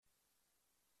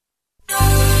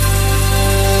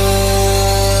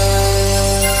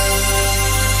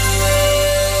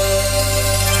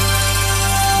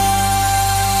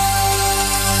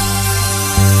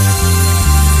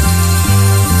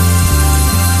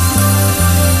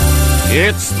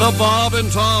It's the Bob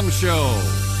and Tom Show.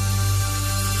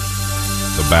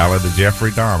 The Ballad of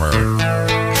Jeffrey Dahmer.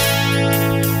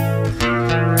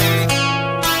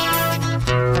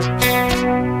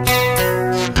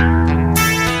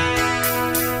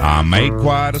 I made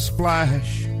quite a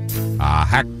splash. I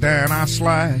hacked and I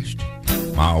slashed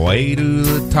my way to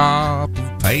the top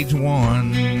of page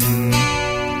 1.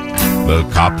 The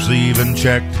cops even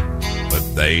checked,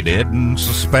 but they didn't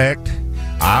suspect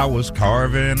I was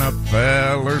carving up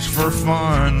fellers for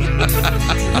fun.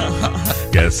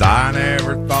 Guess I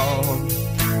never thought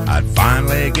I'd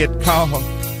finally get caught.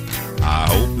 I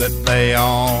hope that they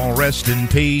all rest in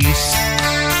peace,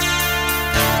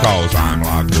 'cause I'm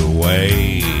locked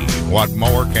away. What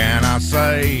more can I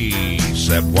say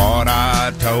except what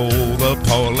I told the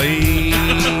police?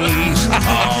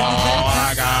 Oh,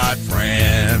 I got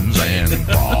friends in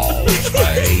crawl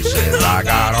spaces. I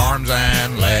got arms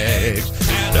and legs,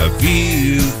 a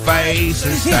few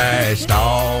faces stashed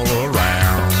all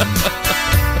around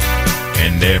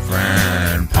in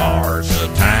different parts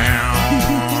of town.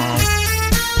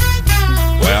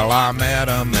 Well, I met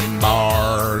them in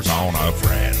bars on a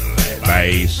friendly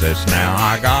basis. Now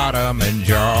I got them in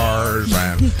jars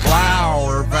and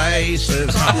flower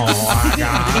vases. Oh, I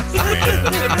got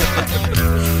friends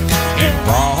in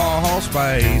crawl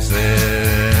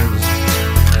spaces.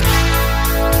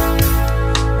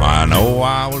 I know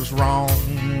I was wrong,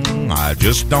 I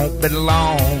just don't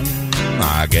belong.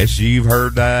 I guess you've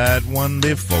heard that one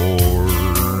before.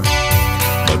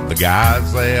 But the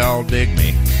guys, they all dig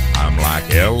me. I'm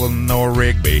like Eleanor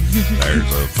Rigby.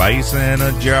 There's a face in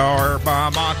a jar by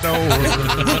my door.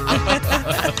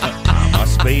 I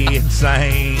must be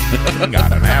insane,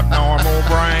 got an abnormal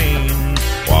brain.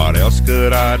 What else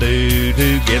could I do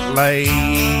to get laid?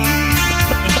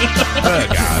 The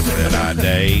guys that I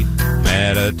date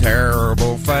met a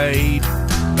terrible fate.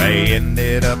 They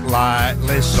ended up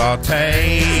lightly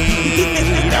sauteed.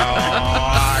 Oh,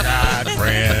 I got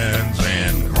friends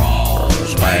in crawl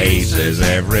spaces,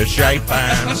 every shape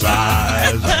and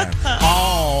size, and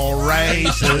all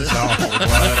races, all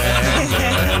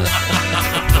whatever.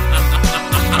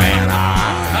 Man,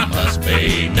 I must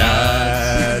be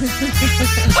nuts.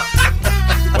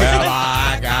 Well,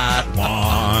 I got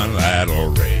one that'll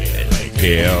really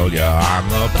kill ya. I'm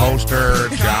the poster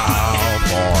child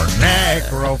for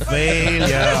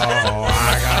necrophilia. Oh,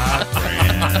 I got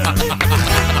friends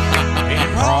in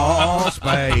crawl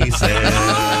spaces.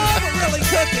 We're really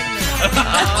cooking now.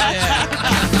 Oh, yeah.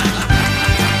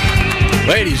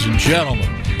 Ladies and gentlemen,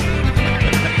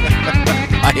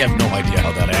 I have no idea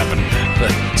how that happened,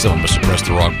 but someone must have pressed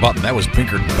the wrong button. That was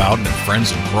Pinkerton Bowden and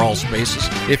Friends in Crawl Spaces,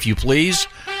 if you please.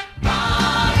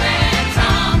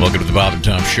 Welcome to the Bob and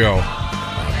Tom Show.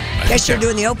 Guess you're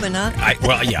doing the open, huh? I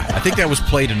think that was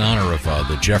played in honor of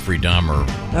the Jeffrey Dahmer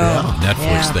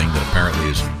Netflix thing that apparently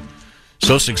is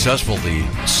so successful, the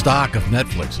stock of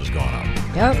Netflix has gone up.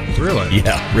 Yep. Really?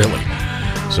 Yeah, really.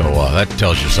 So that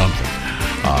tells you something.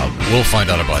 We'll find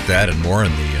out about that and more,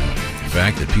 and the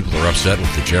fact that people are upset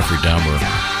with the Jeffrey Dahmer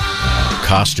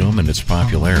costume and its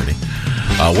popularity.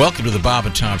 Welcome to the Bob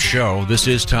and Tom Show. This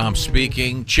is Tom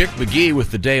speaking. Chick McGee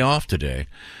with the day off today.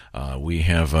 We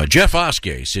have Jeff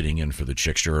Oskey sitting in for the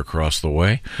Chickster across the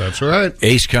way. That's right.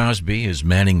 Ace Cosby is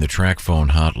manning the track phone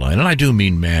hotline. And I do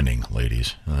mean manning,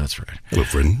 ladies. That's right. Hello,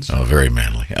 friends. Very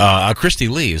manly. Christy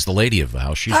Lee is the lady of the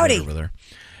house. She's right over there.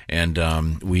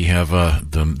 And we have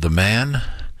the man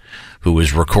who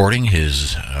is recording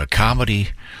his comedy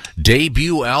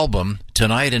debut album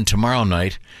tonight and tomorrow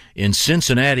night in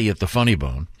Cincinnati at the Funny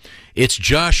Bone. It's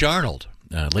Josh Arnold.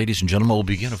 Ladies and gentlemen, we'll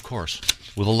begin, of course,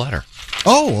 with a letter.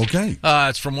 Oh, okay.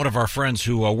 It's from one of our friends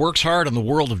who works hard in the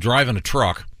world of driving a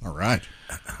truck. All right.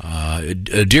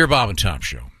 Dear Bob and Tom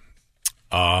Show.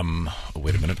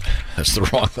 Wait a minute. That's the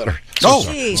wrong letter.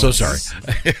 So sorry.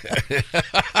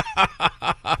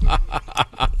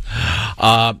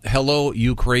 Hello,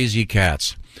 you crazy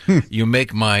cats. You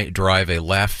make my drive a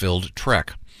laugh-filled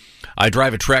trek. I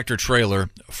drive a tractor-trailer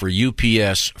for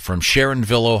UPS from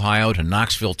Sharonville, Ohio to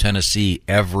Knoxville, Tennessee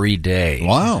every day.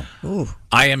 Wow. Ooh.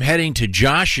 I am heading to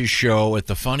Josh's show at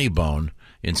the Funny Bone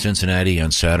in Cincinnati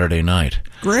on Saturday night.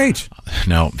 Great.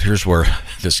 Now, here's where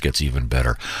this gets even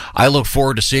better. I look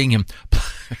forward to seeing him.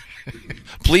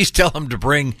 Please tell him to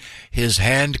bring his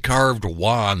hand-carved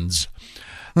wands.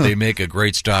 They make a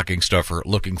great stocking stuffer.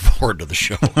 Looking forward to the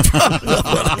show.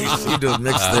 You seem to have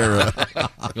mixed their...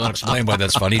 You want to explain why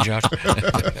that's funny, Josh?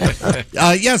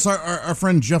 Yes, our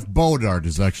friend Jeff Bodart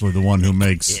is actually the one who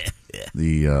makes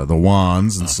the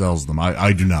wands and sells them.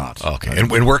 I do not. Okay. And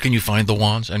where can you find the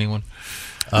wands, anyone?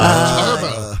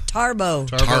 Tarbo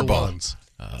Wands.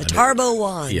 The Tarbo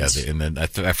wands. Yeah, and then I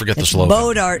forget the It's slogan.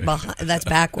 Bodart behind. That's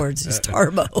backwards. It's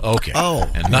Tarbo. Okay.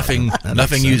 And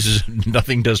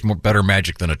nothing does more better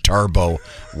magic than a Tarbo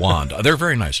wand. They're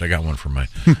very nice. I got one for my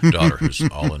daughter who's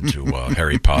all into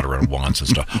Harry Potter and wands and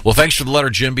stuff. Well, thanks for the letter,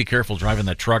 Jim. Be careful driving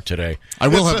that truck today. I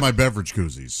will have my beverage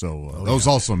koozies, so those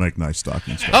also make nice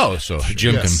stockings. Oh, so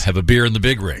Jim can have a beer in the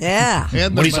big rig. Yeah.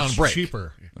 And when they're he's much on break.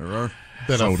 cheaper There are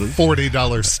than a sodas.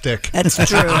 $40 stick. That's true.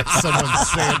 Someone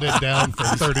sanded down for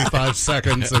 35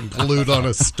 seconds and glued on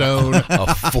a stone. A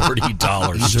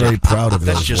 $40 He's stick. very proud of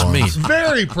That's those just wands. me.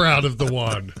 Very proud of the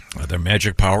wand. Their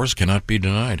magic powers cannot be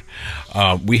denied.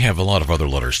 We have a lot of other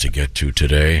letters to get to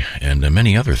today and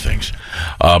many other things.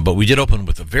 But we did open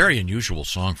with a very unusual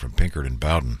song from Pinkerton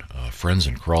Bowden, Friends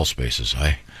in Crawl Spaces.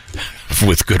 I,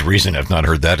 with good reason, have not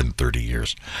heard that in 30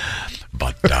 years.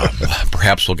 But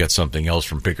perhaps we'll get something else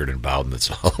from Pinkerton Bowden that's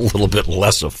a little bit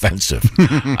less offensive.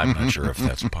 I'm not sure if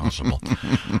that's possible.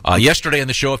 Yesterday in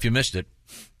the show, if you missed it,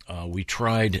 we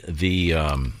tried the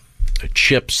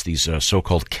chips, these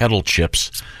so-called kettle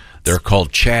chips. They're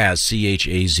called Chazz,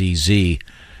 C-H-A-Z-Z.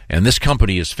 And this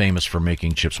company is famous for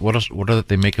making chips. What do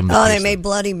they make them? They made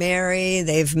Bloody Mary.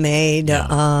 They've made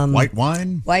White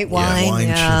wine? White wine. Wine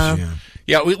Yeah. chips,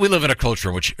 Yeah, we live in a culture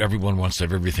in which everyone wants to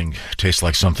have everything taste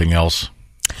like something else.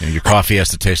 You know, your coffee has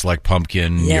to taste like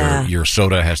pumpkin. Yeah. Your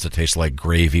soda has to taste like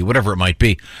gravy, whatever it might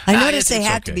be. I noticed it's they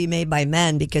have to okay. be made by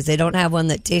men because they don't have one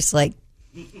that tastes like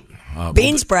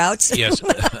bean sprouts. Yes,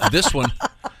 this one.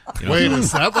 You know, Wait,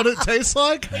 is that what it tastes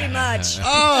like? Pretty much.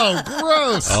 Oh,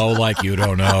 gross. oh, like you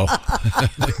don't know.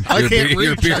 I can't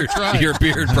reach. I tried. Your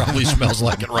beard probably smells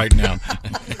like it right now.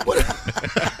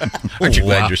 Aren't you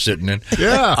glad you're sitting in?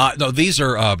 Yeah. No, these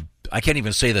are. I can't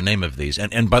even say the name of these.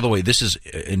 And by the way, this is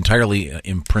entirely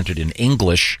imprinted in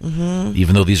English,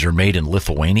 even though these are made in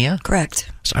Lithuania. Correct.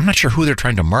 So I'm not sure who they're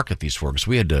trying to market these for, because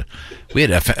we had to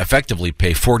effectively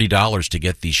pay $40 to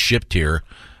get these shipped here.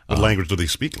 What language do they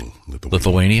speak in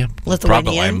Lithuania? Probably, I'm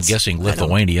Lithuanians? guessing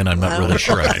Lithuanian. I'm not really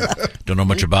sure. I don't know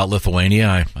much about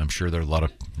Lithuania. I'm sure there are a lot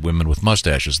of women with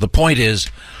mustaches. The point is,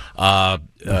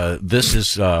 this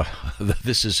is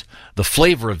the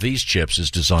flavor of these chips is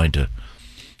designed to,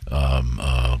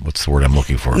 what's the word I'm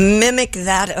looking for? Mimic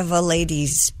that of a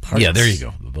lady's parts. Yeah, there you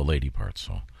go, the lady parts.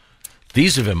 So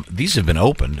these have been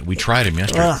opened. We tried them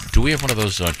yesterday. Ugh. Do we have one of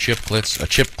those chip clips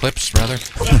rather?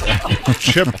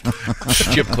 Chip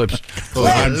clips.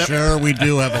 I'm sure we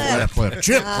do have a lip clip.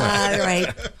 Chip clip. All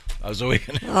right.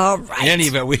 All right. In any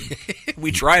event,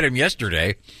 we tried them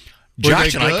yesterday. Were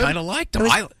Josh they and I good? kind of liked them.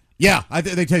 Yeah,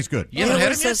 they taste good. You haven't It had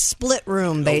was them a yet? split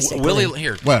room, basically. Willie,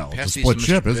 here. Well, pass it's a these split to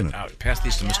chip, Mr. isn't it? Pass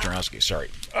these to Mr. Oski. Sorry.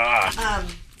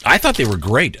 I thought they were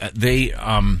great. They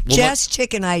Jess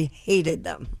Chicken, I hated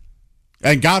them.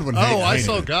 And Godwin hated I hated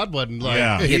saw it. Godwin.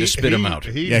 Yeah. He had to spit 'em out.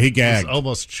 He gagged. Was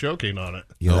almost choking on it.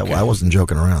 Yeah, I wasn't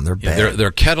joking around. They're Yeah, bad.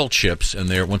 they're kettle chips, and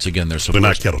they're supposed They're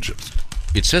not kettle chips.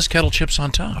 It says kettle chips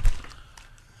on top.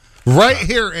 Right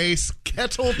here, Ace.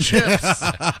 Kettle chips.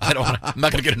 I'm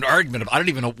not going to get an argument. I don't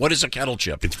even know what is a kettle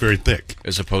chip. It's very thick.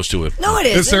 As opposed to a. No, it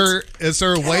isn't. Is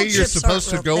there a way Kettle you're chips supposed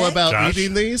to aren't go real thick. about Josh?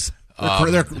 eating these?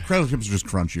 Their kettle chips are just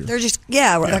crunchier. They're just,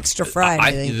 extra fried.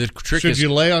 I think. The trick Should is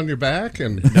you lay on your back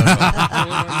and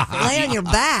Lay on your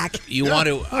back. you want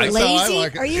to. Oh, lazy?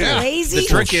 like it. Are you Yeah. lazy?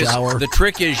 The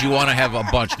trick is you want to have a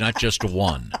bunch, not just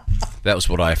one. That was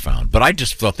what I found. But I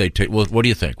just thought they. Well, what do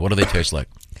you think? What do they taste like?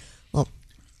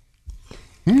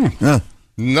 no,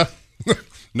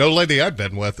 no lady I've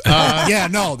been with. Yeah,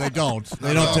 no, they don't.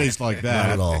 They don't taste like that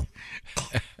Not at all.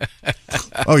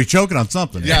 Oh, you're choking on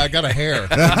something. Yeah, I got a hair.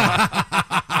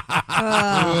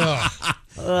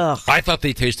 I thought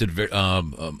they tasted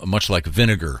much like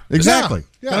vinegar. Exactly.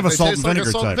 Yeah, kind of a they salt taste and like a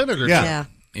vinegar salt type. and vinegar Yeah. type. Yeah.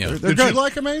 Yeah. They're Did good. you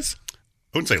like them, Ace?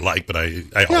 I wouldn't say like, but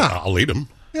Yeah. I'll eat them.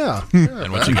 Yeah.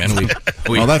 And once again, we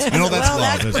Oh, that's that's Well,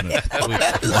 love, isn't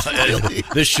it?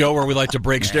 this show where we like to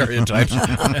break stereotypes.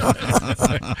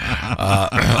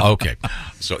 Okay.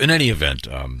 So in any event,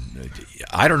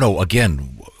 I don't know,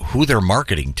 again, who they're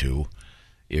marketing to,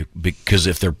 because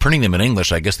if they're printing them in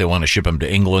English, I guess they want to ship them to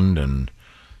England and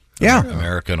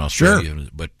America and Australia,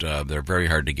 but they're very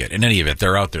hard to get. In any event,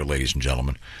 they're out there, ladies and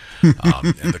gentlemen.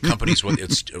 And the company's, what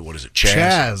is it?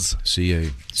 Chazz.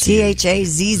 C-A...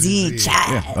 Chazz.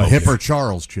 Chazz. A hipper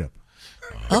Charles chip.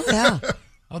 Oh, yeah.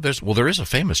 Oh, there is a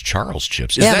famous Charles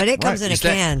chips. Yeah, but it comes in a is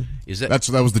that- can. Is that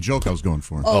That was the joke I was going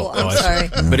for. Oh, I'm I see.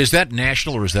 sorry. But is that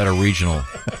national or is that a regional?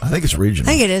 I think it's I regional.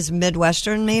 think it is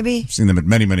Midwestern, maybe. I've seen them at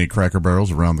many Cracker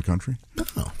Barrels around the country.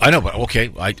 I know, but okay.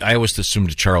 I always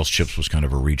assumed Charles chips was kind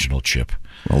of a regional chip.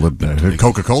 Well,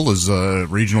 Coca-Cola's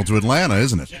regional to Atlanta,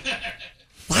 isn't it?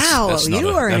 Wow, That's not you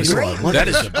are in a great. That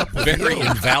is a very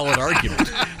invalid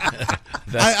argument.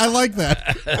 I like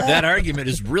that. That argument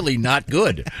is really not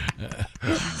good.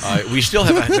 We still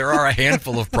have. There are a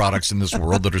handful of products in this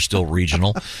world that are still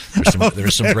regional.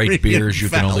 There's some great beers you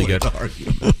can only get.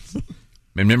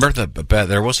 Remember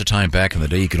there was a time back in the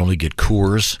day you could only get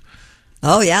Coors.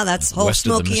 Oh yeah, that's whole west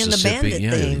of Smokey and the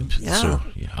Bandit thing. Yeah. So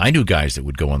I knew guys that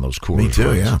would go on those Coors. Me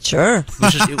too, yeah. Sure.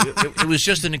 It was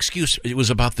just an excuse. It was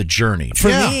about the journey. For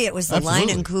me, it was the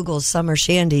Leinenkugel's Summer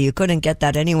Shandy. You couldn't get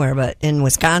that anywhere but in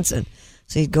Wisconsin.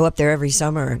 So you'd go up there every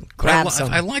summer and grab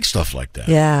some. I like stuff like that.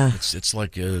 Yeah. It's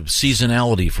like a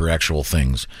seasonality for actual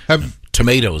things.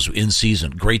 Tomatoes in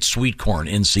season, great sweet corn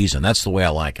in season. That's the way I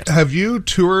like it. Have you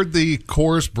toured the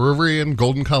Coors Brewery in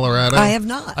Golden, Colorado? I have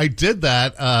not. I did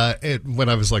that when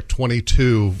I was like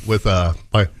 22 with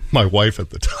my wife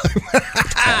at the time.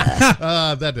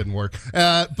 That didn't work.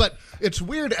 But it's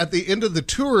weird. At the end of the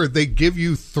tour, they give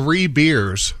you 3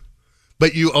 beers,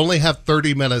 but you only have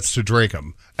 30 minutes to drink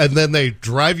them. And then they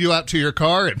drive you out to your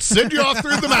car and send you off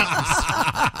through the mountains.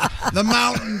 The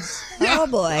mountains. Oh,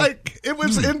 boy. It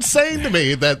was insane to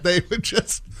me that they would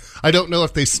just... I don't know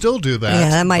if they still do that.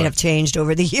 Yeah, that might have changed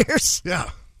over the years.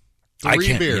 Yeah.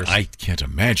 3 beers. I can't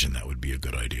imagine that would be a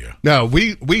good idea. No,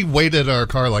 we waited our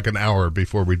car like an hour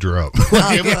before we drove.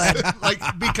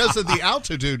 Because of the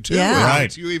altitude, too. Yeah. It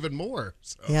hits you even more.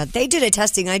 So. Yeah, they did a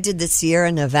testing. I did the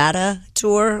Sierra Nevada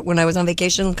tour when I was on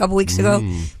vacation a couple weeks ago.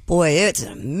 Boy, it's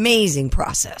an amazing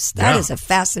process. That is a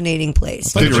fascinating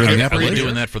place. Are they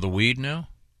doing that for the weed now?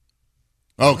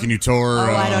 Oh, can you tour?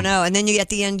 I don't know. And then at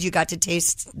the end, you got to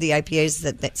taste the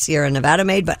IPAs that Sierra Nevada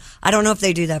made, but I don't know if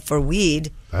they do that for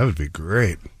weed. That would be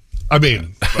great. I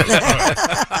mean...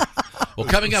 Well,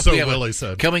 coming up, we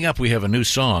have a new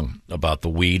song about the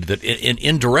weed that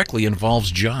indirectly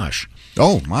involves Josh.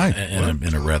 Oh, my.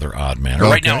 In a rather odd manner.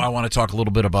 Okay. Right now, I want to talk a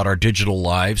little bit about our digital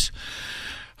lives.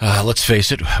 Let's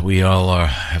face it, we all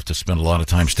have to spend a lot of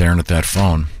time staring at that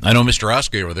phone. I know Mr.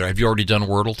 Oscar over there. Have you already done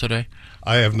Wordle today?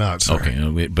 I have not, sir.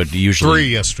 Okay, but usually 3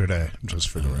 yesterday, just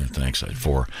for the record. Thanks,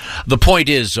 4. The point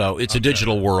is, it's a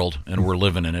digital world, and we're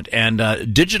living in it.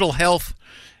 And digital health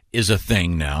is a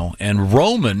thing now, and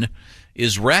Roman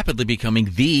is rapidly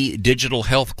becoming the digital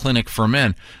health clinic for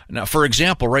men. Now, for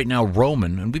example, right now,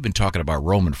 Roman, and we've been talking about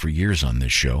Roman for years on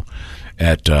this show,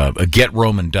 at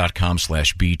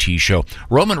getroman.com/BT show.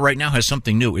 Roman right now has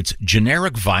something new. It's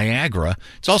generic Viagra.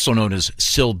 It's also known as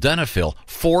sildenafil,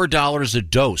 $4 a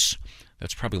dose.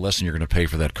 That's probably less than you're going to pay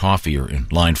for that coffee you're in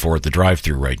line for at the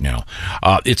drive-thru right now.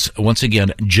 It's, once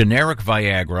again, generic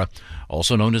Viagra,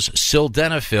 also known as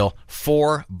sildenafil,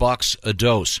 $4 a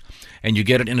dose. And you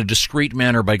get it in a discreet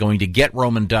manner by going to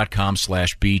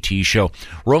getroman.com/BT show.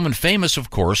 Roman famous, of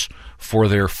course, for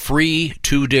their free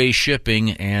 2-day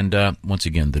shipping and, once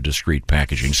again, the discreet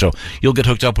packaging. So you'll get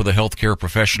hooked up with a healthcare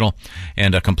professional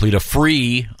and complete a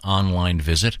free online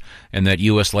visit, and that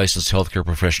U.S. licensed healthcare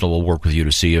professional will work with you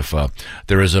to see if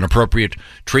there is an appropriate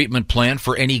treatment plan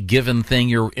for any given thing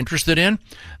you're interested in.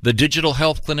 The digital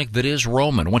health clinic that is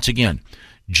Roman. Once again,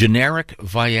 generic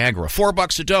Viagra,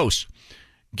 $4 a dose.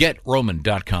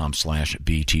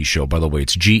 GetRoman.com/BT show. By the way,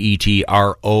 it's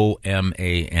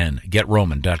GETROMAN.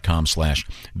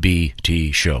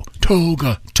 GetRoman.com/BT show.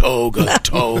 Toga.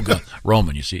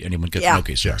 Roman, you see? Anyone get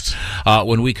Okay, sir. Yes.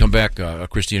 When we come back,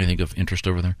 Christy, anything of interest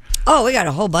over there? Oh, we got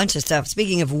a whole bunch of stuff.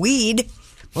 Speaking of weed,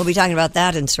 we'll be talking about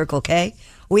that in Circle K.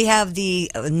 We have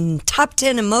the top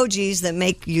 10 emojis that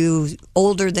make you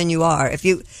older than you are. If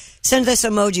you send this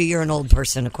emoji, you're an old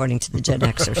person, according to the Gen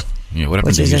Xers. Yeah,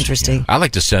 which is interesting. Yeah. I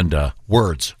like to send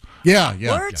words. Yeah.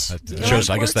 Words? Yeah,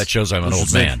 I guess that shows I'm an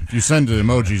old man. If you send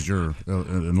emojis, you're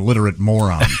an illiterate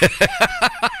moron.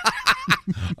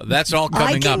 That's all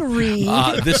coming up. Read.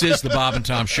 This is the Bob and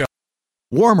Tom Show.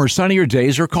 Warmer, sunnier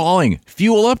days are calling.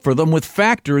 Fuel up for them with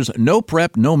Factor's no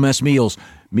prep, no mess meals.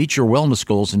 Meet your wellness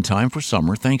goals in time for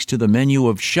summer thanks to the menu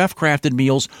of chef-crafted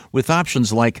meals with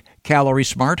options like Calorie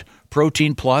Smart,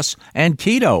 Protein Plus, and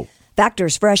Keto.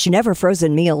 Factor's fresh,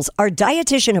 never-frozen meals are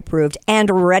dietitian approved and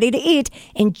ready to eat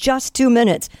in just 2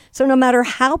 minutes. So no matter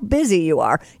how busy you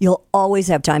are, you'll always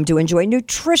have time to enjoy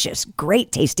nutritious,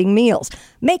 great-tasting meals.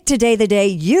 Make today the day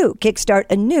you kickstart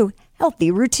a new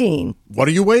healthy routine. What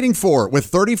are you waiting for? With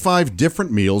 35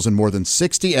 different meals and more than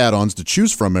 60 add-ons to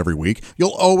choose from every week,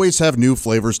 you'll always have new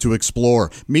flavors to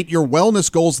explore. Meet your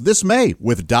wellness goals this May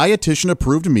with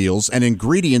dietitian-approved meals and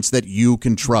ingredients that you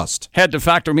can trust. Head to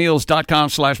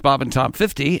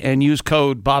factormeals.com/BobandTom50 and use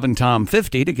code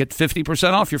BobandTom50 to get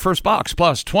 50% off your first box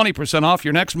plus 20% off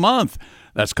your next month.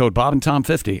 That's code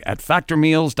BobandTom50 at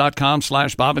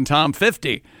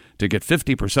factormeals.com/BobandTom50 to get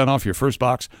 50% off your first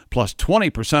box plus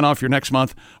 20% off your next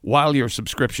month while your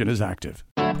subscription is active.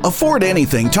 Afford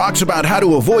Anything talks about how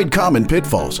to avoid common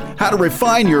pitfalls, how to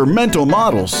refine your mental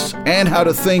models, and how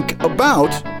to think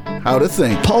about how to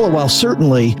think. Paula, while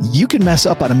certainly you can mess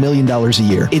up on $1 million a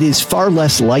year, it is far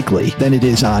less likely than it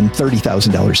is on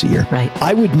 $30,000 a year. Right.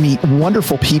 I would meet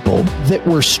wonderful people that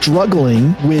were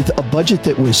struggling with a budget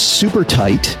that was super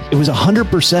tight. It was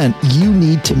 100%. You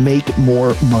need to make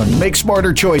more money. Make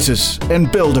smarter choices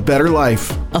and build a better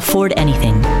life. Afford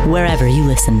Anything, wherever you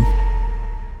listen.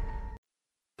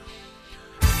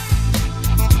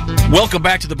 Welcome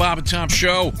back to the Bob and Tom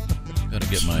Show. Got to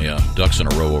get my ducks in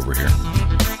a row over here.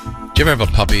 Do you ever have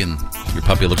a puppy and your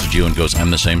puppy looks at you and goes,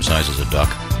 "I'm the same size as a duck"?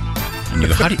 And you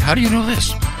go, how do you know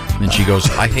this? And then she goes,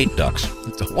 "I hate ducks."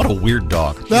 What a weird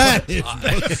dog. That is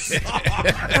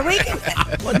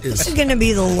This is going to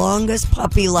be the longest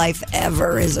puppy life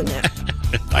ever, isn't it?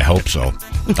 I hope so.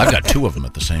 I've got two of them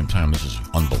at the same time. This is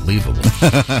unbelievable.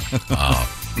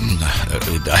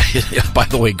 By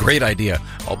the way, great idea.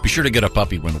 I'll be sure to get a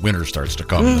puppy when winter starts to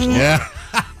come. Yeah.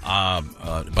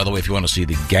 By the way, if you want to see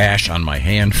the gash on my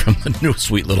hand from the new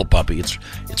sweet little puppy, it's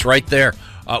right there.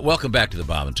 Welcome back to the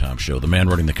Bob and Tom Show. The man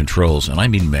running the controls, and I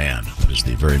mean man, that is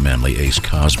the very manly Ace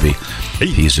Cosby.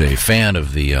 He's a fan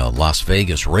of the Las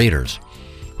Vegas Raiders,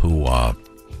 who are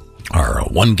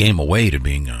one game away to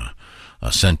being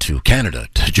sent to Canada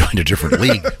to join a different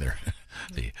league.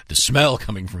 The smell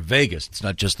coming from Vegas, it's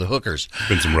not just the hookers.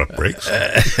 Been some rough breaks.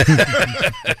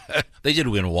 They did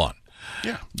win one.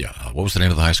 Yeah. What was the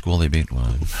name of the high school they beat?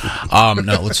 No,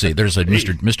 let's see. There's a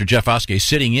Mr. Jeff Oskey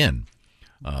sitting in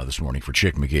this morning for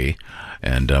Chick McGee,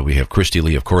 and we have Christy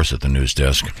Lee, of course, at the news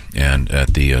desk, and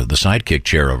at the sidekick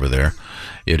chair over there,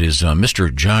 it is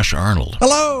Mr. Josh Arnold.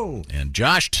 Hello. And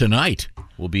Josh tonight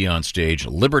will be on stage,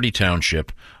 Liberty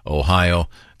Township, Ohio,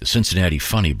 the Cincinnati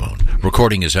Funny Bone,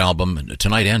 recording his album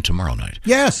tonight and tomorrow night.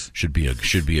 Yes. Should be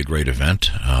a great event.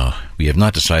 We have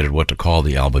not decided what to call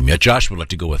the album yet. Josh would like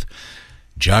to go with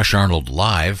Josh Arnold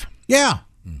Live. Yeah.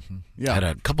 Mm-hmm. Yeah. Had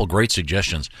a couple great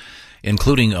suggestions,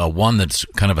 including one that's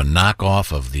kind of a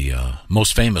knockoff of the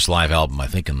most famous live album, I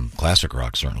think, in classic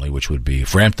rock, certainly, which would be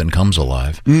Frampton Comes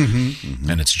Alive. Mm-hmm. Mm-hmm.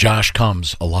 And it's Josh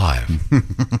Comes Alive.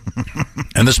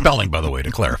 And the spelling, by the way, to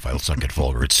clarify, let's not get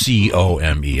vulgar, it's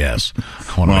C-O-M-E-S.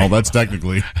 Well, that's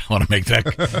technically. I want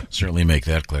to certainly make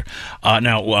that clear.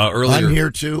 Now, earlier. I'm here,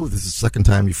 too. This is the second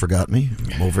time you forgot me.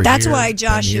 I'm over That's here. why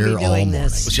Josh should be doing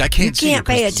this. See, I can't you can't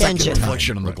pay attention.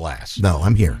 Reflection on the glass. No,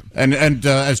 I'm here. And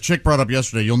as Chick brought up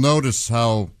yesterday, you'll notice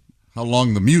how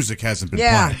long the music hasn't been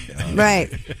playing.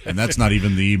 Right. And that's not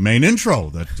even the main intro.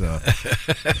 That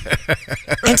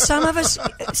And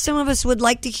some of us would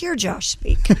like to hear Josh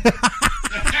speak.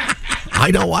 I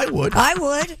know I would. I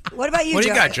would. What about you, What do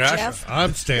you got, Josh? Jeff?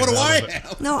 I'm standing. What do out I of it.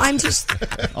 have? No, I'm just.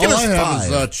 All I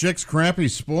have is Chick's crappy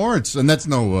sports, and that's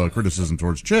no criticism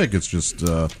towards Chick. It's just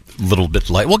a little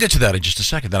bit light. We'll get to that in just a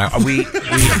second. Then we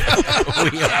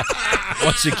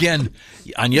once again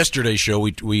on yesterday's show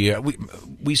we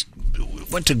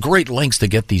went to great lengths to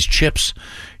get these chips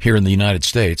here in the United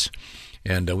States,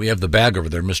 and we have the bag over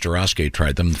there. Mr. Oskey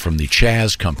tried them from the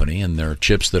Chaz Company, and they're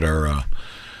chips that are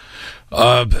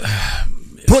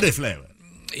Putty flavor.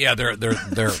 Yeah, they're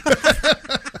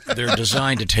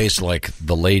designed to taste like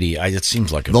the lady. It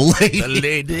seems like the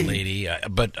lady.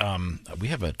 But we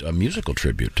have a musical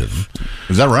tribute to them.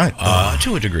 Is that right?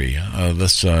 To a degree.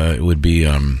 This would be.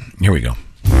 Here we go.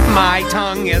 My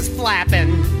tongue is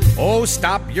flapping. Oh,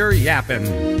 stop your yapping.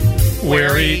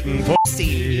 We're eating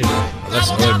pussy. That's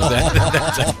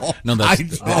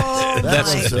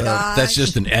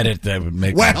just an edit that would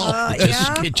make.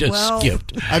 It just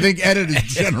skipped. I think edit is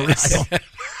generous.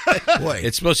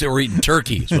 It's supposed to. We're eating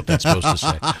turkey. Is what that's supposed to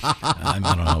say. I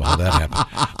don't know how that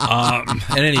happened.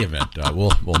 In any event,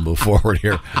 we'll move forward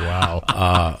here.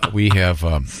 Wow. We have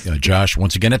Josh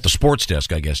once again at the sports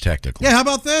desk, I guess technically. Yeah. How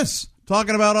about this?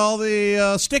 Talking about all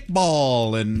the stick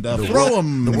ball and throw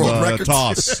 'em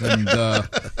toss and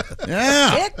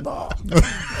Stickball.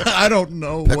 I don't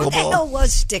know What the hell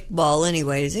was stickball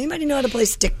anyway? Does anybody know how to play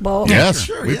stickball? Yes,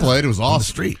 we played. It was awesome. On the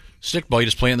street. Stickball, you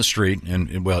just play in the street,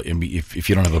 and well, if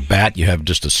you don't have a bat, you have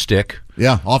just a stick.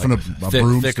 Yeah, often a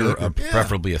broomstick,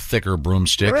 preferably a thicker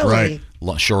broomstick, really?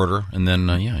 Right? Shorter, and then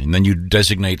and then you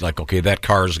designate like, okay, that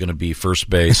car is going to be first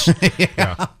base.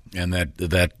 Yeah. And that.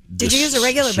 Did you use a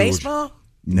regular baseball?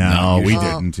 No, we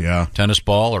didn't. Yeah, tennis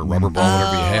ball or rubber ball,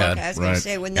 whatever you had. Okay. I was going to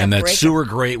say, wouldn't that and that break sewer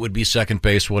grate would be second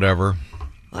base, whatever.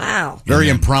 Wow. Very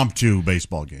impromptu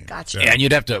baseball game. Gotcha. And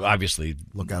you'd have to obviously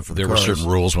look out for there were certain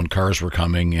rules when cars were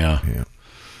coming. Yeah.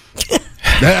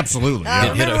 Absolutely.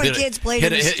 Remember when kids played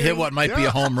in the street? Hit what might be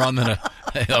a home run, then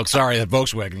Oh, sorry, that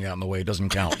Volkswagen got in the way. It doesn't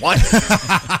count. What?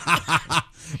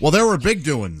 Well, there were big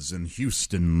doings in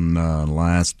Houston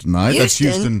last night. That's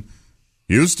Houston.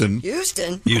 Houston.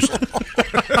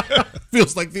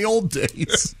 Feels like the old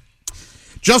days.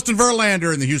 Justin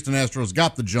Verlander and the Houston Astros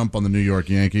got the jump on the New York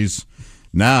Yankees.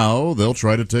 Now they'll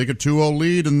try to take a 2-0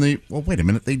 lead in the... Well, wait a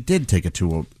minute. They did take a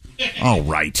 2-0... Oh,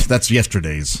 right. That's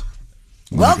yesterday's.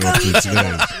 Welcome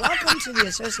to the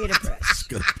Associated Press.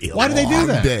 Why do they do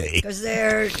that? Because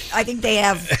I think they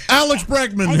have... Alex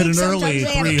Bregman hit an early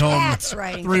cats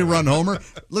 3-run homer.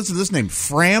 Listen to this name,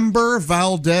 Framber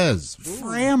Valdez.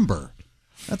 Framber.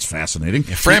 That's fascinating.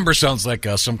 Yeah, Framber sounds like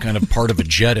some kind of part of a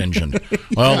jet engine.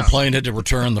 Well, the plane had to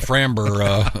return the Framber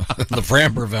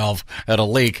valve had a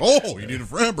leak. Oh, you need a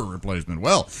Framber replacement.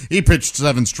 Well, he pitched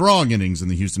 7 strong innings,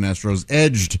 and the Houston Astros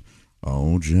edged.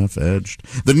 Oh, Jeff edged.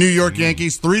 The New York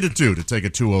Yankees 3-2 to take a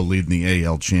 2-0 lead in the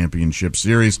AL Championship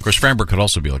Series. Of course, Framber could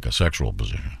also be like a sexual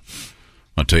position.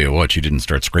 I'll tell you what, she didn't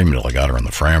start screaming until I got her in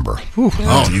the Framber.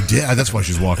 Oh, you did? That's why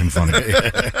she's walking funny.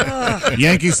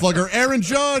 Yankee slugger Aaron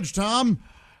Judge, Tom.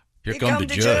 Here come the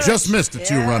Judge. Just missed a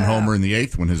 2-run homer in the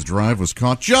 8th when his drive was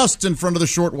caught just in front of the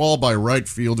short wall by right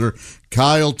fielder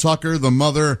Kyle Tucker, the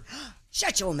mother.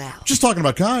 Shut your mouth. Just talking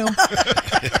about Kyle.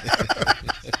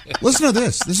 Listen to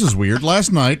this. This is weird.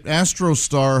 Last night, Astro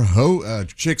star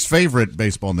Chick's favorite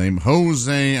baseball name,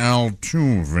 Jose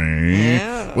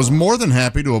Altuve, was more than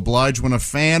happy to oblige when a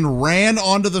fan ran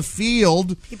onto the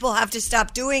field. People have to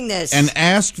stop doing this. And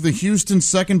asked the Houston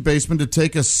second baseman to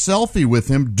take a selfie with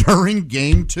him during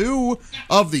Game 2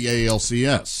 of the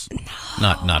ALCS.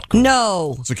 Not cool.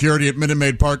 No. Security at Minute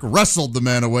Maid Park wrestled the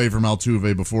man away from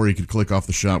Altuve before he could click off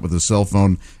the shot with his cell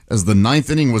phone as the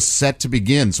 9th inning was set to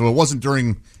begin. So it wasn't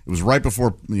during... It was right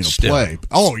before play.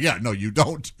 Oh yeah, no, you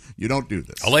don't do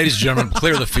this. Ladies and gentlemen,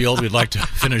 clear the field. We'd like to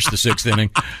finish the 6th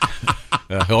inning.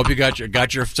 I hope you got your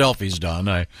selfies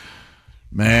done.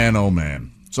 Man, oh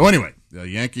man. So anyway, the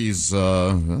Yankees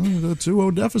the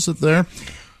 2-0 deficit there.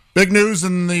 Big news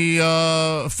in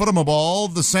the football.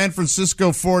 The San Francisco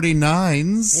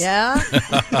 49ers. Yeah.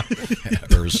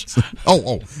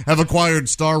 Have acquired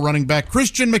star running back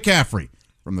Christian McCaffrey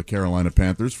from the Carolina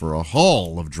Panthers for a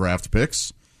haul of draft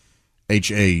picks.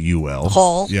 Haul.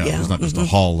 Haul. Yeah, it's not just a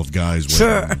haul of guys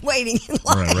waiting in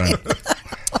line. Right.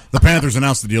 The Panthers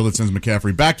announced the deal that sends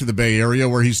McCaffrey back to the Bay Area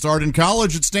where he started in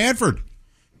college at Stanford.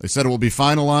 They said it will be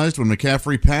finalized when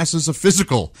McCaffrey passes a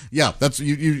physical. Yeah, that's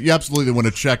you absolutely want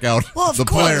to check out the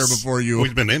player before you... Well,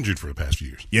 he's been injured for the past few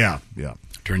years. Yeah.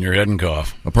 Turn your head and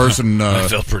cough. A person... I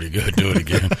felt pretty good. Do it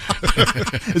again.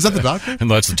 Is that the doctor? And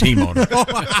that's the team owner.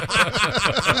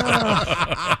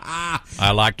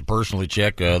 I like to personally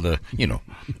check and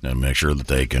make sure that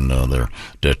they can their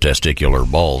testicular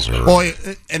balls are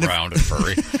round and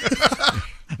furry.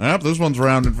 Yep, this one's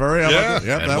round and furry. Had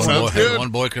that sounds good. One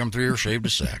boy come through here, shaved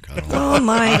his sack. Oh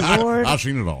my Lord! I've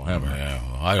seen it all, haven't I?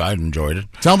 Yeah, I enjoyed it.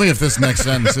 Tell me if this next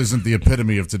sentence isn't the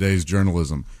epitome of today's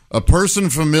journalism. A person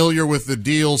familiar with the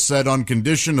deal said on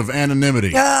condition of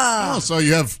anonymity. Oh, so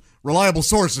you have reliable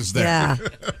sources there. Yeah.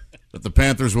 That the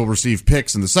Panthers will receive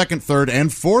picks in the 2nd, 3rd, and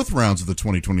 4th rounds of the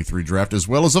 2023 draft, as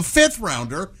well as a 5th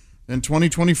rounder in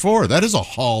 2024. That is a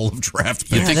haul of draft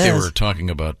picks. I think they were talking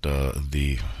about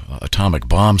the atomic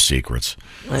bomb secrets.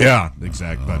 Yeah,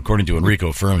 exactly. According to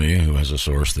Enrico Fermi, who has a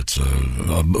source that's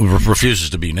refuses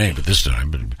to be named at this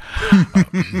time, but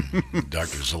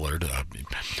Dr. Zillard.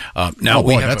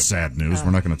 That's sad news.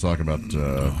 We're not going to talk about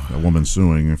a woman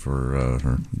suing for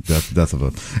her death of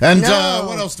a... And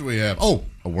what else do we have? Oh,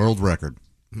 a world record.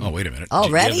 Oh, wait a minute.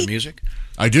 Already? Do you have the music?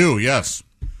 I do, yes.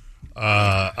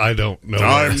 I don't know.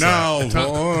 Time now.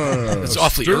 It's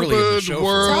awfully early in the show.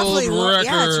 World record.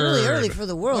 Yeah, it's really early for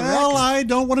the world record. Well, I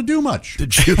don't want to do much.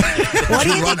 Did you? What do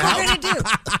you think we're going to do?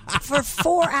 For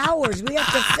 4 hours, we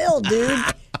have to fill, dude.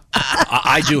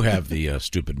 I do have the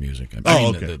stupid music.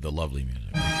 Okay. The lovely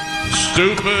music.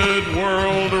 Stupid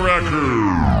world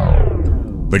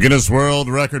record. The Guinness World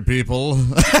Record people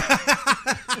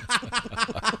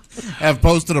have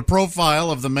posted a profile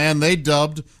of the man they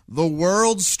dubbed the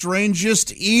world's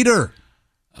strangest eater.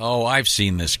 Oh, I've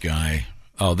seen this guy.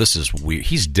 Oh, this is weird.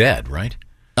 He's dead, right?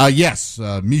 Yes.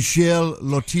 Michel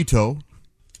Lotito.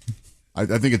 I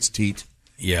think it's Teat.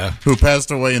 Yeah. Who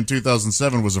passed away in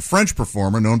 2007, was a French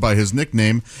performer known by his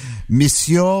nickname,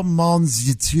 Monsieur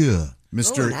Monsiteur.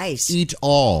 Mr. Nice. Eat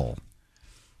All.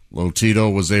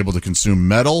 Lotito was able to consume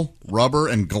metal, rubber,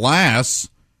 and glass,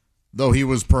 though he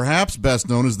was perhaps best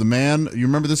known as the man, you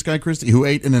remember this guy, Christy, who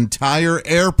ate an entire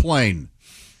airplane.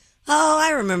 Oh, I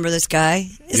remember this guy.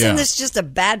 Isn't Yeah. this just a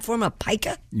bad form of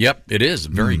pica? Yep, it is.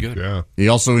 Very good. Yeah. He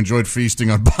also enjoyed feasting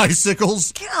on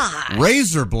bicycles, God.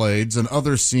 razor blades, and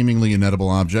other seemingly inedible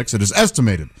objects. It is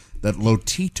estimated that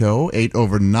Lotito ate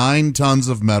over 9 tons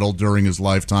of metal during his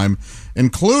lifetime,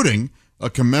 including a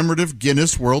commemorative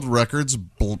Guinness World Records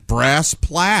brass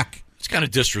plaque. It's kind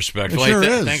of disrespectful. It sure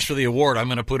is. Thanks for the award. I'm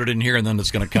going to put it in here, and then it's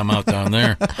going to come out down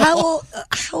there. How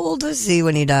old was he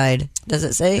when he died? Does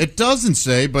it say? It doesn't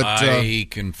say, but I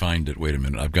can find it. Wait a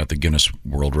minute. I've got the Guinness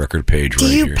World Record page Do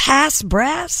right you here. pass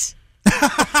brass?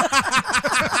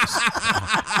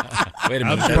 Wait a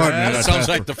minute. That sounds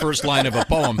like the first line of a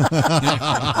poem.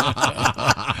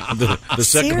 the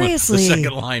Seriously?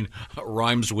 second line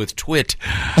rhymes with twit.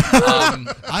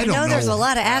 I know there's a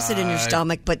lot of acid in your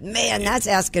stomach, but man, that's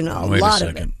asking a Wait lot a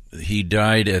of it. second. He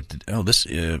died at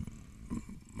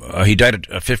he died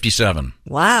at 57.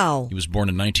 Wow. He was born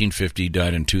in 1950,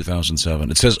 died in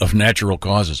 2007. It says of natural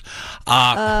causes.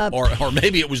 Or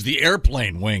maybe it was the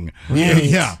airplane wing.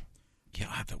 Yeah.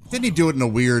 Didn't he do it in a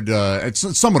weird,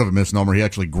 it's somewhat of a misnomer. He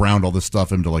actually ground all this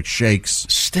stuff into like shakes.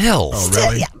 Still. Oh,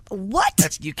 really? Yeah.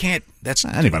 What? You can't. That's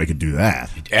anybody could do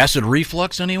that. Acid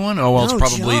reflux, anyone? Oh, well, it's No,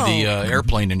 probably Joe. the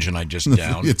airplane engine I just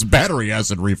downed. It's battery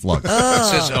acid reflux.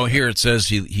 Here it says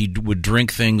he would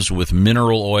drink things with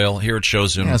mineral oil. Here it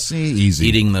shows him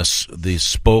eating the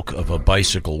spoke of a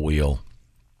bicycle wheel.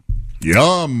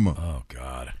 Yum. Oh,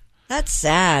 God. That's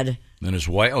sad. Then his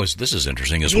wife. Oh, this is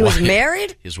interesting. He was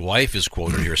married? His wife is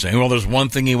quoted here saying, "Well, there's one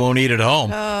thing he won't eat at home.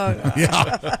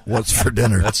 Yeah. What's for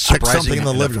dinner? That's Pick surprising. something in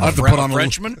the living room. I have to put on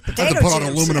Frenchman. I have to put on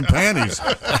aluminum panties.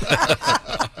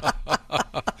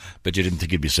 But you didn't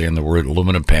think he'd be saying the word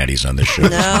aluminum panties on this show.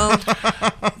 No.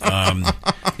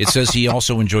 It says he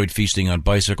also enjoyed feasting on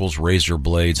bicycles, razor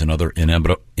blades, and other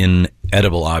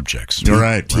inedible objects. You're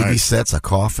right. TV sets, a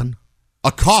coffin.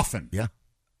 A coffin. Yeah.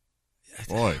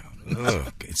 Boy.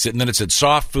 And then it said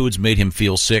soft foods made him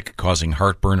feel sick, causing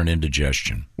heartburn and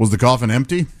indigestion. Was the coffin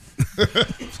empty?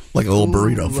 Like a little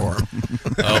burrito for him.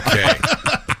 Okay.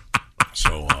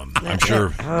 So I'm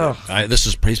sure this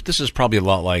is probably a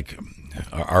lot like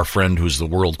our friend who's the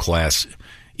world class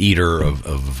eater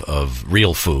of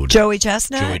real food, Joey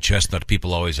Chestnut. Joey Chestnut.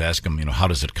 People always ask him, how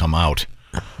does it come out?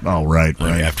 Oh, right.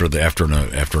 After an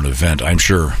event, I'm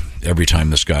sure every time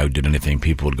this guy did anything,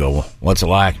 people would go, well, "What's it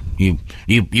like? You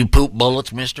poop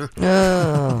bullets, mister?"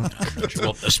 Oh.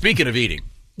 Well, speaking of eating,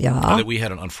 yeah, we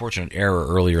had an unfortunate error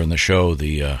earlier in the show.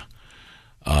 We had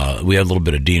a little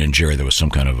bit of Dean and Jerry. There was some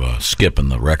kind of a skip in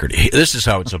the record. This is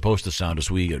how it's supposed to sound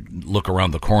as we look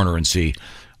around the corner and see,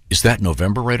 is that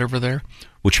November right over there?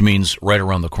 Which means right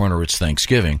around the corner it's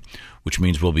Thanksgiving, which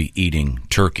means we'll be eating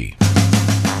turkey.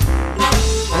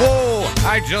 Whoa,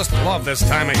 I just love this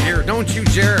time of year, don't you,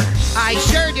 Jer? I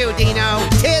sure do, Dino.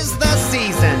 'Tis the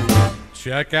season.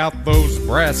 Check out those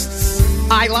breasts.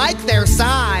 I like their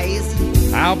size.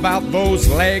 How about those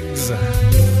legs?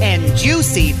 And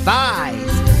juicy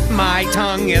thighs. My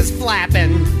tongue is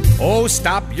flapping. Oh,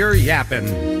 stop your yapping.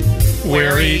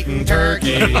 We're eating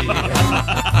turkey.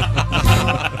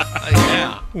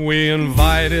 Yeah. We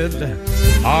invited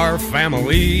our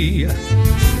family.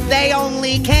 They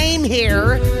only came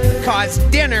here 'cause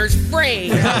dinner's free.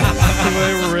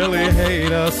 They really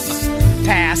hate us.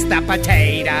 Pass the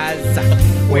potatoes.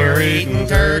 We're eating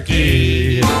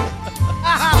turkey.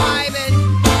 Ivan.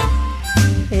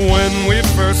 When we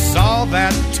first saw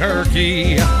that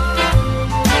turkey,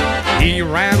 he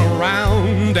ran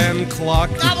around and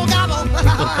clucked. Gobble, gobble.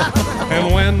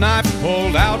 And when I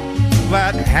pulled out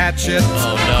that hatchet,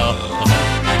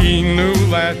 he knew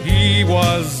that he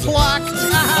was Plucked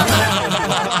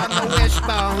on the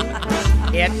wishbone.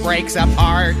 It breaks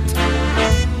apart.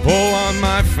 Pull on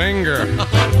my finger,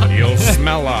 you'll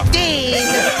smell a Dean.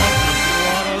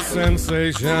 What a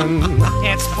sensation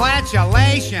It's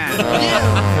flatulation.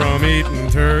 from eating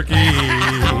turkey.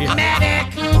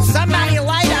 Medic. Somebody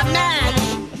light a match.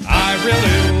 I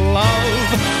really love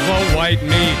the white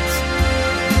meat.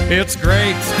 It's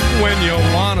great when you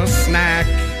want a snack.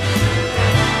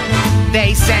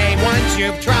 They say once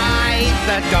you've tried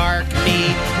the dark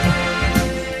meat,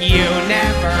 you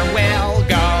never will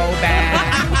go back.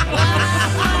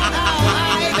 Oh,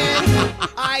 Ivan,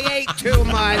 I ate too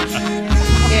much.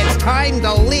 It's time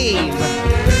to leave.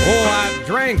 Oh, I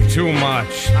drank too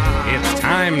much. It's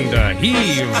time to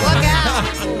heave. Look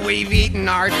out! We've eaten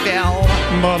our fill.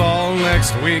 But all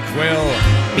next week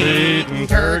we'll be eating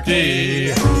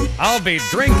turkey. I'll be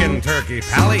drinking turkey,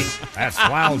 Pally. That's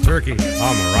wild turkey on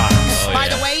the rocks. By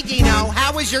the way, Dino,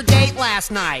 how was your date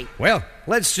last night? Well,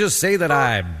 let's just say that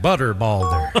I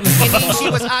butterballed her. You mean she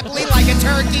was ugly like a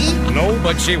turkey? No,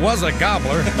 but she was a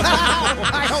gobbler. Oh,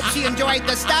 I hope she enjoyed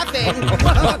the stuffing.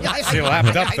 She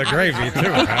lapped up the gravy,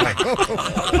 too,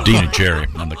 Pally. Dean and Jerry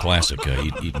on the classic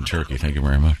Eating Turkey. Thank you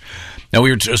very much. Now, we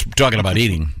were just talking about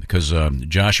eating because,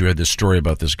 Josh, you had this story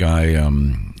about this guy,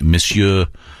 Monsieur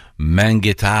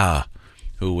Mangita,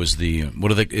 who was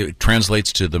it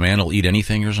translates to the man who'll eat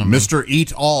anything or something? Mr.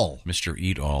 Eat All. Mr.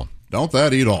 Eat All. Don't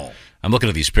that eat all? I'm looking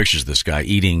at these pictures of this guy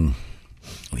eating.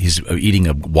 He's eating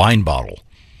a wine bottle.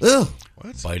 Ugh.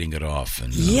 Biting it off.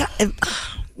 And, yeah.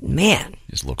 Man.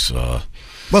 This looks... Well,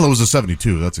 it was a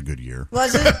 72. That's a good year.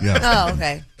 Was it? Yeah. Oh,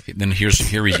 okay. Then here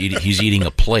he's eating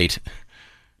a plate.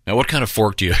 Now, what kind of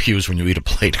fork do you use when you eat a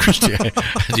plate, Christy?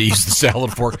 Do you use the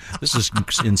salad fork? This is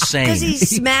insane. Does he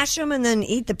smash them and then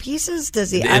eat the pieces? Does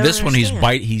he? This one,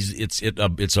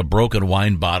 it's a broken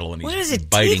wine bottle, and he's what does his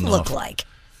biting teeth look like?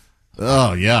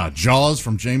 Oh yeah, Jaws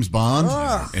from James Bond.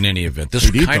 Ugh. In any event,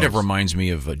 this kind of reminds me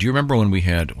of. Do you remember when we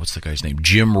had what's the guy's name?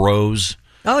 Jim Rose.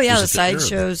 Oh yeah, the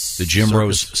sideshows. The Jim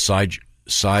Rose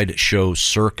sideshow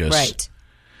circus. Right.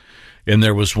 And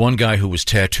there was one guy who was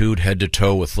tattooed head to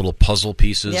toe with little puzzle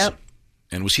pieces. Yep.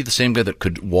 And was he the same guy that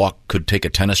could take a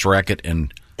tennis racket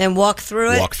and walk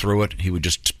through it? Walk through it. He would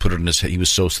just put it in his head. He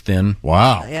was so thin.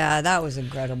 Wow. Yeah, that was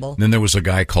incredible. Then there was a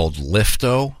guy called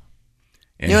Lifto.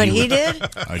 You know what he did?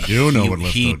 I do know what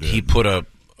Lifto did. He put a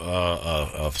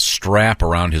strap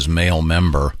around his male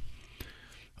member,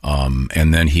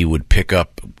 and then he would pick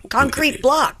up concrete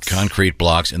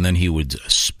blocks, and then he would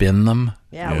spin them.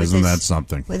 Yeah, isn't that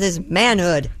something? With his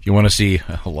manhood. You want to see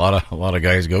a lot of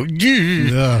guys go.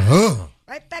 Yeah.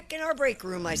 Right back in our break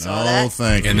room, I saw that. Oh,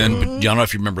 thank you. And then, I don't know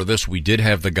if you remember this, we did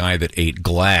have the guy that ate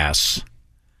glass,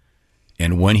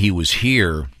 and when he was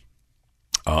here,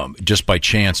 just by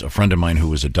chance, a friend of mine who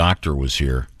was a doctor was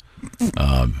here,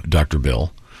 Dr.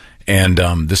 Bill, and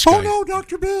this guy. Oh no,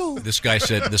 Dr. Bill! This guy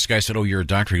said, "Oh, you're a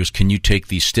doctor." He goes, "Can you take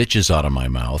these stitches out of my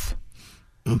mouth?"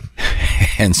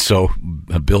 And so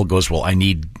Bill goes, "Well, I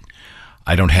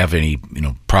don't have any,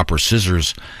 proper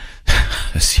scissors."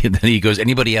 And then he goes,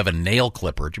 "Anybody have a nail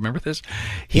clipper?" Do you remember this?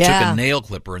 He took a nail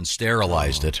clipper and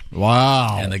sterilized it.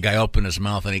 Wow. And the guy opened his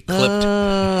mouth and he clipped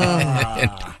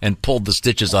and pulled the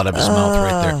stitches out of his mouth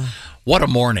right there. What a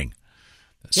morning.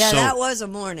 Yeah, that was a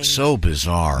morning. So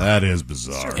bizarre. That is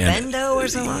bizarre. Mr. Bendo or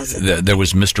something? There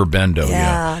was Mr. Bendo,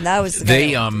 yeah. That was the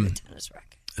guy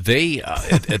They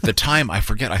at the time, I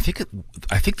forget. I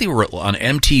think they were on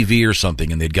MTV or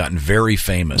something, and they'd gotten very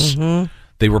famous. Mm-hmm.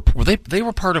 They were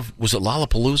part of. Was it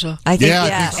Lollapalooza? I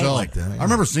think so. Like that, I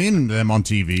remember seeing them on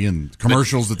TV and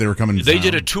commercials that they were coming. They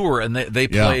did a tour, and they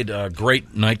played a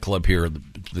great nightclub here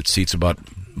that seats about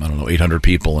 800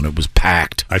 people, and it was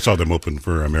packed. I saw them open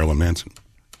for Marilyn Manson.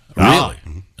 Really?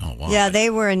 Oh wow. Yeah, they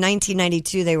were in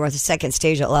 1992. They were at the second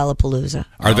stage at Lollapalooza.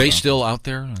 Are they still out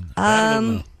there?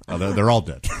 They're all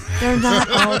dead. They're not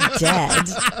all dead.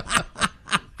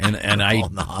 And I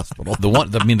in the hospital.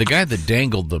 The guy that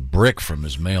dangled the brick from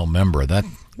his male member.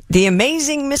 The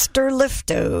amazing Mr.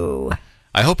 Lifto.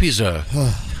 I hope he's a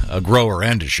grower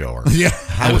and a shower. Yeah.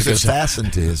 How was it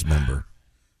fastened to his member?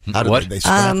 How did they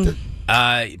strapped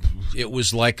it? It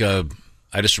was like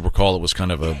I just recall it was kind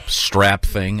of a strap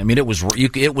thing. I mean, it was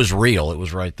real. It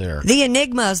was right there. The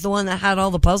Enigma is the one that had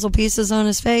all the puzzle pieces on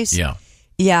his face. Yeah.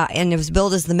 Yeah, and it was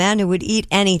billed as the man who would eat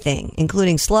anything,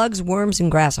 including slugs, worms,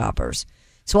 and grasshoppers.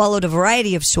 Swallowed a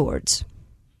variety of swords.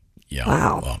 Yeah.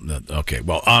 Wow. Well, okay.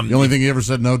 Well, the only thing he ever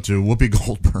said no to, Whoopi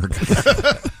Goldberg.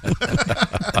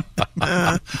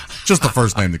 Just the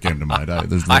first name that came to mind.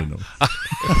 There's really no.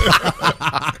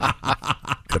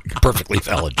 Perfectly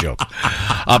valid joke.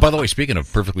 By the way, speaking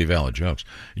of perfectly valid jokes,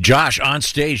 Josh on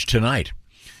stage tonight.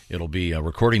 It'll be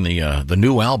recording the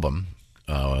new album.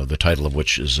 The title of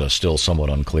which is still somewhat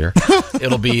unclear.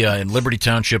 It'll be in Liberty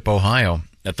Township, Ohio,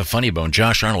 at the Funny Bone.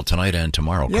 Josh Arnold tonight and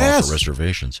tomorrow. Call for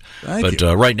reservations. But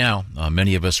right now,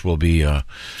 many of us will be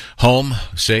home,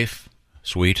 safe,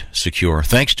 sweet, secure.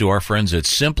 Thanks to our friends at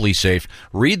Simply Safe.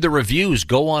 Read the reviews.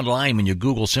 Go online. When you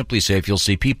Google Simply Safe, you'll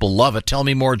see people love it. Tell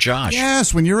me more, Josh.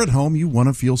 Yes, when you're at home, you want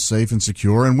to feel safe and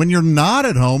secure. And when you're not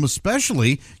at home,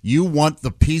 especially, you want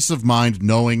the peace of mind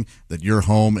knowing that your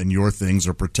home and your things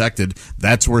are protected.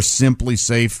 That's where Simply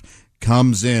Safe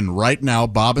comes in. Right now,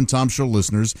 Bob and Tom Show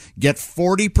listeners get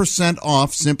 40%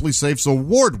 off Simply Safe's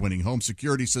award-winning home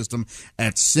security system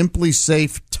at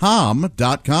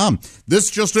simplysafetom.com. This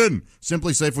just in.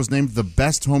 Simply Safe was named the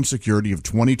best home security of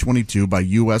 2022 by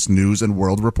U.S. News and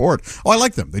World Report. Oh, I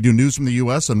like them. They do news from the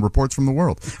U.S. and reports from the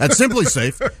world. At Simply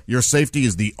Safe, your safety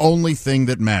is the only thing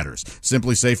that matters.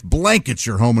 Simply Safe blankets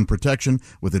your home in protection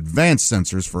with advanced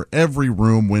sensors for every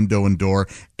room, window, and door,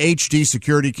 HD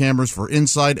security cameras for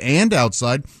inside and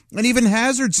outside, and even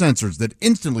hazard sensors that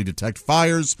instantly detect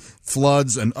fires,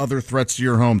 floods, and other threats to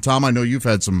your home. Tom, I know you've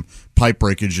had some pipe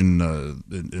breakage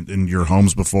in your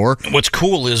homes before. What's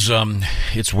cool is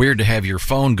it's weird to have your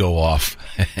phone go off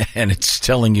and it's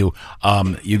telling you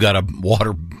you got a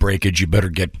water breakage. You better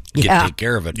take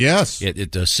care of it. Yes,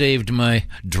 it saved my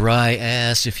dry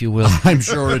ass, if you will. I'm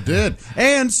sure it did.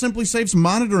 And Simply Safe's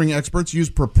monitoring experts use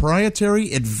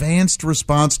proprietary advanced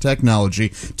response technology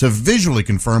to visually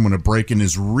confirm when a break-in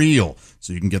is real,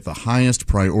 so you can get the highest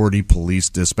priority police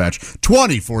dispatch.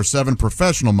 24/7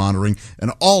 professional monitoring,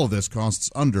 and all of this costs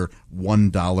under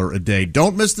 $1 a day.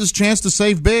 Don't miss this chance to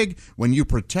save big when you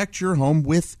protect your home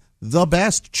with the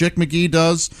best. Chick McGee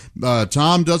does,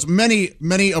 Tom does,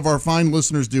 many of our fine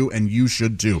listeners do, and you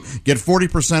should too. Get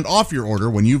 40% off your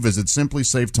order when you visit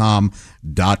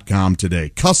simplysafetom.com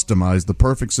today. Customize the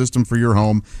perfect system for your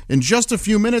home in just a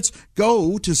few minutes.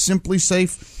 Go to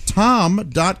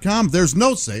simplysafetom.com. There's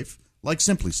no safe like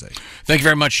Simply Safe. Thank you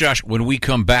very much, Josh. When we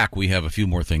come back, we have a few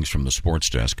more things from the sports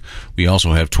desk. We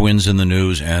also have twins in the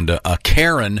news and a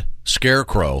Karen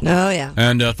scarecrow. Oh, yeah.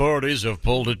 And authorities have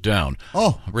pulled it down.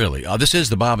 Oh. Really? This is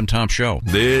the Bob and Tom Show.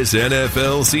 This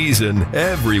NFL season,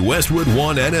 every Westwood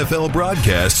One NFL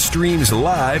broadcast streams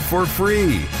live for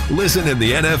free. Listen in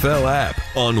the NFL app,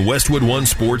 on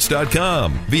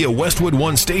WestwoodOneSports.com, via Westwood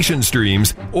One station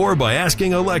streams, or by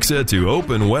asking Alexa to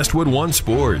open Westwood One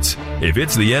Sports. If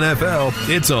it's the NFL,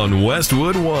 it's on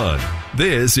Westwood One.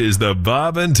 This is the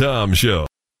Bob and Tom Show.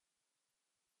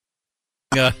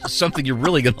 Something you're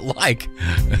really going to like.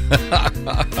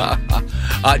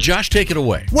 Josh, take it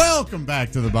away. Welcome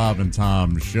back to the Bob and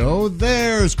Tom Show.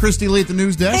 There's Christy Lee at the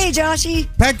news desk. Hey, Joshy.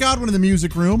 Pat Godwin in the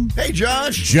music room. Hey,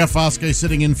 Josh. Jeff Oskey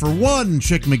sitting in for one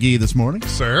Chick McGee this morning.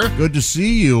 Sir. Good to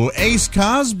see you. Ace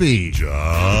Cosby.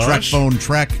 Josh. Track phone,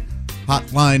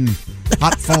 hotline,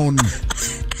 hot phone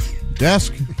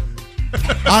desk.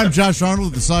 I'm Josh Arnold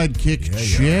at the sidekick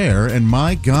chair, and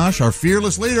my gosh, our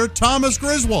fearless leader, Thomas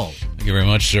Griswold. Thank you very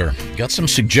much, sir. Got some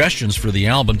suggestions for the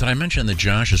album. Did I mention that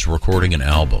Josh is recording an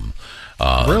album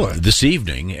really? This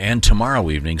evening and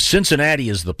tomorrow evening? Cincinnati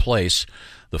is the place.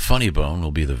 The Funny Bone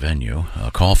will be the venue.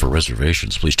 Call for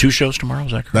reservations, please. 2 shows tomorrow,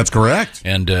 is that correct? That's correct.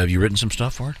 And have you written some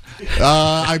stuff for it?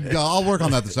 I'll work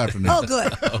on that this afternoon. Oh,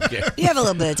 good. Okay. You have a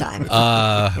little bit of time.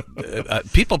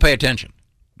 People pay attention.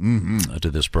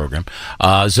 To this program.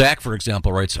 Zach, for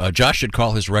example, writes, Josh should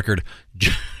call his record...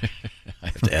 I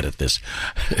have to edit this.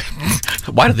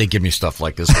 Why do they give me stuff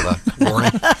like this without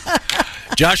warning?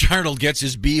 Josh Arnold gets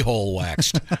his beehole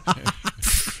waxed.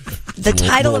 The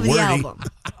title of the album.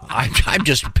 I'm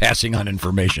just passing on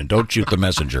information. Don't shoot the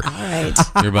messenger. All right.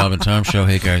 Your Bob and Tom Show.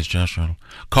 Hey, guys, Josh Arnold.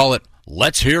 Call it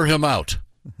Let's Hear Him Out.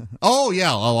 Oh,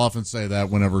 yeah, I'll often say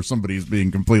that whenever somebody's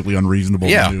being completely unreasonable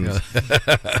in the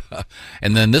news.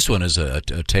 And then this one is a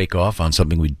takeoff on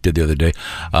something we did the other day.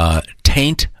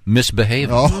 Taint Misbehaving.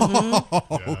 Oh,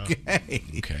 okay.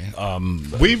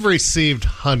 We've received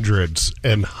hundreds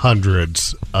and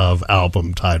hundreds of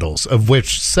album titles, of which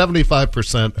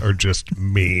 75% are just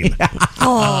mean.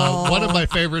 One of my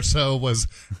favorites, though, was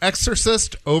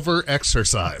Exorcist Over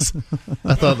Exercise.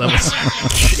 I thought that was...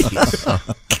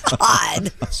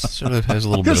 God. Sort of has a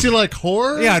little bit Because you like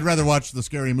horror? Yeah, I'd rather watch the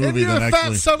scary movie than actually... And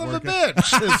you're a fat son of a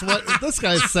bitch, is what this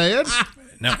guy's saying.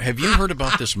 Now, have you heard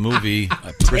about this movie?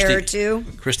 Terror 2?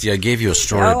 Christy, I gave you a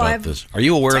story about this. Are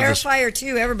you aware of this? Terrifier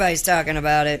 2, everybody's talking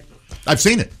about it. I've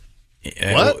seen it.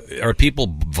 What? Are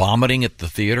people vomiting at the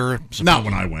theater? Not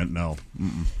when I went, no.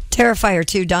 Terrifier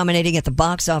 2 dominating at the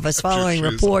box office following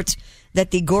reports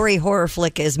that the gory horror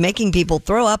flick is making people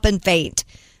throw up and faint.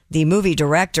 The movie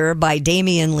director, by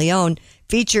Damien Leone,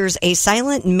 features a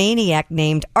silent maniac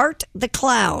named Art the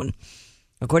Clown.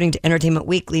 According to Entertainment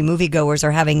Weekly, moviegoers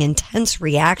are having intense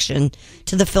reaction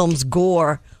to the film's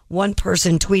gore. One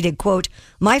person tweeted, quote,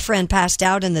 "My friend passed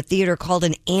out in the theater, called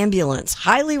an ambulance.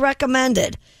 Highly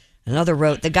recommended." Another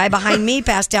wrote, "The guy behind me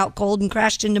passed out cold and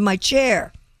crashed into my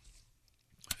chair."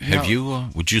 Have you,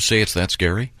 would you say it's that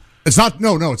scary? It's not.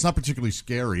 No, it's not particularly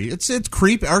scary. It's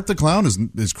creepy. Art the Clown is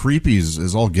creepy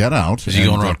as all get out. Is he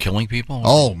going around killing people?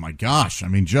 Oh my gosh! I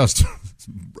mean, just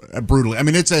brutally. I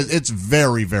mean, it's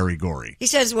very, very gory. He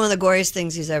says one of the goriest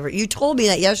things he's ever. You told me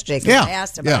that yesterday. 'Cause I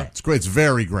asked about it. It's great. It's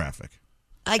very graphic.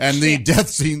 And the death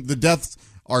scene, the deaths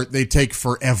they take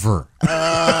forever.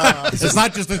 It's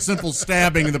not just a simple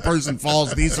stabbing and the person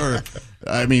falls. These are,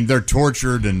 I mean, they're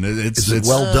tortured and it's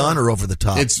well done or over the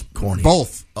top. It's corny.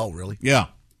 Both. Oh, really? Yeah.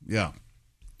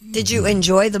 Did you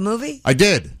enjoy the movie? I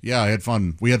did. Yeah, I had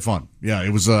fun. We had fun. Yeah,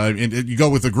 it was. You go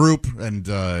with a group, and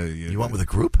you went with a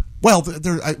group. Well,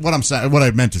 what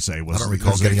I meant to say was, I don't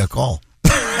recall getting a call.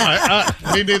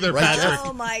 Me neither, Patrick.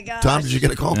 Oh my God, Tom, did you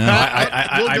get a call? No,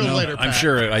 We'll do it later, I'm Pat.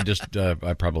 sure. I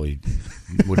probably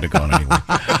wouldn't have gone anyway.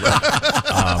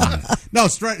 No,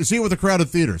 see it with a crowded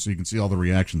theater so you can see all the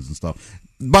reactions and stuff.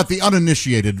 But the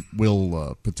uninitiated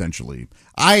will potentially.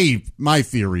 My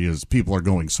theory is people are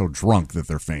going so drunk that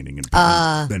they're fainting and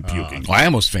puking. I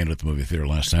almost fainted at the movie theater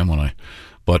last time when I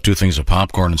bought 2 things of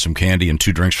popcorn and some candy and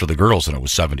 2 drinks for the girls, and it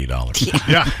was $70.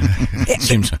 Yeah.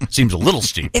 seems a little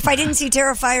steep. If I didn't see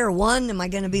Terrifier 1, am I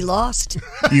going to be lost?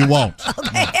 You won't.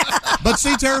 Okay. But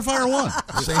see Terrifier 1.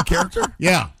 Same character?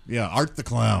 Yeah. Art the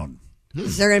Clown.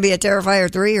 Is there going to be a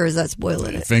Terrifier 3, or is that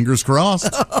spoiling it? Fingers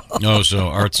crossed. No, so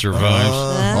Art survives.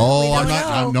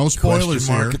 I'm no spoilers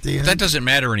here. That doesn't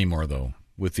matter anymore, though,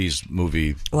 with these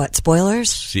movie. What,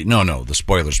 spoilers? See, no, the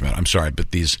spoilers matter. I'm sorry,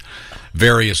 but these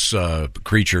various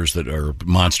creatures that are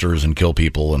monsters and kill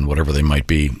people and whatever they might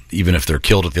be, even if they're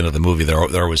killed at the end of the movie,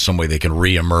 there always some way they can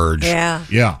reemerge.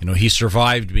 Yeah. You know, he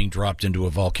survived being dropped into a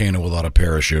volcano without a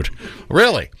parachute.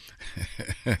 Really?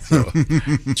 so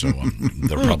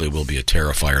there probably will be a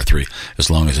Terrifier 3 as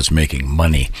long as it's making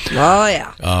money. Oh,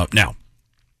 yeah. Now,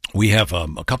 we have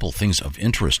a couple of things of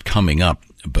interest coming up,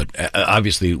 but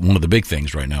obviously one of the big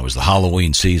things right now is the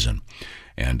Halloween season.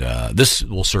 And this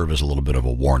will serve as a little bit of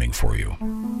a warning for you.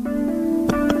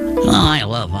 Well, I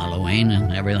love Halloween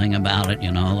and everything about it,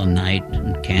 you know, the night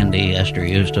and candy Esther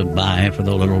used to buy for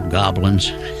the little goblins.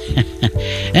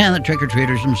 And the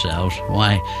trick-or-treaters themselves.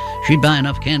 Why, she'd buy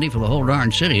enough candy for the whole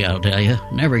darn city, I'll tell you.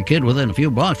 And every kid within a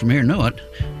few blocks from here knew it.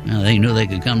 They knew they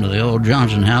could come to the old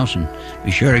Johnson house and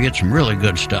be sure to get some really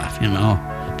good stuff, you know.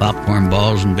 Popcorn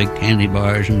balls and big candy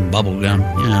bars and bubble gum,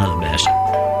 you know, the best.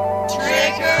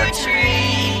 Trick-or-treat!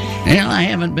 Well, I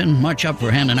haven't been much up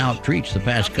for handing out treats the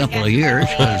past couple of years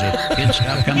because the kids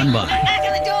stopped coming by. Knock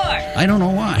on the door! I don't know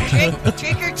why.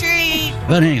 Trick-or-treat!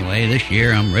 But anyway, this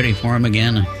year I'm ready for them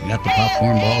again. I got the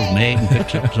popcorn balls made and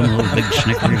picked up some of those big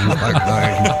Snickers and Clark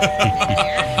bars.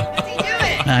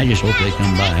 I just hope they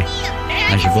come by.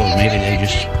 I suppose maybe they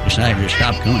just decided to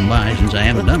stop coming by since I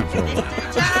haven't done it for a while.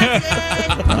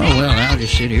 Oh, well, I'll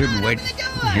just sit here and wait and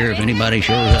hear if anybody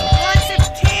shows up. Want some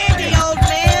candy, old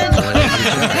man?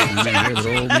 I hear that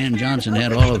old man Johnson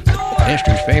had all of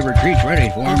Esther's favorite treats ready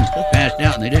for him, passed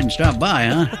out, and they didn't stop by,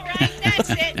 huh? That's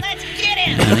it. Let's get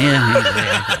him.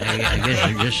 I guess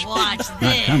they're just not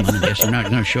coming. I guess they're not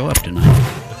going to show up tonight.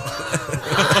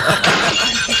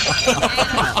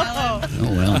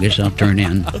 Oh, well, I guess I'll turn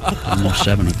in. Almost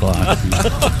 7 o'clock.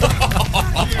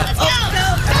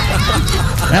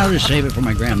 I'll just save it for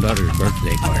my granddaughter's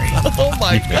birthday party. Oh,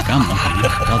 my If they come,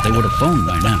 I thought they would have phoned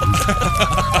by now.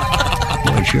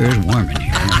 Boy, it sure is warm in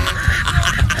here.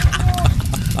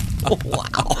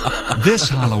 Wow. This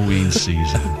Halloween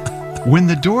season, when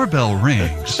the doorbell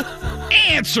rings,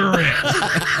 answer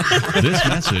it! This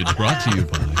message brought to you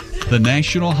by the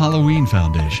National Halloween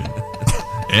Foundation.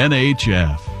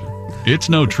 NHF. It's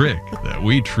no trick that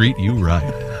we treat you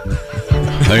right.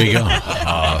 There you go.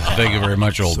 Thank you very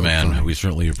much, old man. Funny. We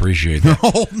certainly appreciate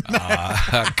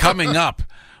that. Coming up,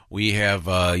 we have,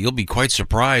 you'll be quite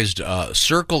surprised,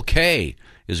 Circle K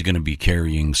is going to be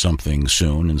carrying something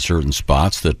soon in certain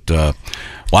spots that,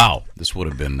 wow, this would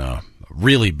have been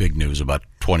really big news about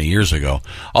 20 years ago.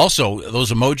 Also,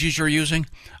 those emojis you're using,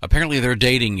 apparently they're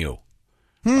dating you.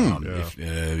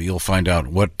 You'll find out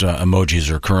what emojis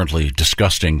are currently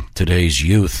disgusting today's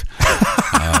youth.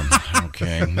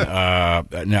 Okay. Now,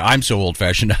 I'm so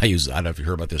old-fashioned, I don't know if you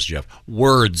heard about this, Jeff.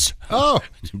 Words. Oh.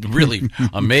 Really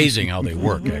amazing how they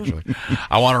work, actually.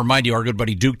 I want to remind you, our good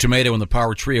buddy Duke Tomato and the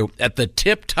Power Trio at the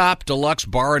Tip Top Deluxe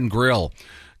Bar and Grill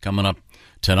coming up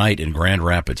tonight in Grand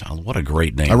Rapids. Oh, what a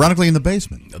great name. Ironically, in the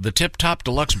basement. The Tip Top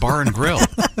Deluxe Bar and Grill.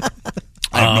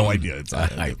 I have no idea.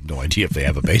 I have no idea if they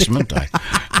have a basement.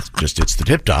 It's the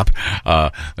Tip Top.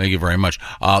 Thank you very much.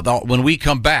 When we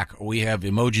come back, we have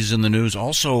emojis in the news.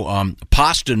 Also,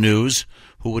 pasta news.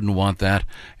 Who wouldn't want that?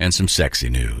 And some sexy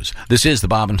news. This is the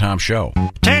Bob and Tom Show.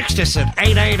 Text us at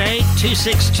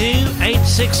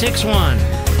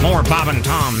 888-262-8661. More Bob and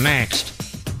Tom next.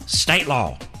 State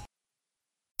law.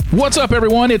 What's up,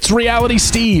 everyone? It's Reality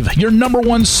Steve, your number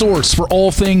one source for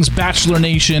all things Bachelor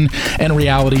Nation and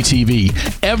reality TV.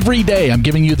 Every day, I'm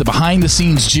giving you the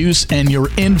behind-the-scenes juice and your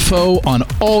info on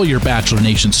all your Bachelor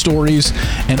Nation stories,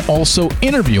 and also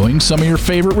interviewing some of your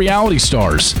favorite reality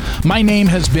stars. My name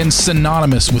has been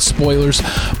synonymous with spoilers,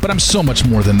 but I'm so much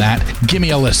more than that. Give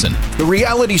me a listen. The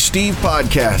Reality Steve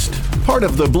Podcast, part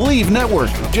of the Believe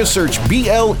Network. Just search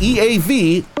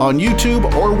BLEAV on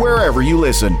YouTube or wherever you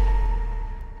listen.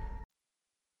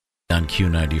 On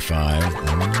Q95.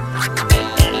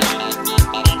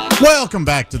 Welcome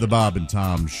back to the Bob and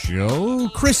Tom Show.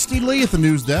 Christy Lee at the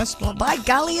news desk. Well, by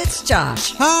golly, it's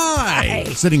Josh. Hi.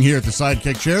 Sitting here at the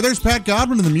sidekick chair, there's Pat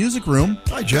Godwin in the music room.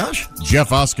 Hi, Josh.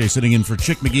 Jeff Oskey sitting in for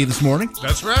Chick McGee this morning.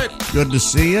 That's right. Good to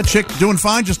see you. Chick, doing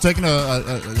fine, just taking a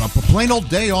plain old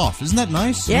day off. Isn't that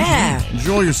nice? Yeah.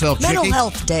 Enjoy yourself, Mental Chickie.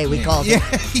 Health Day, we call it.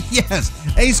 Yes.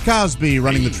 Ace Cosby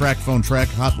running the track phone track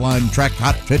hotline, track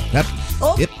hot fit pep.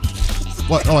 Hip.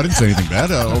 What? Oh, I didn't say anything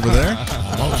bad over there.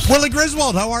 Willie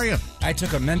Griswold, how are you? I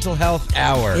took a mental health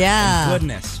hour. Yeah. Thank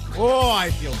goodness. Oh,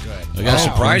 I feel good. I got a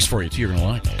surprise for you, too. You're going to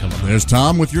like it. Come on. There's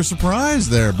Tom with your surprise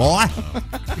there, boy.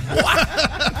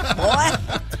 What?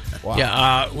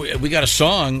 Yeah, we got a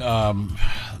song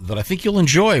that I think you'll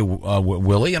enjoy,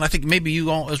 Willie, and I think maybe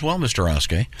you all as well, Mr.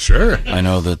 Oskey. Sure. I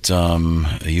know that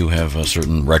you have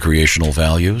certain recreational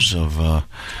values of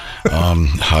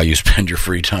how you spend your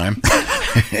free time.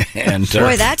 And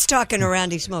Boy, that's talking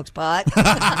around he smokes pot.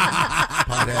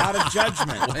 Out of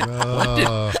judgment.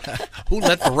 Who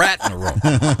let the rat in the room?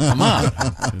 Come on.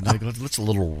 Let's a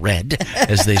little red,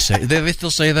 as they say. They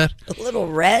still say that? A little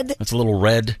red? That's a little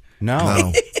red.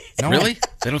 No. Really?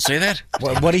 They don't say that?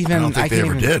 What even? I don't think they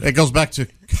ever did. It goes back to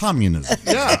communism.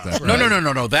 Yeah.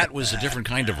 No. That was a different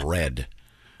kind of red.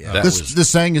 Yeah. This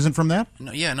saying isn't from that?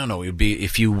 No. It would be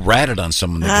if you ratted on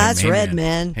someone. That's red,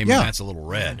 man. Hey, man, that's a little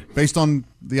red. Based on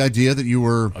the idea that you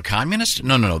were a communist?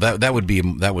 No.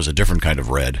 That was a different kind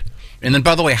of red. And then,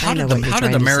 by the way, how did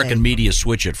the American media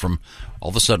switch it from all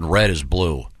of a sudden red is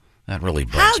blue? That really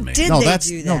bugs me. How did they do that?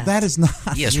 No, that is not.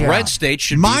 Yes, red states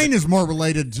should. Mine is more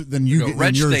related than you. No,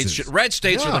 red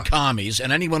states are the commies,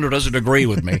 and anyone who doesn't agree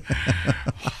with me.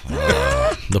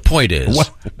 The point is,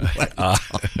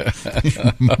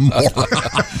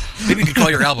 maybe you could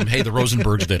call your album "Hey, the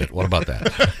Rosenbergs Did It." What about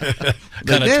that?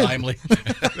 Kind of timely.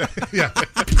 Yeah.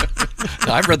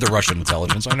 I've read the Russian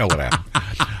intelligence. I know what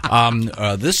happened.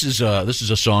 This is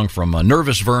a song from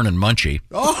Nervous Vern and Munchie.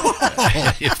 Oh,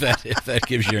 if that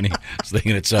gives you any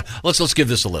thing, it's let's give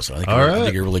this a listen. I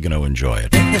think you're really going to enjoy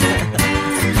it.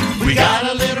 We got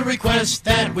a little request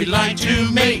that we'd like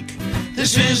to make.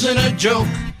 This isn't a joke,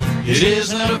 it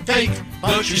isn't a fake,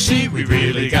 but you see, we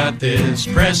really got this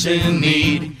pressing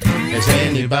need. Has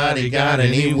anybody got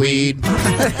any weed?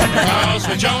 Cause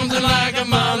we're jonesing like a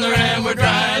mother and we're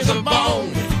dry as a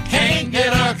bone. Can't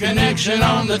get our connection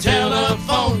on the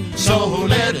telephone. So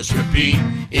let us repeat,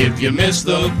 if you missed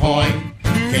the point,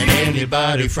 can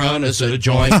anybody front us a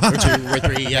joint or two or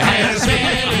three? Has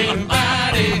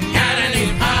anybody got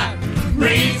any pot?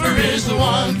 Reefer is the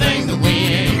one thing that we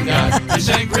ain't got. It's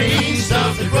that green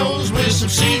stuff that grows with some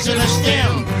seeds and a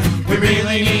stem. We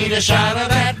really need a shot of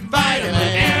that vitamin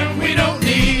M. We don't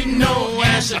need no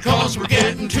acid cause we're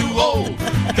getting too old.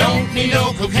 Don't need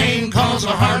no cocaine cause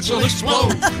our hearts will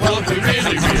explode. What we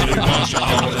really want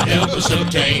y'all to help us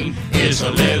obtain is a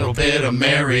little bit of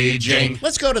Mary Jane.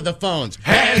 Let's go to the phones.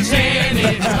 Has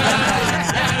anybody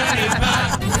got any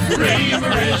pot?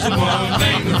 Reefer is the one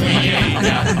thing that we ain't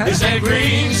got. It's that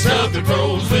green stuff that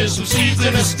grows with some seeds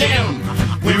and a stem.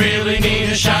 We really need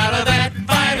a shot of that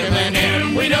vitamin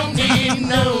M. We don't need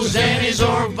no Xannies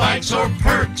or Vikes or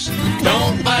Perks.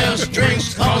 Don't buy us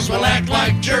drinks cause we'll act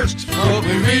like jerks. But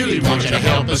we really want you to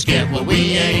help us get what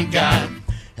we ain't got.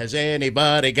 Has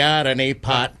anybody got any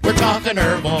pot? We're talking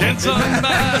herbal. Can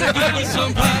somebody give us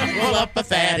some pot? Roll up a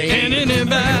fatty. Can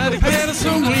anybody get us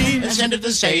some weed? And send it to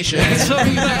the station. Can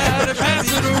somebody pass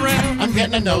it around? I'm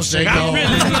getting a no signal. I'm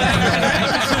really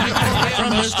glad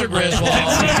from Mr. Griswold.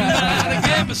 Somebody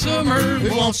give us some herb. We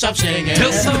won't stop singing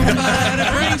till somebody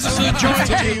brings us a joint.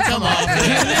 Till you come off it.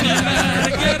 Can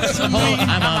anybody get us some weed?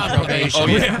 I'm on probation. Oh,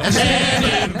 yeah. Has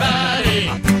anybody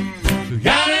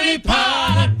got any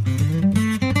pot?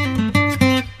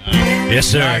 Yes,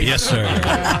 sir. Yes, sir.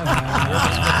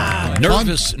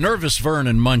 Nervous Vern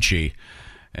and Munchie.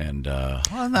 And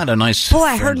not a nice. Boy,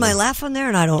 I heard my laugh on there,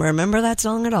 and I don't remember that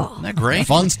song at all. Isn't that great?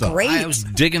 Fun stuff. Great. I was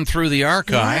digging through the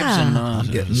archives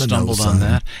Yeah. and stumbled on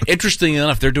that. Interesting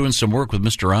enough, they're doing some work with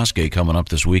Mr. Oskey coming up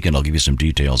this weekend. I'll give you some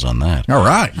details on that. All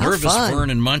right. Nervous fun. Vern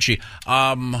and Munchie.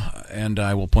 And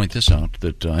I will point this out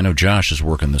that I know Josh is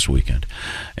working this weekend,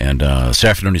 and this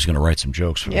afternoon he's going to write some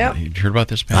jokes. Yep. You heard about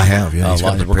this, Pat? I have, yeah. He's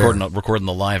got to prepare. recording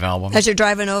the live album. As you're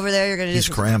driving over there, you're going to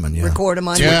just cramming, yeah. record them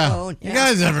on your phone. You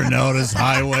guys ever notice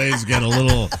highways get a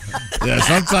little... Yeah,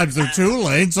 sometimes they're 2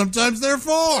 lanes, sometimes they're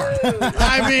 4.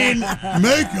 I mean,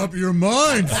 make up your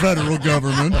mind, federal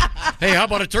government. Hey, how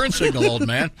about a turn signal, old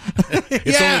man?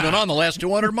 It's only been on the last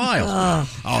 200 miles.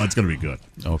 Oh, it's going to be good.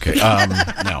 Okay.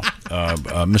 Now,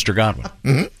 Mr.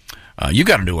 Godwin, you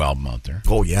got a new album out there.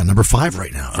 Oh, yeah, number 5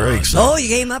 right now. Very excited. Oh, you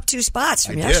came up 2 spots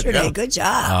from yesterday. Good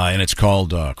job. And it's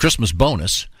called Christmas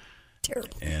Bonus.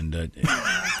 Terrible. And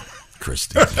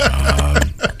Christy.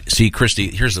 See,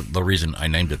 Christy, here's the reason I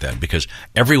named it that, because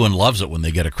everyone loves it when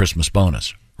they get a Christmas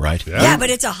bonus, right? Yeah, but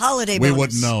it's a holiday bonus. We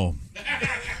wouldn't know.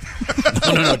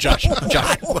 No, Josh,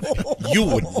 you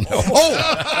wouldn't know.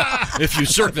 Oh, if you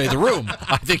survey the room,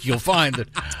 I think you'll find that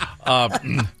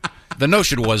the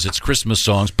notion was it's Christmas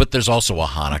songs, but there's also a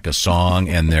Hanukkah song,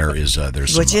 and there's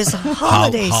which is a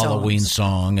holiday Halloween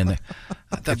song, and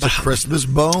the Christmas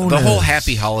bonus. The whole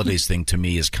Happy Holidays thing to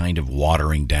me is kind of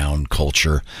watering down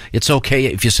culture. It's okay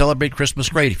if you celebrate Christmas,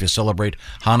 great. If you celebrate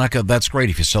Hanukkah, that's great.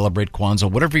 If you celebrate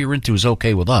Kwanzaa, whatever you're into is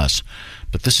okay with us.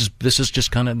 But this is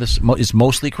just kind of it's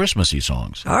mostly Christmassy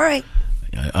songs. All right.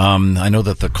 I know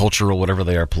that the cultural whatever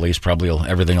they are police probably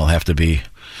everything will have to be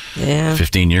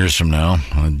 15 years from now.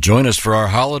 Join us for our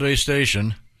holiday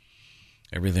station.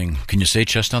 Everything. Can you say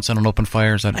chestnuts on an open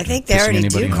fire? Is that I think they already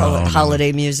do call it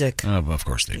holiday music. Oh, of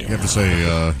course they do. You have to say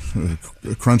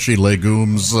crunchy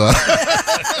legumes.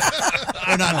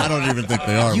 I don't even think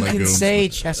they are You legumes. can say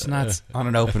chestnuts on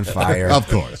an open fire. Of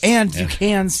course. And you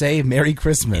can say Merry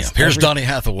Christmas. Yeah. Here's Donny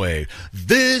Hathaway.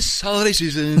 This holiday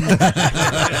season.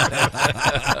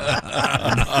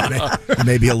 You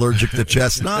may be allergic to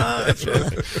chestnuts.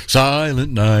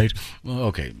 Silent Night. Well,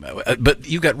 okay. But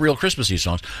you got real Christmassy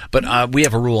songs. But we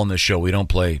have a rule on this show. We don't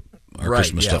play our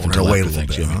Christmas stuff until after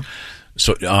Thanksgiving. Bit, huh?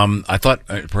 So I thought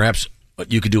perhaps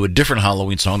you could do a different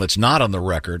Halloween song that's not on the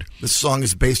record. This song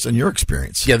is based on your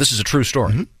experience. Yeah, this is a true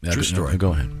story. Mm-hmm. True story.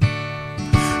 Go ahead.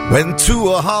 Went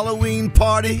to a Halloween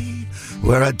party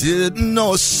where I didn't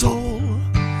know a soul.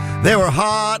 There were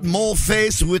hot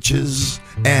mole-faced witches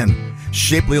and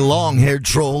shapely long-haired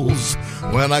trolls.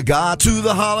 When I got to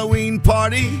the Halloween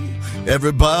party,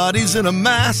 everybody's in a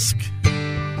mask.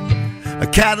 A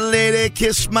cat lady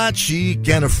kissed my cheek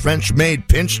and a French maid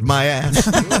pinched my ass.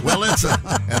 Well, it's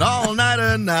an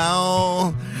all-nighter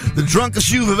now, the drunkest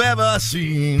you've ever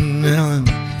seen.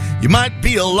 You might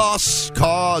be a lost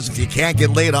cause if you can't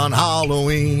get laid on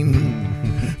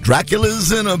Halloween.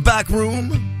 Dracula's in a back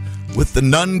room with the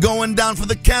nun going down for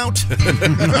the count. 2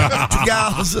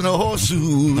 gals in a horse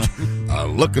suit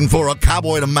looking for a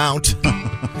cowboy to mount.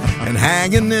 And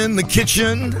hanging in the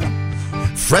kitchen,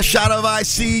 fresh out of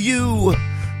ICU,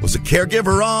 was a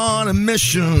caregiver on a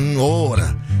mission,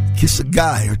 to kiss a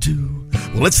guy or two.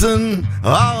 Well, it's an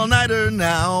all-nighter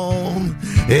now.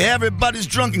 Everybody's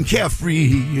drunk and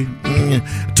carefree.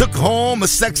 Took home a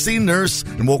sexy nurse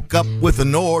and woke up with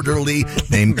an orderly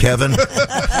named Kevin. So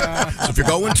if you're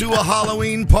going to a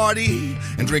Halloween party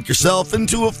and drink yourself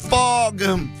into a fog,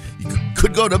 you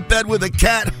could go to bed with a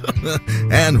cat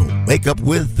and wake up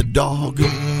with the dog.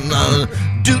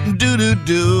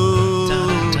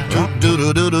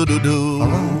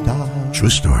 True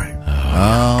story.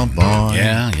 Oh, boy.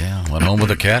 Yeah. Went home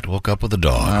with a cat, woke up with a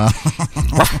dog.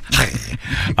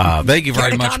 Thank you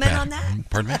very much, Pat.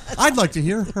 Pardon me? I'd like to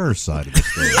hear her side of the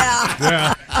story.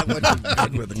 Yeah.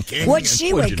 What'd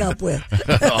she wake up with?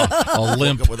 A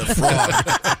limp. With a frog.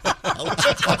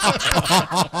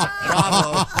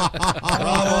 Bravo.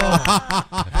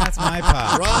 That's my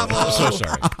pop. Bravo. So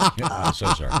sorry.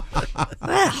 So sorry.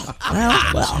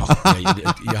 Well.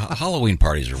 Halloween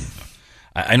parties are...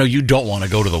 I know you don't want to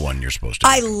go to the one you're supposed to.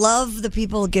 I love the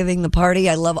people giving the party.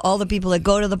 I love all the people that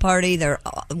go to the party. They're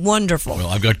wonderful. Well,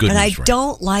 I've got good news for you. for And I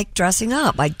don't like dressing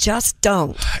up. I just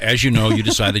don't. As you know, you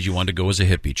decided you wanted to go as a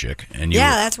hippie chick. And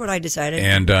that's what I decided.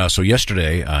 And so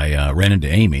yesterday, I ran into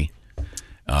Amy,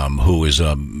 who is,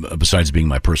 besides being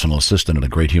my personal assistant and a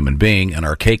great human being, and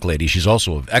our cake lady, she's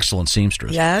also an excellent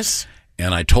seamstress. Yes.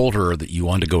 And I told her that you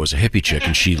wanted to go as a hippie chick,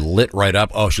 and she lit right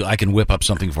up. Oh, I can whip up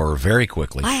something for her very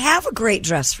quickly. I have a great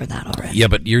dress for that already. Yeah,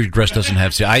 but your dress doesn't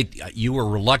have. See, you were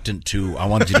reluctant to. I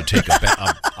wanted you to take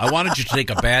I wanted you to take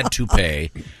a bad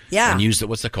toupee. Yeah. And use the,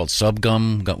 what's that called?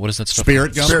 Subgum? What is that stuff?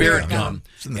 Spirit gum. Spirit gum.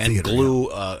 And glue.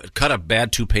 Cut a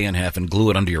bad toupee in half and glue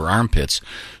it under your armpits,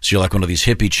 so you're like one of these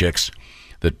hippie chicks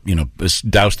that is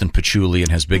doused in patchouli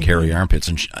and has big hairy armpits.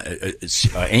 And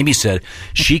Amy said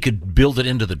she could build it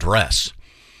into the dress,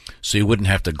 so you wouldn't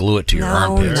have to glue it to your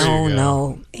armpits.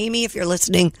 No. Amy, if you're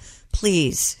listening,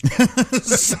 please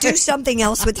do something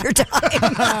else with your time.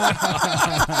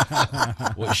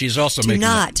 Well, she's also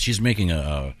she's making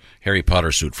a Harry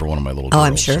Potter suit for one of my little girls. Oh,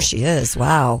 I'm sure she is.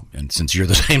 Wow. And since you're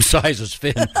the same size as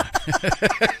Finn,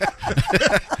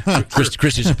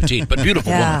 Christy's a petite but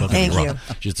beautiful woman. Don't get me wrong.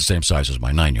 She's the same size as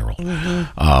my 9-year-old.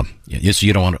 So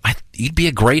you don't want to. You'd be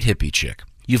a great hippie chick.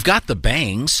 You've got the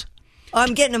bangs. Oh,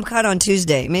 I'm getting them cut on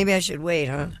Tuesday. Maybe I should wait,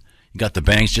 huh? You got the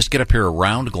bangs. Just get a pair of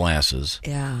round glasses.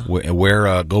 Yeah.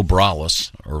 Wear go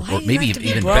braless, or maybe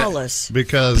even braless.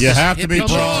 Because you have to be hippie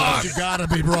braless. You got to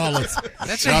be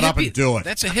braless. Shut up and do it.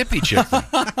 That's a hippie chick.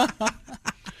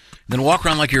 Then walk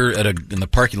around like you're in the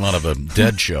parking lot of a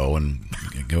Dead show and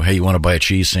go, hey, you want to buy a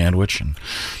cheese sandwich? And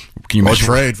can you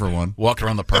trade for one? Walk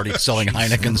around the party selling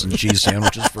Heinekens and cheese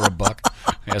sandwiches for $1,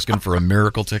 asking for a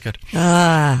miracle ticket.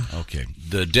 Okay.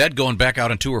 The Dead going back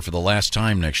out on tour for the last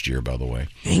time next year, by the way.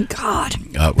 Thank God. What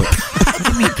do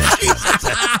you mean, thank you?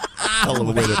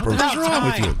 What's wrong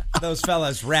with you? Those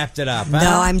fellas wrapped it up. Huh?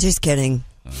 No, I'm just kidding.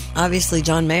 Obviously,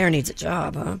 John Mayer needs a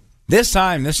job, huh? This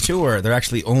tour, they're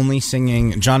actually only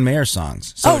singing John Mayer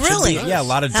songs. So really? A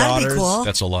lot of That'd be daughters. cool.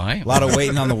 That's a lie. A lot of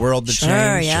waiting on the world to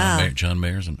change. Yeah. John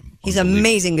Mayer's he's an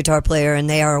amazing guitar player, and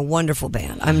they are a wonderful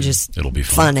band. I'm just It'll be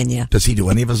fun. funning you. Does he do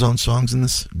any of his own songs in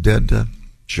this Dead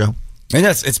show? And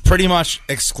yes, it's pretty much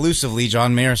exclusively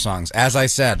John Mayer songs. As I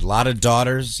said, a lot of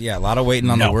daughters. Yeah, a lot of waiting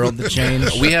on the world to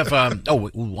change. We have. Wow!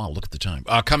 Look at the time.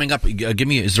 Coming up.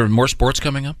 Is there more sports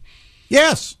coming up?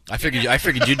 Yes. I figured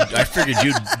you'd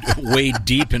wade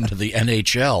deep into the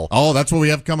NHL. Oh, that's what we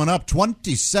have coming up.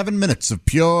 27 minutes of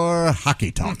pure hockey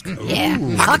talk. Yeah,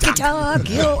 hockey talk.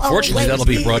 Fortunately, that'll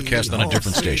be broadcast on a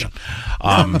different station.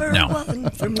 Now,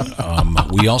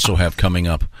 we also have coming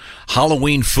up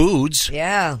Halloween foods.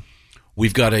 Yeah.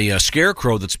 We've got a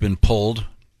scarecrow that's been pulled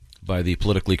by the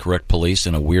politically correct police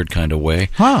in a weird kind of way.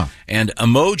 Huh. And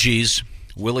emojis.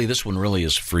 Willie, this one really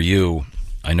is for you.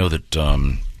 I know that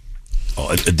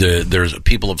there's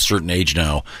people of a certain age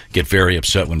now get very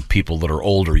upset when people that are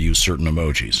older use certain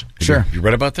emojis. Sure. You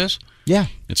read about this? Yeah.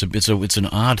 It's an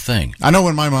odd thing. I know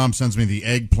when my mom sends me the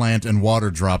eggplant and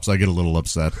water drops, I get a little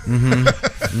upset.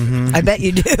 I bet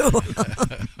you do.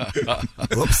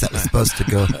 Whoops, that was supposed to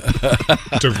go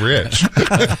to Rich.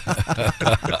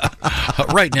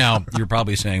 Right now, you're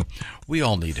probably saying, we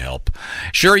all need help.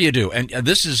 Sure you do. And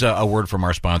this is a word from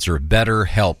our sponsor,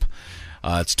 BetterHelp.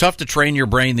 It's tough to train your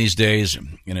brain these days,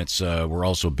 and it's we're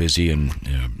also busy, and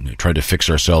trying to fix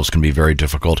ourselves can be very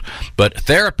difficult. But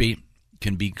therapy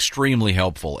can be extremely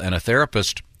helpful, and a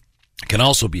therapist can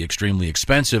also be extremely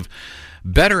expensive.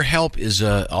 BetterHelp is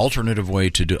an alternative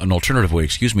way to do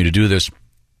this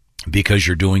because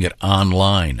you're doing it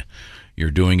online. You're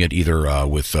doing it either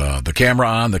with the camera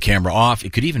on, the camera off.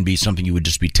 It could even be something you would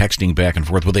just be texting back and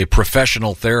forth with a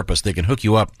professional therapist. They can hook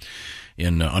you up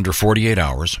in under 48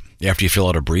 hours after you fill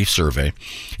out a brief survey.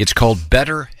 It's called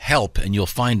BetterHelp, and you'll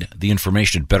find the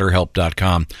information at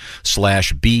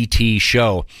betterhelp.com/BT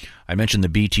show. I mentioned the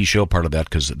BT show part of that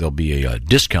because there'll be a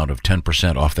discount of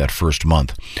 10% off that first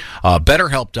month.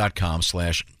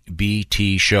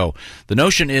 Betterhelp.com/BT show. The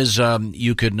notion is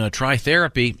you can try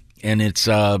therapy, and it's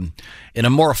in a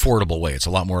more affordable way. It's a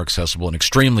lot more accessible and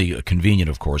extremely convenient,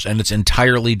 of course, and it's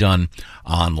entirely done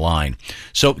online.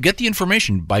 So get the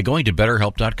information by going to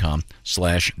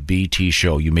betterhelp.com/BT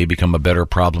show. You may become a better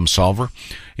problem solver.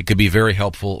 It could be very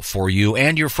helpful for you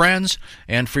and your friends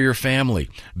and for your family.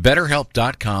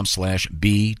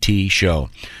 betterhelp.com/BT show.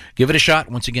 Give it a shot.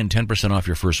 Once again, 10% off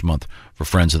your first month for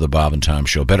friends of the Bob and Tom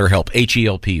Show. BetterHelp,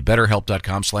 HELP,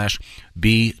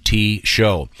 betterhelp.com/BT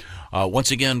show. Once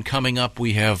again, coming up,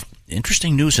 we have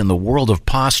interesting news in the world of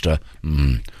pasta.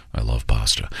 I love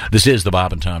pasta. This is the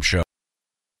Bob and Tom Show.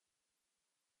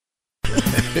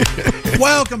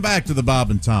 Welcome back to the Bob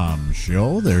and Tom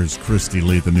Show. There's Christy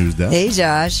Lee at the news desk. Hey,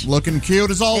 Josh. Looking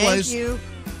cute as always. Thank you.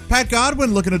 Pat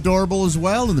Godwin looking adorable as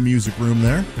well in the music room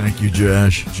there. Thank you,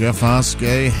 Josh. Jeff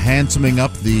Oskey handsoming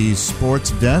up the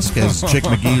sports desk as Chick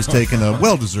McGee's taking a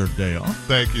well-deserved day off.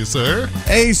 Thank you, sir.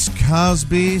 Ace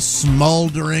Cosby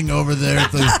smoldering over there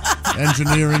at the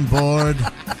engineering board.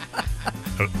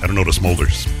 I don't know what a smolder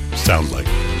sounds like.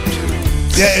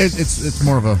 Yeah, it's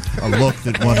more of a look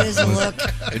that one. It is a look.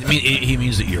 He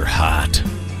means that you're hot.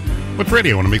 But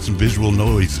Freddie, I want to make some visual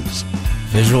noises.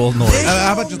 Visual noise.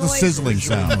 How about just the sizzling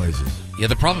sound? Yeah,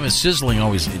 the problem is sizzling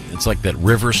always, it's like that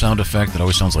river sound effect that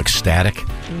always sounds like static.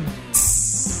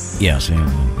 Yeah,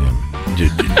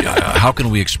 how can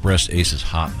we express Ace's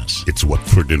hotness? It's what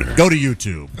for dinner. Go to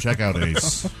YouTube. Check out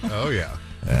Ace. Oh, yeah.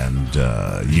 And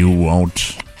you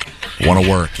won't want to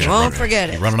work. Won't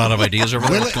forget it. Running out of ideas over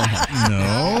there? What's going on?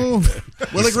 No.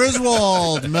 Willie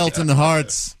Griswold, melting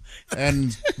hearts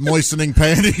and moistening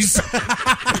panties.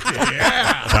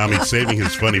 Yeah. Tommy's saving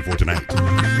his funny for tonight.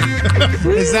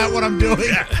 Is that what I'm doing?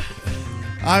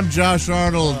 I'm Josh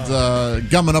Arnold,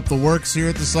 gumming up the works here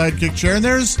at the Sidekick Chair. And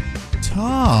there's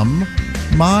Tom.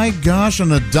 My gosh,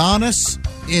 an Adonis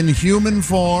in human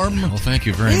form. Well, thank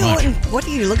you very much. What are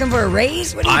you looking for? A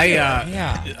raise? What are you doing?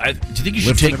 Do you think you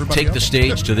should take the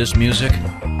stage to this music?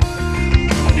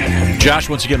 Josh,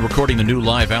 once again, recording the new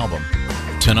live album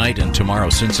tonight and tomorrow,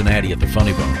 Cincinnati at the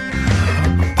Funny Bone.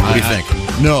 What do you think?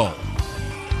 No.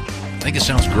 I think it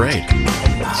sounds great.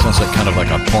 It sounds like kind of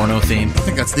like a porno theme. I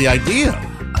think that's the idea.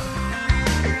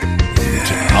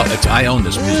 I own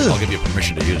this music. I'll give you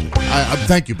permission to use it.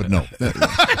 Thank you, but no.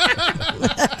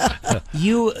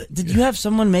 Did you have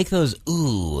someone make those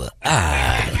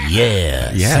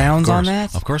yeah sounds on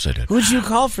that? Of course I did. Who'd you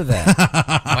call for that?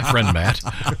 My friend Matt.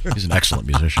 He's an excellent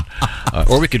musician.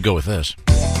 Or we could go with this.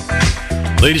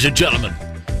 Ladies and gentlemen,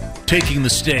 taking the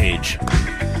stage,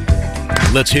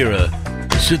 let's hear a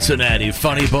Cincinnati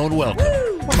Funny Bone welcome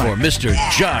for Mr.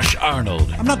 Josh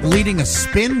Arnold. I'm not leading a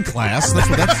spin class. That's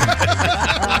what that's.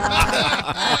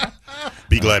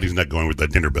 Be glad he's not going with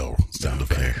that dinner bell sound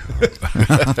effect.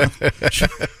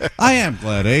 I am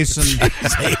glad, Ace. And,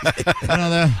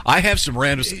 I have some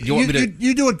random.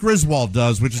 You do what Griswold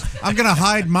does, which is I'm going to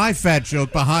hide my fat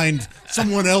joke behind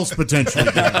someone else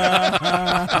potentially.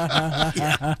 How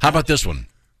about this one?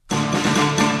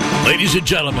 Ladies and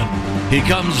gentlemen, he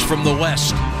comes from the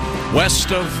west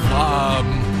of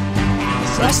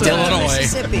Illinois.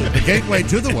 Mississippi. The gateway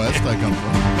to the west I come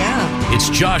from. Yeah. It's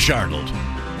Josh Arnold.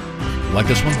 Like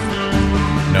this one?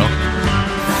 No?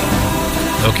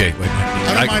 Okay. Wait.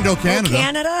 I don't mind Canada.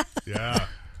 Canada? Yeah.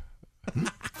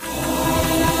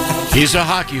 He's a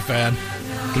hockey fan.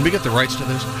 Can we get the rights to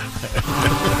this?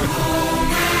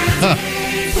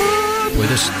 Boy,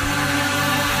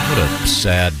 what a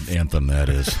sad anthem that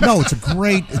is. No, it's a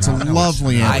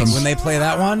lovely anthem. When they play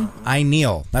that one, I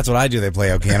kneel. That's what I do. They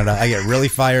play "O Canada." I get really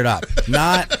fired up.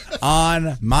 Not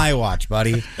on my watch,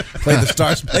 buddy. Play the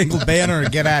Star Spangled Banner or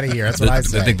get out of here. That's what I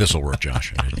say. I think this will work,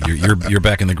 Josh. You're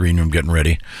back in the green room getting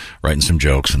ready, writing some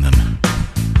jokes, and then,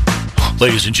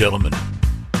 ladies and gentlemen,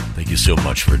 thank you so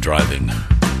much for driving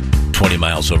 20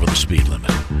 miles over the speed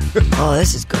limit. Oh,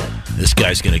 this is good. This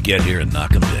guy's going to get here and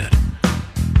knock him dead.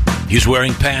 He's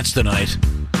wearing pants tonight.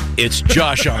 It's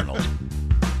Josh Arnold.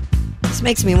 This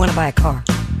makes me want to buy a car.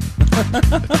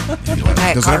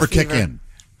 Does it ever kick in?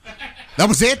 That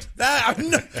was it?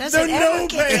 Does it ever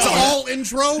kick in? It's all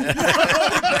intro?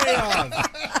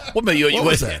 What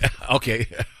was that? Okay.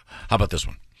 How about this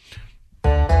one?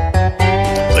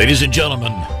 Ladies and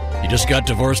gentlemen, he just got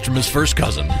divorced from his first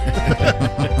cousin.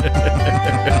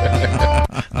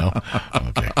 No?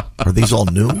 Okay. Are these all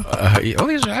new?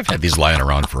 I've had these lying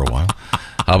around for a while.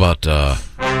 How about...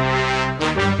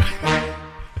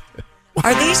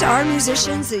 Are these our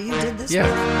musicians that you did this with?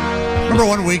 Remember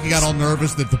one week you got all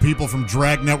nervous that the people from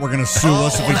Dragnet were going to sue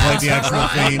us if we played the actual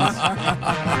theme?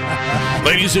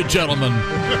 Ladies and gentlemen.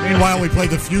 Meanwhile, we played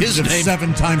The Fugitive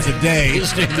 7 times a day.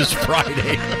 His name is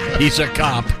Friday. He's a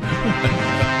cop.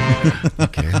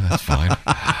 Okay, that's fine.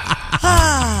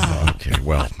 Okay,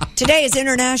 well. Today is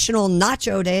International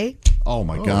Nacho Day. Oh,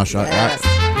 my gosh.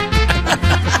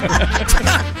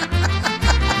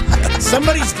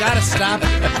 Somebody's got to stop it.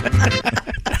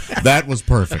 That was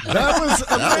perfect. That was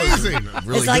amazing.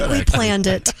 Really it's like we planned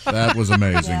it. That was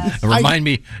amazing. Remind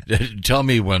me, tell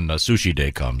me when Sushi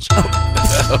Day comes.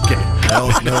 Okay.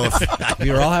 We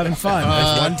were all having fun.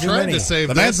 There's one too many.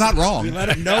 The man's not wrong. We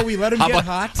let him get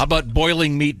hot. How about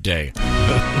Boiling Meat Day?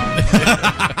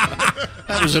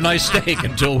 That was a nice steak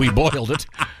until we boiled it.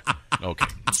 Okay.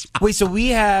 Wait, so we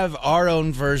have our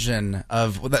own version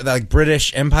of the like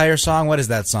British Empire song. What is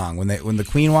that song? When the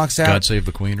Queen walks out? God Save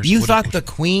the Queen. Or you thought the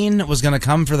Queen was going to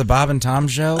come for the Bob and Tom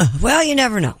show? Well, you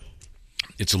never know.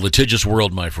 It's a litigious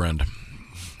world, my friend.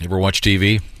 You ever watch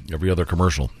TV? Every other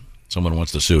commercial, someone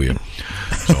wants to sue you.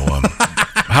 So,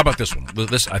 how about this one?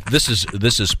 This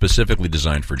is specifically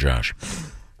designed for Josh.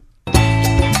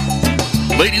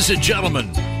 Ladies and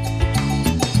gentlemen,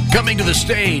 Coming to the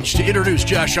stage to introduce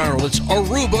Josh Arnold, it's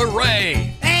Aruba Ray.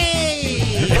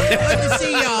 Hey! Good to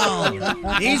see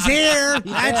y'all. He's here.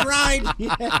 That's right.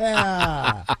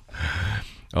 Yeah.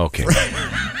 Okay.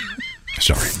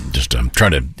 Sorry, just I'm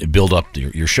trying to build up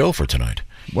your show for tonight.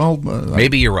 Well,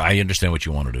 maybe you're right. I understand what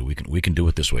you want to do. We can do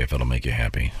it this way if that'll make you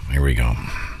happy. Here we go.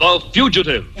 The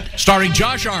Fugitive, starring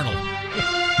Josh Arnold.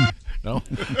 No.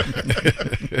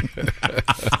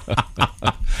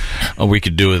 Oh, we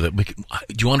could do it. Do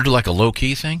you want to do like a low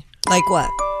key thing? Like what?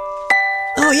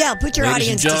 Oh yeah, put your Ladies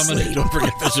audience and to gentlemen, sleep. don't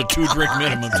forget there's a 2-drink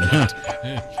minimum tonight.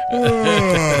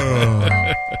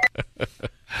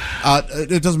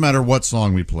 It doesn't matter what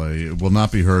song we play; it will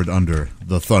not be heard under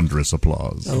the thunderous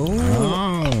applause.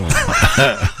 Well,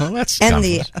 that's And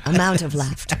the amount of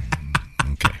laughter.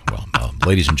 Okay, well,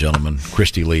 ladies and gentlemen,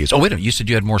 Christy Lee's. Oh, wait a minute. You said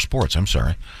you had more sports. I'm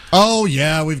sorry. Oh,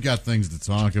 yeah, we've got things to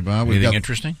talk about. Anything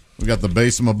interesting? We've got the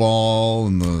baseball ball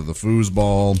and the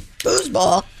foosball.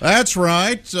 Foosball? That's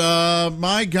right.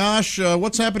 My gosh,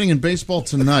 what's happening in baseball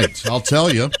tonight? I'll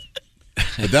tell you.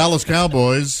 The Dallas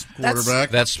Cowboys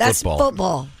quarterback. That's football.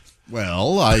 Football.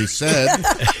 Well, I said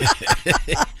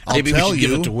I'll Maybe we tell should you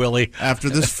give it to Willie after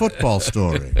this football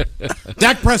story.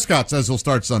 Dak Prescott says he'll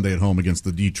start Sunday at home against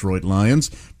the Detroit Lions.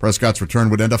 Prescott's return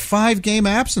would end a 5-game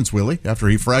absence, Willie, after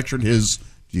he fractured his,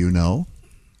 do you know?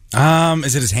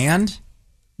 Is it his hand?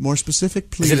 More specific,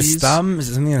 please. Is it his thumb? Is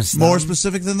it something in his thumb? More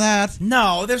specific than that.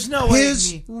 No, there's no way.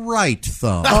 His right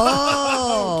thumb.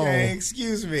 Oh. Okay,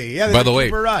 excuse me. Yeah, By the way,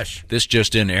 Cooper Rush. this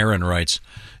just in, Aaron writes,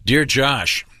 Dear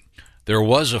Josh, there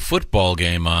was a football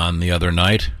game on the other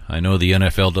night. I know the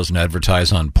NFL doesn't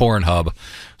advertise on Pornhub,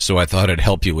 so I thought it'd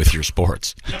help you with your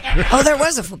sports. Oh, there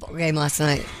was a football game last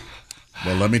night.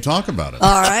 Well, let me talk about it.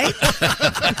 All right.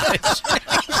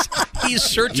 He's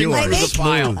searching I through the think-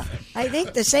 file. I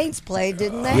think the Saints played,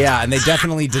 didn't they? Yeah, and they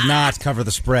definitely did not cover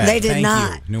the spread. They did Thank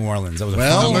not. you, New Orleans. That was a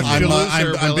Well, fun game.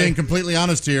 I'm being completely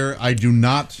honest here. I do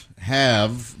not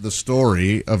have the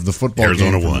story of the football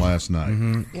Arizona game from won. last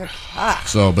night. You're hot.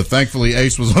 So, but thankfully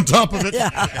Ace was on top of it.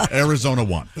 Arizona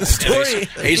won. The story.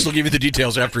 Ace will give you the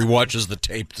details after he watches the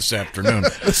tape this afternoon.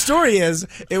 The story is,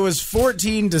 it was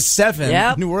 14-7.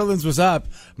 Yep. New Orleans was up.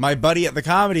 My buddy at the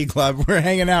comedy club, we're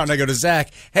hanging out, and I go to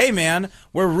Zach, hey, man,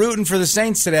 we're rooting for the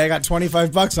Saints today. I got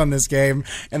 $25 on this game.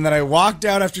 And then I walked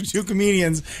out after 2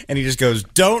 comedians, and he just goes,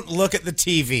 don't look at the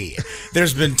TV.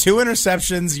 There's been 2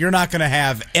 interceptions. You're not going to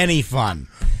have any fun.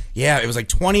 Yeah, it was like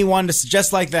 21 to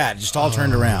just like that. Just all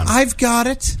turned around. I've got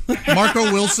it.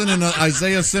 Marco Wilson and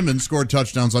Isaiah Simmons scored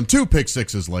touchdowns on 2 pick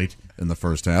sixes late in the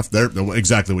first half. They're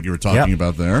exactly what you were talking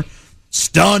about there.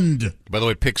 Stunned. By the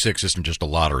way, pick six isn't just a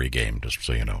lottery game, just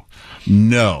so you know.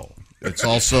 No. It's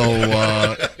also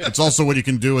what you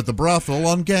can do at the brothel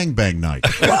on gangbang night.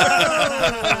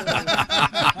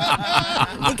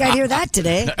 I think I'd hear that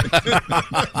today.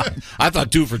 I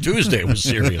thought 2 for Tuesday was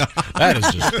serious. That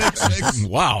is just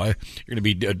wow. You're going to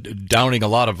be downing a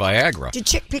lot of Viagra. Did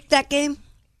Chick pick that game?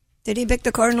 Did he pick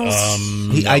the Cardinals?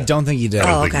 I don't think he did.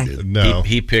 Oh, okay. No.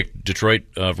 He picked Detroit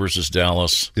versus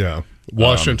Dallas. Yeah.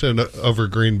 Washington over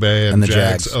Green Bay and the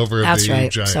Jags Jags. over That's the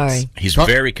right. Giants. Sorry. He's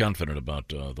very confident about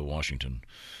the Washington.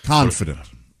 Confident.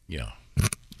 Yeah.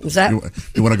 Was that?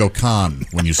 You want to go con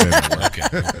when you say that word.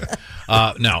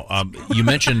 Okay. Now, you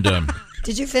mentioned.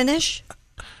 Did you finish?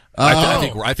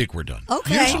 I think we're done.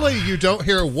 Okay. Usually you don't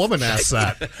hear a woman ask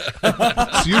that.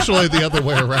 It's usually the other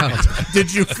way around.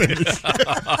 Did you finish?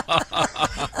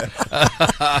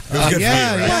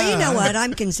 Well, you know what?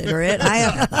 I'm considerate.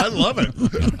 I love it.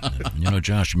 You know,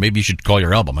 Josh, maybe you should call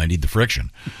your album. I Need the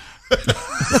Friction.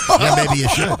 Yeah, maybe you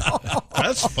should.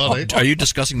 That's funny. Are you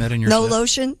discussing that in your No set?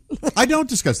 lotion? I don't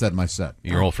discuss that in my set.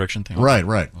 Your whole friction thing? Right.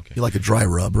 Okay. You like a dry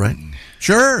rub, right?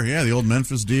 Sure. Yeah, the old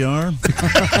Memphis DR.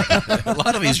 A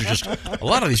lot of these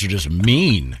are just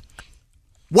mean.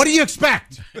 What do you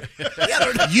expect?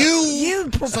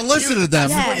 You solicited them.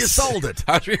 Yes. You sold it.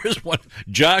 Here's one.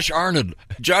 Josh Arnold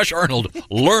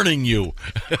learning you.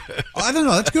 I don't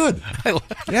know. That's good.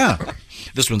 Yeah.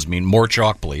 This one's mean. More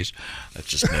chalk, please. That's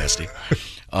just nasty.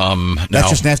 That's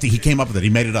just nasty. He came up with it. He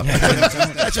made it up.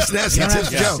 That's just nasty. That's his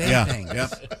joke. Yeah.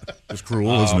 It's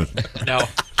cruel, isn't it? Now,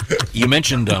 you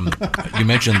mentioned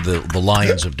the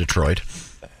Lions of Detroit.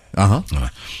 Uh-huh.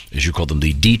 As you call them,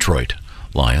 the Detroit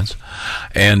Lions.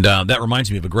 And that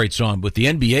reminds me of a great song. With the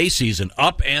NBA season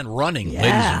up and running,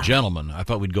 ladies and gentlemen, I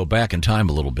thought we'd go back in time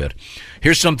a little bit.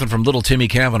 Here's something from little Timmy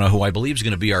Cavanaugh, who I believe is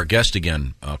going to be our guest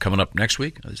again coming up next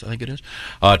week. I think it is.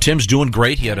 Tim's doing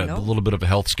great. He had a little bit of a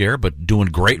health scare, but doing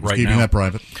great right now. Keeping that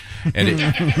private. And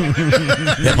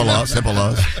HIPAA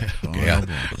laws. Okay, I'm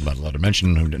not allowed to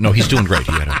mention. No, he's doing great.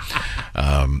 He had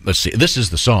a. Let's see. This is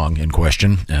the song in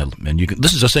question, and you can.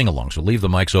 This is a sing-along, so leave the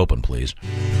mics open, please.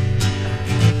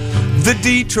 The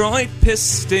Detroit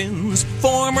Pistons,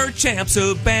 former champs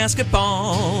of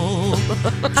basketball.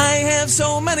 I have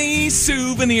so many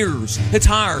souvenirs, it's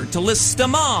hard to list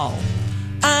them all.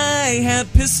 I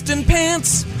have piston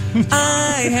pants,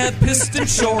 I have piston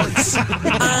shorts,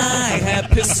 I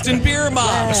have piston beer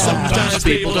mugs. Sometimes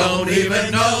people don't even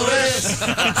notice.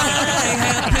 I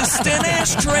have piston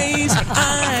ashtrays,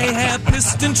 I have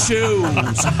piston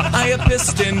shoes, I have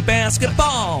piston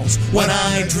basketballs. When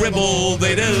I dribble,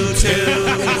 they do too.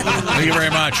 Thank you very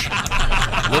much.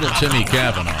 Little Timmy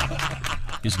Cavanaugh.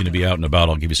 He's going to be out and about.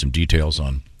 I'll give you some details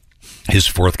on his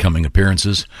forthcoming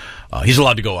appearances. He's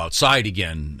allowed to go outside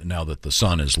again now that the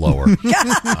sun is lower. He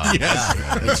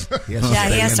has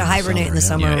to hibernate in the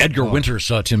summer. Yeah, Edgar Winters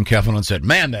saw Tim Cavanaugh and said,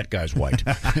 "Man, that guy's white."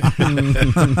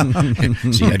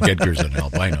 See, Edgar's an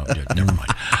albino. Never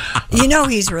mind. You know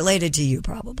he's related to you,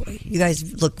 probably. You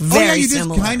guys look very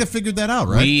similar. You just kind of figured that out,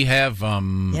 right? We have,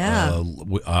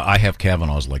 I have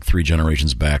Cavanaugh's like 3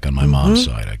 generations back on my mom's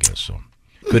side, I guess. So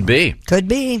could be. Could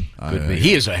be.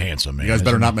 He is a handsome man. You guys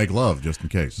better not make love, just in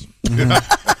case.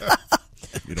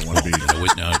 You don't want to be.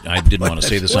 I didn't want to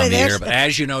say this on the air, but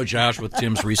as you know, Josh, with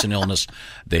Tim's recent illness,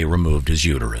 they removed his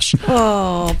uterus.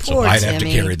 Oh, so poor I'd have to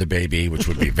Timmy. carry the baby, which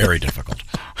would be very difficult.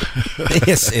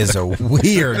 This is a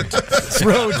weird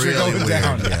road you're going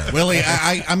down. Yeah. Willie,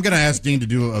 I'm going to ask Dean to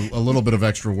do a little bit of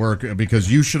extra work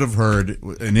because you should have heard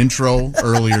an intro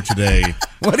earlier today.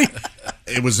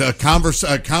 It was a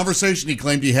conversation he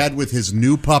claimed he had with his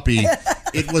new puppy.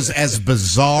 It was as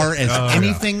bizarre as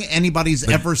anything anybody's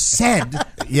ever said.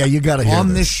 Yeah, you got to hear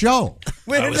on this show.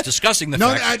 I was discussing the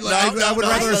fact. I would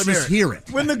rather us just hear it.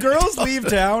 When the girls leave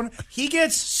town, he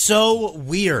gets so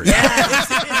weird.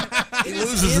 He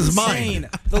loses his mind.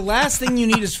 The last thing you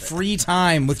need is free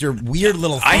time with your weird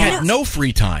little thoughts. I had no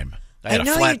free time. I had a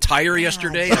flat tire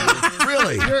yesterday.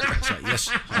 Really? Yes.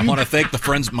 I want to thank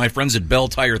my friends at Bell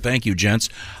Tire. Thank you, gents.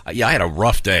 I had a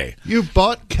rough day. You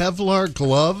bought Kevlar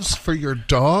gloves for your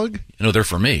dog? No, they're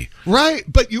for me. Right,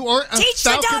 but you aren't a Teach the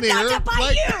dog falconer. not to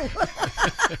bite you.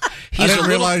 I didn't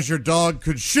realize your dog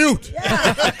could shoot.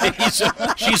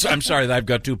 I'm sorry, I've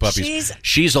got 2 puppies.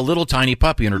 She's a little tiny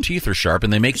puppy, and her teeth are sharp,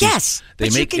 and they make Yes, They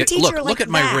but you make can it. teach Look, her like look at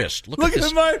my that. wrist. Look Look at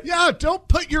this. Yeah, don't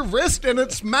put your wrist in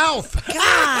its mouth.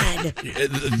 God.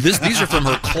 These are from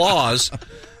her claws.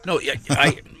 No,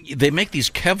 they make these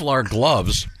Kevlar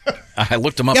gloves. I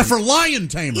looked them up. Yeah, for lion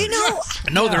tamers. You know,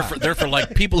 No, they're for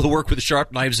like people who work with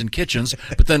sharp knives in kitchens.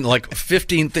 But then, like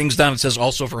 15 things down, it says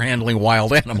also for handling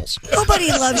wild animals. nobody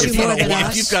loves you more than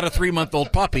If you've us. got a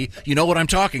 3-month-old puppy, you know what I'm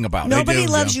talking about. Nobody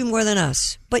loves you more than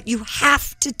us. But you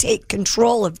have to take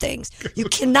control of things. You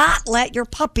cannot let your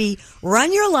puppy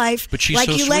run your life But she's like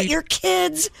so you let sweet. your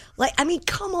kids.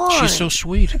 Come on. She's so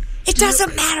sweet. It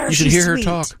doesn't matter. You should She's hear her sweet.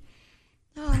 talk.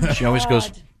 Oh, She always goes,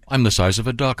 "I'm the size of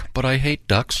a duck, but I hate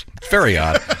ducks." Very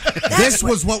odd. This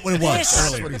was what it was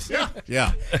This. earlier.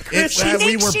 Yeah. She we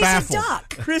thinks were she's baffled. a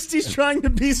duck. Christy's trying to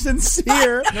be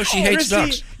sincere. No, she hates Christy,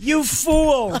 ducks. You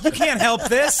fool! You can't help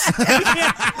this.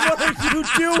 What are you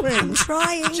doing? I'm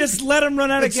trying. Just let him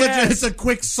run out of gas. It's a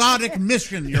quixotic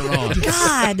mission you're on.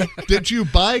 God. Did you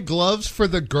buy gloves for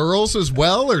the girls as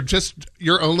well, or just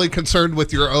you're only concerned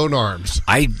with your own arms?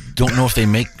 I don't know if they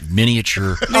make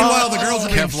miniature. Meanwhile, the girls are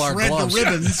being Kevlar shred gloves. to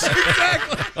ribbons.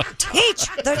 Teach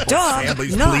the dog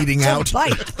Family's not bleeding to out.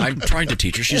 bite. I'm trying to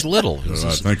teach her. She's little.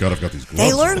 Thank God I've got these gloves.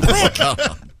 They learn quick.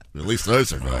 At least those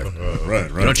survive. Right.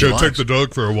 Don't you Take the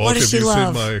dog for a walk. What does Have she you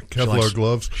love? seen my Kevlar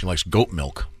gloves? She likes goat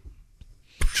milk.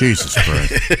 Jesus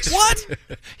Christ. What?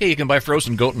 Hey, you can buy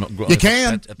frozen goat milk. You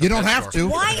can. at the You don't pet have store. to.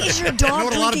 Why is your You dog know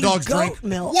what a lot of drinking dogs goat drink?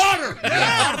 milk? Water.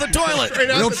 Out of the toilet.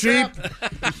 Real cheap.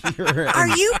 Are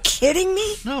you kidding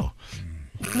me? No,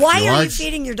 Why She are likes- you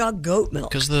feeding your dog goat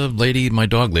milk? because my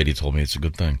dog lady told me it's a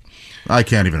good thing. I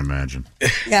can't even imagine.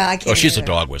 Yeah, I can't. Oh, she's a either.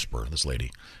 dog whisperer. This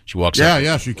lady. She walks. Yeah, up.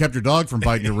 yeah. She kept your dog from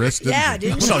biting your wrist, didn't Yeah, she?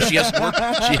 didn't No, she? she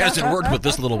hasn't worked with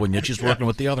this little one yet. She's working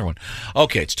with the other one.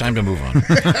 Okay, it's time to move on.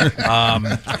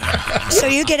 So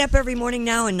you get up every morning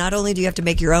now, and not only do you have to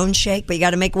make your own shake, but you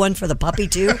got to make one for the puppy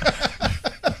too.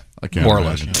 I can't More or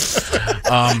imagine. less.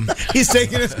 He's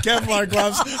taking his Kevlar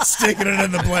gloves, sticking it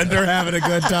in the blender, having a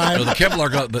good time. No, the Kevlar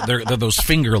gloves, they're those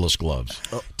fingerless gloves.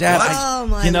 Dad,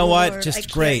 my you know Lord, what? Just I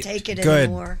can't great. take it Good.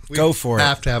 anymore. Go for it. We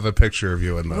have to have a picture of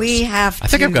you in those. We have to. I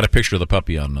think I've got a picture of the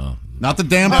puppy on. Not the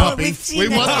damn Oh, puppy. we've seen We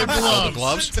that. want the The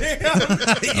gloves. gloves?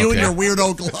 You and Okay. your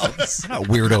weirdo gloves. Not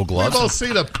weirdo gloves. We've all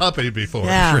seen a puppy before.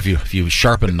 Yeah. Sure, if you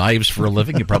sharpen knives for a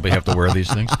living, you probably have to wear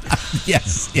these things.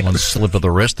 Yes. One slip of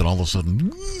the wrist, and all of a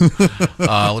sudden.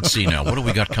 Let's see now. What do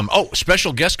we got coming? Oh,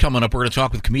 special guest coming up. We're going to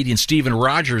talk with comedian Steven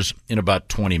Rogers in about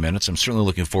 20 minutes. I'm certainly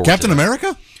looking forward Captain to that.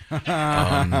 America?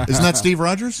 Isn't that Steve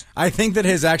Rogers? I think that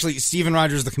Steven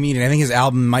Rogers, the comedian, I think his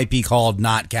album might be called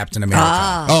Not Captain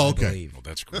America. Oh, okay. Well,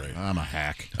 that's great. I'm a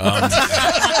hack.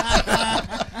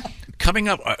 Coming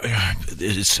up,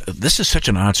 this is such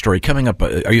an odd story. Coming up,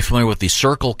 are you familiar with the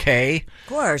Circle K? Of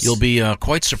course. You'll be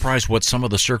quite surprised what some of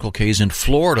the Circle Ks in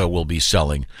Florida will be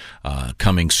selling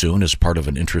coming soon as part of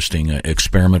an interesting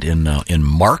experiment in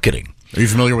marketing. Are you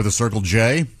familiar with the Circle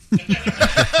J? They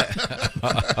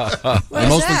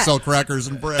mostly that? sell crackers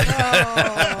and bread.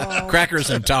 Crackers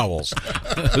and towels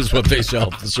is what they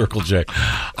sell at the Circle J.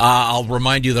 I'll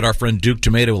remind you that our friend Duke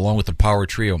Tomato, along with the Power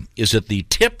Trio, is at the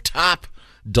Tip Top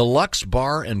Deluxe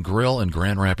Bar and Grill in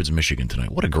Grand Rapids, Michigan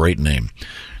tonight. What a great name.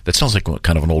 That sounds like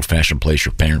kind of an old-fashioned place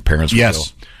your parents would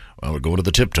Yes. go. Well, we go to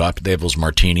the Tip Top. They have those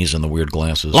martinis and the weird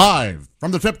glasses. Live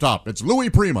from the Tip Top, it's Louis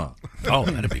Prima. Oh,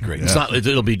 that'd be great. It's not,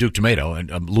 it'll be Duke Tomato,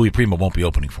 and Louis Prima won't be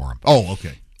opening for him. Oh,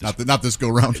 okay. Not this go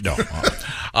round. No.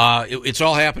 It's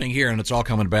all happening here, and it's all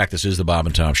coming back. This is the Bob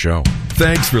and Tom Show.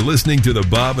 Thanks for listening to the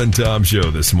Bob and Tom Show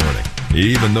this morning.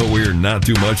 Even though we're not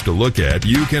too much to look at,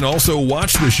 you can also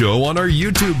watch the show on our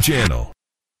YouTube channel.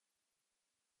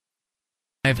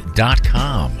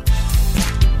 Live.com.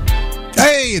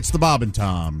 Hey, it's the Bob and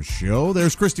Tom Show.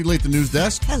 There's Christy Lee at the news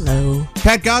desk. Hello.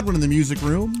 Pat Godwin in the music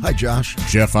room. Hi, Josh.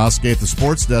 Jeff Oskey at the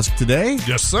sports desk today.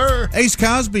 Yes, sir. Ace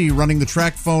Cosby running the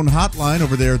track phone hotline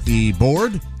over there at the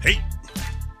board. Hey.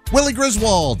 Willie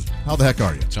Griswold, how the heck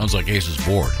are you? Sounds like Ace is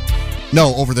bored.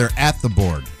 No, over there at the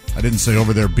board. I didn't say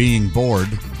over there being bored.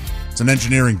 It's an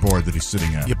engineering board that he's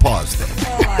sitting at. You paused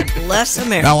there. God bless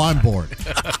America. Now I'm bored.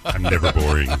 I'm never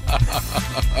boring.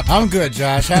 I'm good,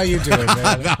 Josh. How you doing,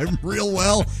 man? I'm real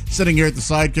well. Sitting here at the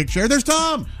sidekick chair. There's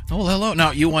Tom. Oh, well, hello.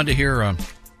 Now, you wanted to hear,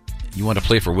 you wanted to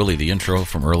play for Willie the intro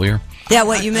from earlier? Yeah,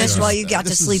 what you missed while you got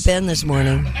to sleep in this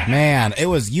morning. Man, it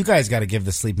was. You guys got to give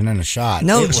the sleeping in a shot.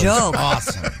 No It was joke.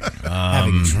 Awesome.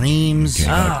 Having dreams. Okay,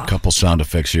 got a couple sound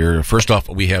effects here. First off,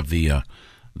 we have the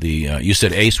you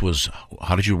said Ace was,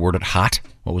 how did you word it? Hot?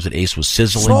 What was it? Ace was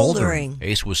sizzling? Smoldering.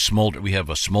 Ace was smoldering. We have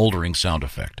a smoldering sound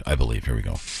effect, I believe. Here we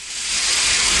go.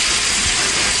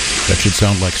 That should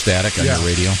sound like static on your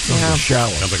radio. Sounds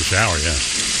like a shower, yeah.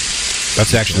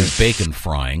 That's actually bacon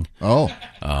frying. Oh.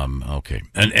 Okay.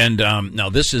 And now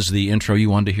this is the intro you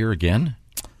wanted to hear again?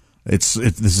 This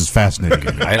is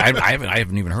fascinating. I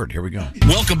haven't even heard. Here we go.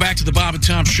 Welcome back to the Bob and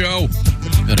Tom Show.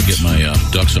 Got to get my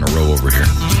ducks in a row over here.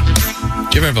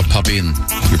 Do you ever have a puppy and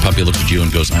your puppy looks at you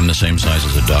and goes, "I'm the same size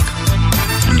as a duck"?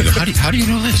 And you go, "How do you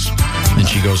know this?" And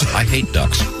she goes, "I hate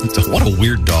ducks." What a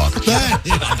weird dog.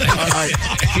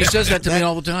 She says that to me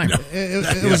all the time.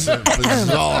 It was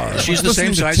bizarre. She's the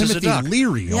same size as a duck.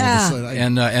 Leary. Yeah. All of a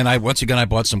sudden. And I once again I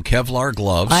bought some Kevlar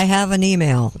gloves. I have an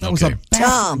email. That was a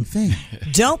Tom, thing.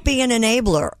 don't be an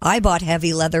enabler. I bought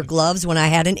heavy leather gloves when I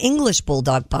had an English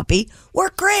bulldog puppy.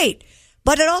 Worked great.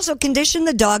 But it also conditioned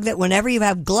the dog that whenever you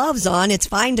have gloves on, it's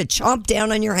fine to chomp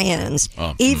down on your hands,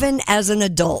 even as an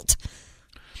adult.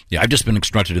 Yeah, I've just been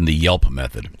instructed in the Yelp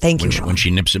method. Thank you, When she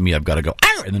nips at me, I've got to go,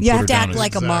 "Arr!" and then You put have her to down act and-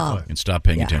 like a mom. and stop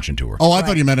paying attention to her. Oh, I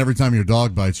thought you meant every time your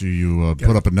dog bites you, you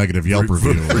put up a negative Yelp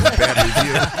review.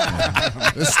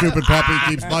 This stupid puppy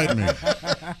keeps biting me.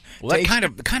 Well,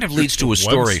 that kind of leads to a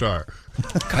story. star.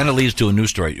 Kind of leads to a new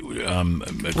story. Where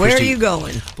are Christy, you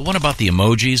going? The one about the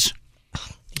emojis.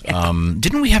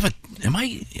 Didn't we have a? Am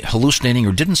I hallucinating,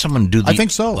 or didn't someone do? I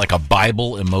think so. Like a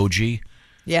Bible emoji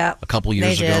Yeah. a couple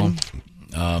years they ago.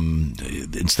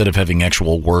 did. Instead of having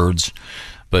actual words.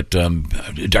 But are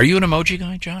you an emoji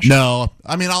guy, Josh? No,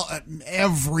 I mean I'll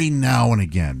every now and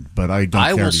again, but I don't. I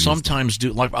care will to use them. sometimes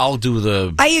do like I'll do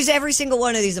the. I use every single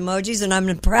one of these emojis, and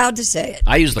I'm proud to say it.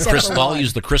 I use the Except for I'll one.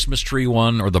 use the Christmas tree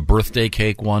one or the birthday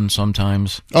cake one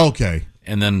sometimes. Okay.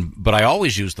 And then, but I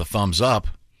always use the thumbs up.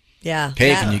 Yeah. Hey,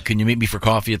 that- can you meet me for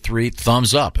coffee at 3?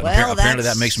 Thumbs up. And Well, apparently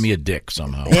that's- that makes me a dick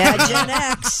somehow. Yeah, Gen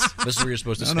X. This is what you're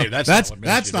supposed to No, say. no,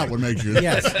 That's not what makes you.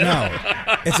 Yes, no.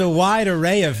 It's a wide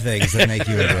array of things that make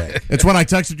you a dick. It's when I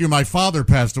texted you my father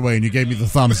passed away and you gave me the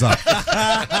thumbs up.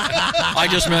 I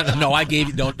just meant no. I gave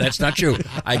you. No, that's not true.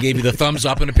 I gave you the thumbs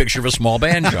up and a picture of a small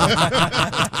banjo.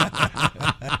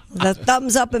 The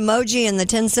thumbs up emoji and the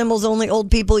 10 symbols only old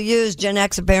people use. Gen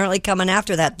X apparently coming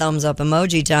after that thumbs up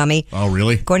emoji, Tommy. Oh,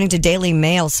 really? According to Daily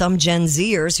Mail, some Gen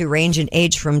Zers who range in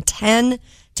age from 10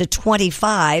 to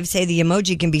 25 say the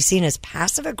emoji can be seen as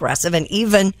passive-aggressive and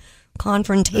even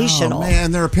confrontational. Oh,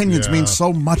 man, their opinions mean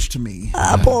so much to me.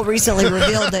 A poll recently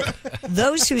revealed that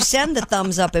those who send the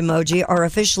thumbs up emoji are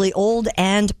officially old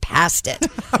and past it.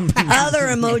 Other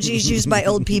emojis used by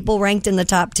old people ranked in the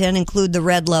top 10 include the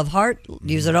red love heart,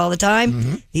 use it all the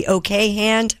time, the okay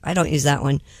hand, I don't use that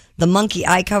one, the monkey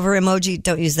eye cover emoji,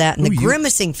 don't use that, and the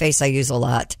grimacing face I use a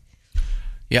lot.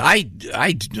 Yeah,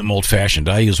 I'm old-fashioned.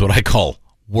 I use what I call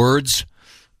words,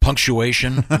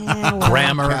 punctuation,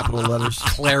 grammar, capital letters,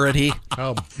 clarity,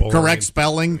 correct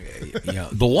spelling. Yeah,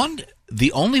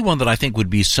 the only one that I think would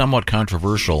be somewhat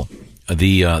controversial,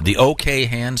 the OK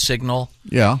hand signal.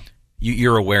 Yeah,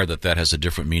 you're aware that has a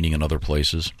different meaning in other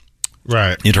places,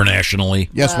 right?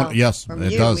 Internationally, yes, yes, From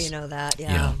it you, does. we know that.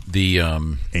 Yeah. The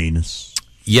anus.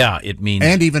 Yeah, it means,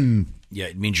 and even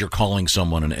it means you're calling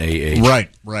someone an AH.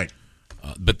 Right.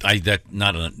 But that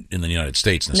not in the United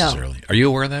States necessarily. No. Are you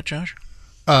aware of that, Josh?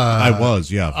 I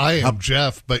was, yeah. I am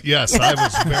Jeff, but yes, I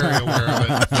was very aware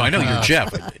of it. No, I know you're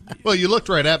Jeff. Well, you looked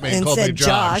right at me and called me said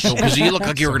Josh. Because you look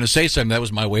like you were going to say something. That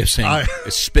was my way of saying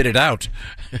spit it out.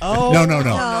 Oh, no.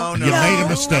 You made a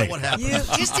mistake. You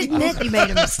just admit you made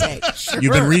a mistake. Sure.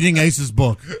 You've been reading Ace's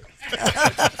book.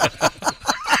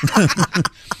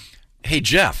 Hey,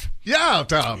 Jeff. Yeah,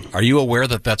 Tom. Are you aware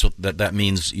that's what that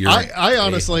means? You're I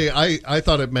honestly, I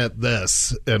thought it meant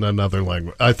this in another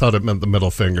language. I thought it meant the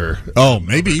middle finger. Oh,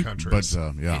 maybe. But,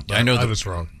 yeah. I know I was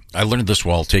wrong. I learned this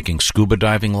while taking scuba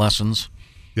diving lessons.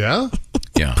 Yeah?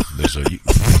 Yeah.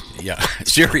 Yeah,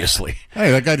 seriously.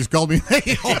 Hey, that guy just called me.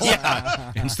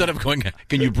 Yeah. Instead of going,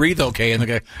 can you breathe okay? And the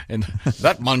guy, and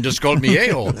that man just called me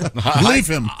a-hole. Leave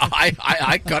him.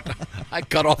 I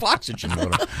cut off oxygen.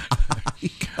 But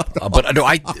no,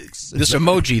 this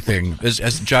emoji thing,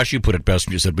 as Josh, you put it best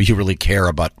when you said, but you really care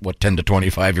about what 10 to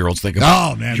 25-year-olds think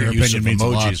about man, your their use of opinion means a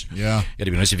lot. emojis. Yeah.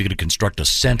 It'd be nice if you could construct a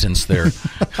sentence there,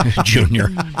 Junior.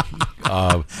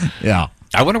 Yeah.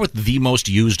 I wonder what the most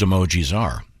used emojis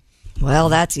are. Well,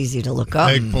 that's easy to look up.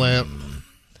 Eggplant.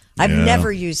 I've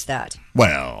never used that.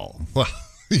 Well,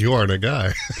 you aren't a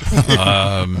guy.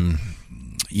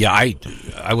 Yeah,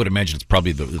 I would imagine it's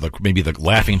probably maybe the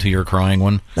laughing till you're crying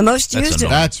one. The most used.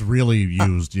 That's really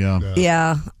used. Yeah.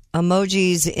 Yeah.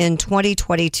 Emojis in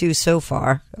 2022 so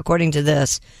far, according to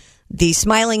this, the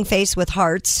smiling face with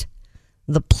hearts,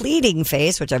 the pleading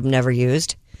face, which I've never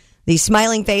used, the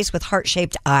smiling face with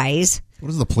heart-shaped eyes. What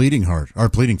does the pleading heart or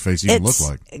pleading face even look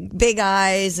like? Big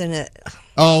eyes and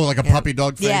like a puppy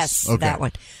dog face? Yes, okay. that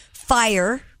one.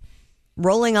 Fire,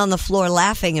 rolling on the floor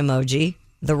laughing emoji,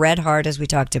 the red heart as we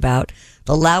talked about,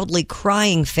 the loudly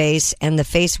crying face, and the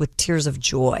face with tears of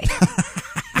joy.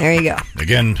 There you go.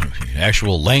 Again,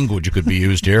 actual language could be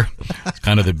used here. It's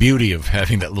kind of the beauty of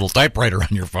having that little typewriter on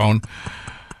your phone.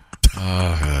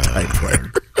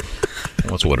 Typewriter.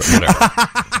 Whatever.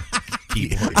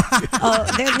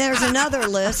 Then there's another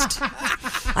list.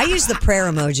 I use the prayer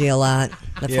emoji a lot.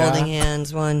 The folding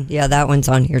hands one. Yeah, that one's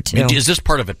on here too. Is this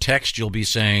part of a text you'll be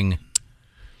saying?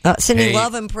 Sending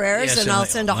love and prayers, and I'll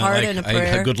send a heart and a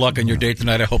prayer. Good luck on your date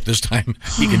tonight. I hope this time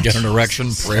you can get an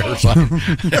erection. Prayer or something.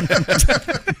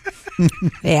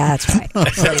 Yeah, that's right.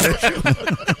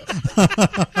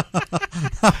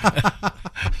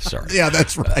 Sorry. Yeah,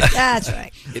 that's right. That's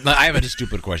right. I have a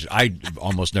stupid question. I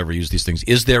almost never use these things.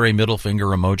 Is there a middle finger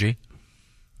emoji?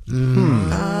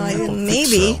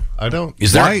 Maybe. So. I don't.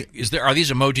 Is there? Are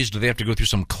these emojis? Do they have to go through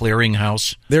some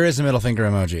clearinghouse? There is a middle finger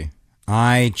emoji.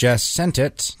 I just sent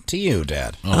it to you,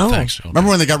 Dad. Oh, thanks. Okay. Remember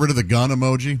when they got rid of the gun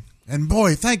emoji? And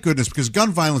boy, thank goodness, because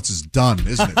gun violence is done,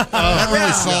 isn't it? That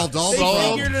really solved all the They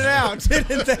figured it out,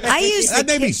 didn't they? That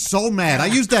made me so mad. I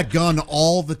use that gun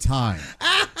all the time.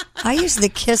 I use the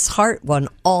kiss heart one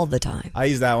all the time. I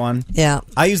use that one. Yeah.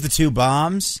 I use the two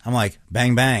bombs. I'm like,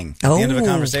 bang, bang. At the end of a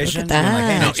conversation. Look at that. I'm like,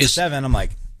 hey, Now, next to 7. I'm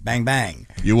like, bang, bang.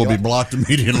 You will be blocked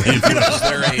immediately.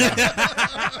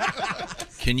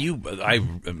 Can you?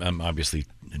 I'm obviously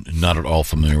not at all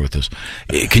familiar with this.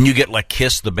 Can you get like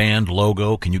Kiss the band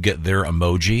logo? Can you get their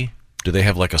emoji? Do they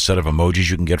have like a set of emojis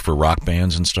you can get for rock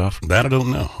bands and stuff? That I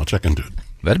don't know. I'll check into it.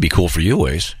 That'd be cool for you,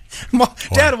 Ace.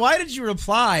 Dad, why did you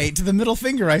reply to the middle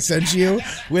finger I sent you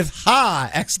with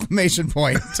 "ha!" exclamation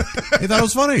point? Hey, that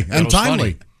was funny and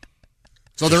timely. Funny.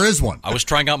 So there is one. I was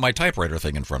trying out my typewriter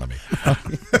thing in front of me.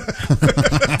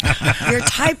 Your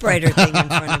typewriter thing in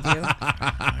front of you.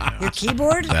 Your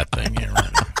keyboard? That thing here.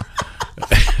 Right.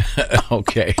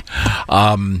 Okay.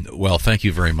 Well, thank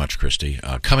you very much, Christy.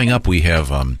 Coming up, we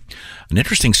have an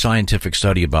interesting scientific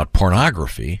study about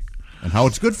pornography. And how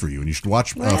it's good for you, and you should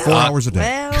watch 4 hours a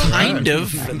day. Kind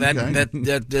of.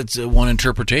 That's one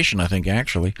interpretation, I think,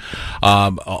 actually.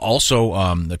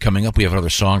 Also, coming up, we have another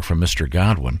song from Mr.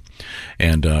 Godwin.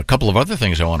 And a couple of other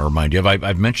things I want to remind you of.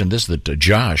 I've mentioned this, that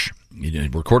Josh,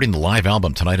 recording the live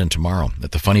album tonight and tomorrow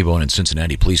at the Funny Bone in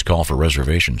Cincinnati. Please call for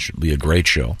reservations. Should be a great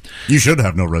show. You should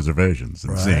have no reservations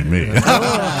in seeing me.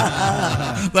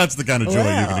 That's the kind of joy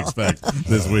you can expect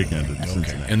this weekend in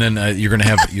Cincinnati. And then you're going to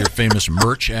have your famous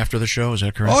merch after the show, is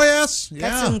that correct? Oh, yes.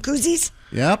 Got some koozies?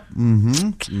 Yep.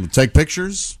 Mm-hmm. Take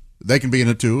pictures. They can be in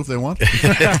it, too, if they want.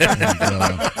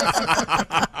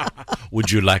 Would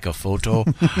you like a photo?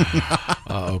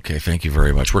 Okay, thank you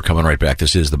very much. We're coming right back.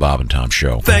 This is the Bob and Tom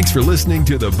Show. Thanks for listening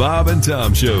to the Bob and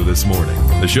Tom Show this morning.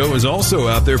 The show is also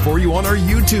out there for you on our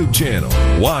YouTube channel.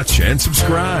 Watch and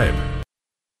subscribe.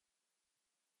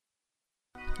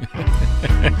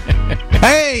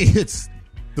 Hey, it's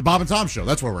the Bob and Tom Show.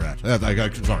 That's where we're at.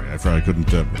 Sorry, I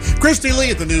couldn't. Christy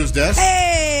Lee at the news desk.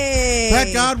 Hey!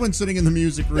 Pat Godwin sitting in the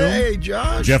music room. Hey,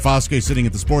 Josh. Jeff Oskey sitting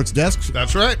at the sports desk.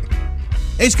 That's right.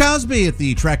 Ace Cosby at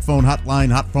the track phone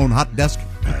hotline, hot desk.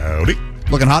 Howdy.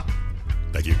 Looking hot.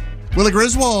 Thank you. Willie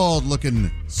Griswold looking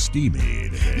steamy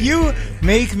today. You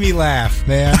make me laugh,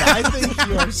 man. I think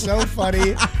you are so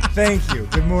funny. Thank you.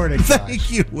 Good morning, Josh.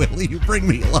 Thank you, Willie. You bring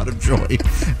me a lot of joy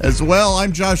as well.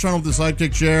 I'm Josh Arnold, the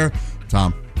sidekick chair.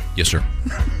 Tom. Yes, sir.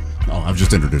 Oh, I'm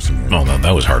just introducing you. Oh,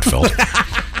 that was heartfelt.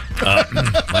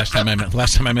 Last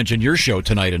time I mentioned your show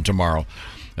tonight and tomorrow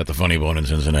at the Funny Bone in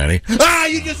Cincinnati.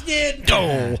 You just did.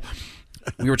 Oh,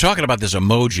 we were talking about this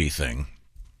emoji thing,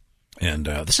 and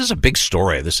this is a big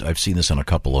story. I've seen this on a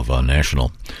couple of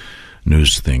national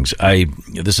news things.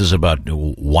 This is about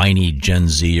whiny Gen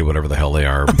Z or whatever the hell they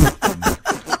are.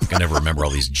 I never remember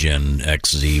all these Gen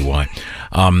X, Z, Y.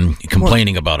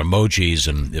 Complaining about emojis,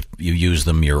 and if you use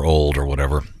them, you're old or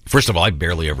whatever. First of all, I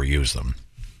barely ever use them.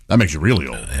 That makes you really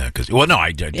old. Yeah,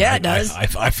 I did. Yeah, it does.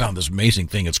 I found this amazing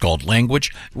thing. It's called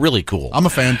Language. Really cool. I'm a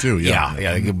fan too.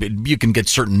 Yeah. You can get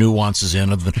certain nuances in.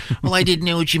 Well, I didn't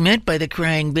know what you meant by the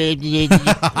crying baby.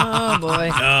 Oh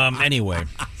boy. Anyway.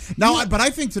 Now, but I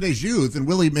think today's youth, and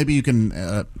Willie, maybe you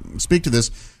can speak to this,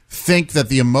 think that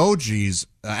the emojis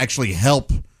actually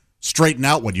help straighten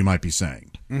out what you might be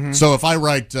saying. Mm-hmm. So if I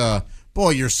write,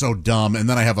 boy, you're so dumb, and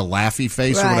then I have a laughy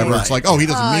face or whatever, it's like, oh, he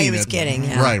doesn't mean he was it. kidding.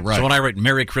 Yeah. Right. So when I write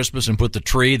Merry Christmas and put the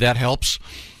tree, that helps?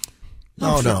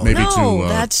 Maybe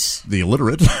that's the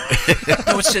illiterate.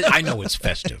 I know it's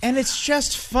festive. And it's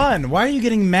just fun. Why are you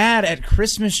getting mad at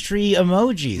Christmas tree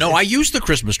emojis? No, I use the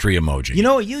Christmas tree emoji. You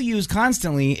know what you use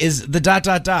constantly is the ...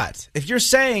 If you're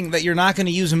saying that you're not going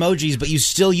to use emojis, but you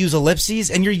still use ellipses,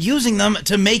 and you're using them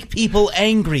to make people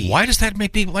angry. Why does that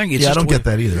make people angry? I don't get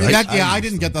that either. I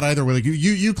didn't get that either, Willie.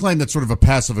 You claim that's sort of a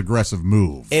passive-aggressive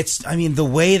move. The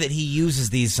way that he uses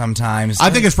these sometimes.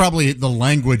 I think it's probably the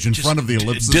language in front of the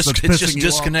ellipsis that's pissing just you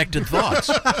disconnected thoughts.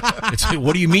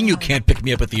 What do you mean you can't pick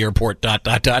me up at the airport? ...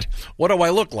 What do I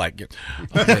look like?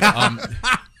 Okay,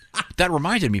 that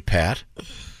reminded me, Pat.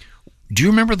 Do you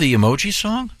remember the emoji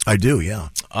song? I do, yeah.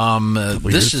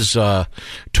 This is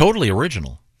totally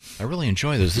original. I really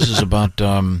enjoy this. This is about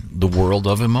the world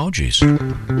of emojis.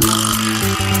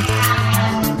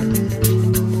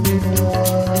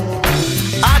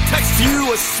 I text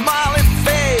you a smiley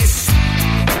face.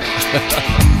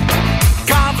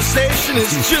 Conversation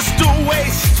is just a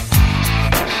waste.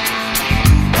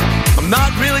 I'm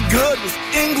not really good with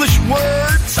English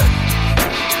words.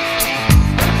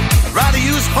 I'd rather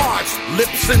use hearts,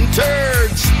 lips, and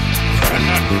turds.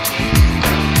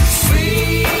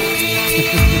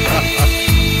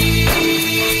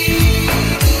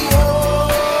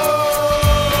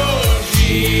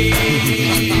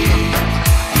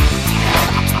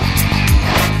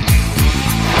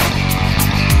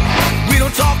 We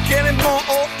don't talk anymore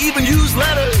or even use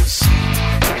letters.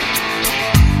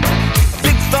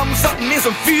 Big thumbs up means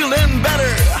I'm feeling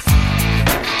better.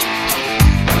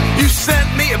 You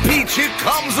sent me a peach, here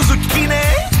comes a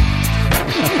zucchini.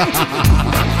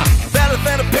 Better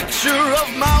than a picture of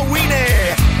my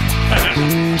weenie.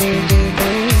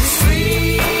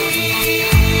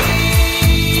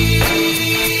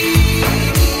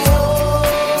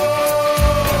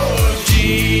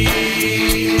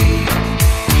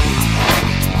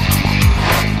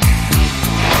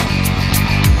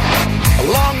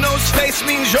 Face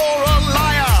means you're a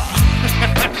liar.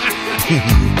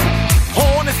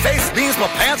 Horny face means my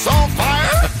pants on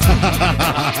fire.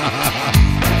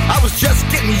 I was just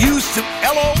getting used to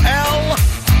LOL.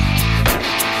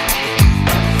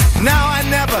 Now I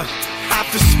never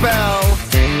have to spell.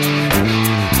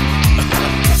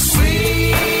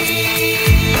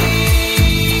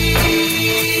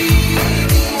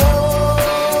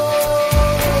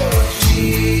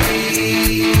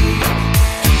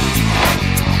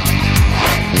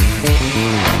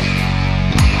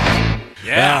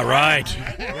 Yeah, right.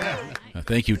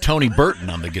 Thank you, Tony Burton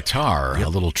on the guitar. A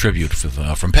little tribute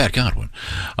from Pat Godwin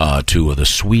to the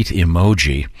sweet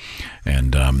emoji,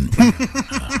 and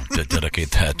to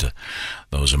dedicate that to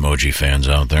those emoji fans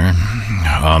out there.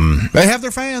 They have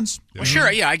their fans. Well,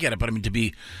 sure, yeah, I get it, but I mean to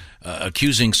be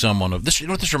accusing someone of this. You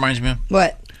know what this reminds me of?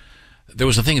 What? There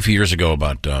was a thing a few years ago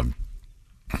about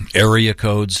area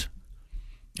codes.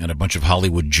 And a bunch of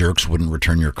Hollywood jerks wouldn't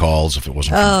return your calls if it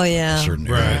wasn't from a certain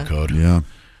area code. Yeah.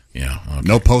 Yeah. Okay.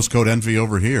 No postcode envy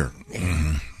over here.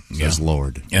 Says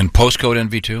Lord. And postcode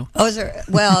envy, too? Oh, is there?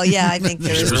 Well, yeah, I think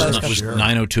there is postcode. It was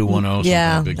 90210.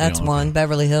 Yeah, that's deal. one.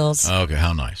 Beverly Hills. Okay,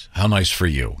 how nice. How nice for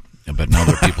you. But now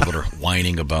there are people that are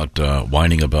whining about their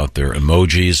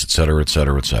emojis, et cetera, et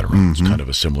cetera, et cetera. Mm-hmm. It's kind of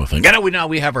a similar thing. And now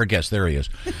we have our guest. There he is.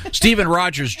 Stephen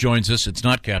Rogers joins us. It's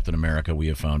not Captain America, we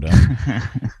have found out.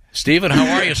 Stephen,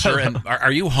 how are you, sir? And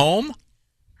are you home?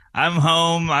 I'm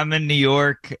home. I'm in New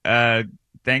York.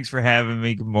 Thanks for having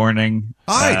me. Good morning.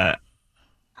 Hi.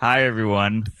 Hi,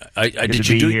 everyone. Did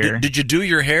you do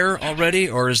your hair already,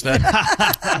 or is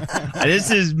that? This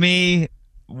is me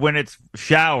when it's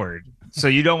showered. So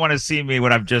you don't want to see me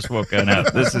when I've just woken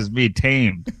up. This is me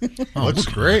tamed. Oh, looks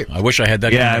great. I wish I had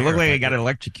that. Yeah, kind of I look hair. like I got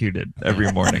electrocuted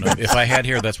every morning. If I had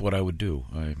hair, that's what I would do.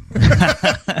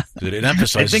 It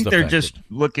emphasizes I think the they're fact just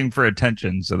looking for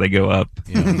attention, so they go up.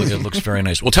 that, it looks very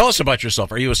nice. Well, tell us about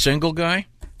yourself. Are you a single guy?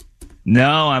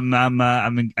 No,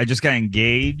 I just got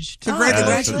engaged.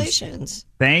 Congratulations.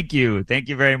 Thank you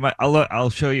very much. I'll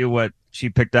show you what she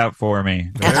picked out for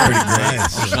me. That's pretty great.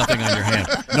 There's nothing on your hand.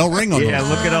 No ring on. Yeah, those.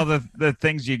 look at all the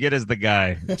things you get as the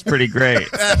guy. It's pretty great.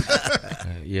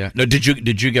 Yeah. No, did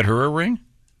you get her a ring?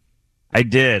 I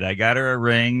did. I got her a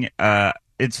ring.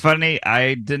 It's funny.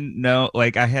 I didn't know.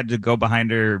 Like, I had to go behind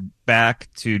her back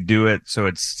to do it, so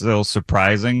it's still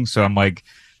surprising. So I'm like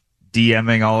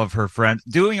DMing all of her friends,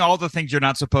 doing all the things you're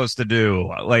not supposed to do,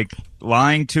 like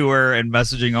lying to her and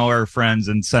messaging all her friends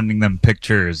and sending them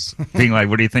pictures, being like,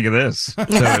 "What do you think of this?" So it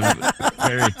was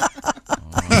very.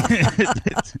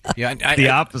 The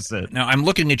opposite. Now I'm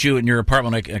looking at you in your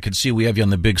apartment. I can see we have you on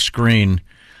the big screen,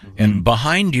 and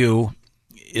behind you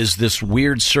is this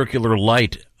weird circular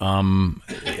light.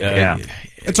 Yeah.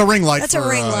 It's a ring light. That's for, a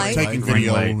ring light. Taking Ring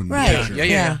video. light. And Right.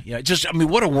 Yeah. Just, I mean,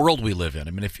 what a world we live in.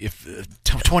 I mean, if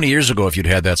 20 years ago, if you'd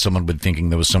had that, someone would be thinking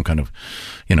there was some kind of,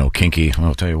 kinky. Well,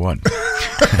 I'll tell you what. You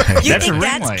That's a think ring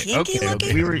that's light. kinky Okay,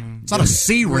 looking? It's not a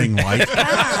C ring light.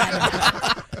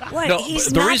 What? No, He's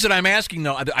the not- reason I'm asking,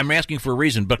 though, I'm asking for a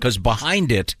reason, because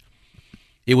behind it,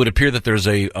 it would appear that there's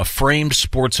a framed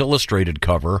Sports Illustrated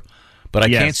cover, but I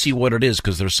can't see what it is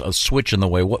because there's a switch in the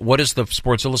way. What is the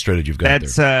Sports Illustrated you've got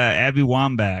That's there? Abby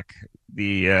Wambach,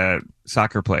 the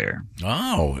soccer player.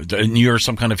 Oh, and you're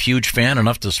some kind of huge fan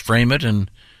enough to frame it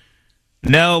and...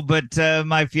 No, but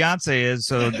my fiance is,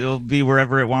 so it'll be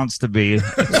wherever it wants to be.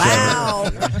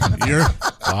 Wow.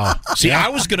 Wow. See, I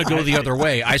was going to go the other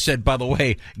way. I said, by the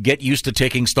way, get used to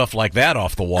taking stuff like that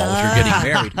off the wall if you're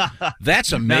getting married.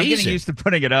 That's amazing. Now I'm getting used to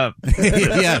putting it up.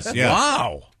 Yes. Yeah.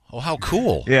 Wow. Oh, how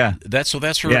cool. Yeah. That's her.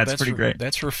 Yeah, it's that's pretty great.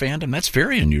 That's her fandom. That's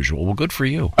very unusual. Well, good for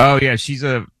you. Oh, yeah. She's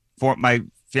my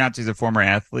fiance's a former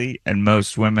athlete, and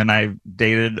most women I've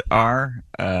dated are.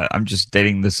 I'm just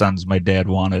dating the sons my dad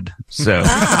wanted. So.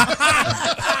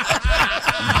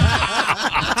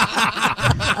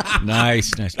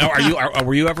 Nice. Now,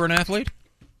 were you ever an athlete?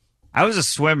 I was a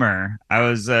swimmer. I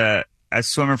was a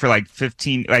swimmer for like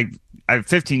 15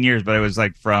 years, but it was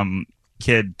like from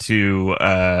kid to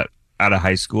out of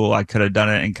high school. I could have done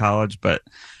it in college, but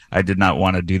I did not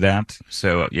want to do that.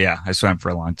 So yeah, I swam for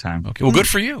a long time. Okay. Well, good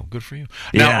for you. Good for you.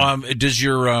 Now, does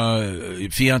your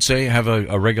fiance have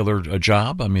a regular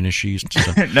job? I mean, is she?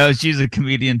 No, she's a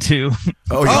comedian too.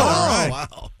 Oh, yeah.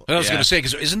 Wow. I was going to say,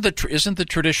 because isn't the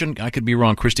tradition? I could be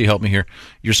wrong. Christy, help me here.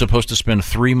 You're supposed to spend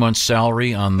 3 months'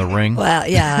 salary on the ring. Well,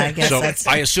 yeah, I guess so that's.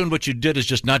 I assumed what you did is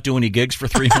just not do any gigs for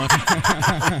 3 months.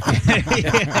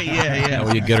 yeah.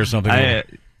 Well, you get her something.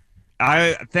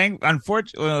 I think,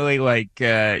 unfortunately,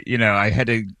 I had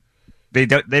to. They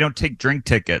don't take drink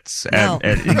tickets at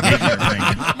engagement ring.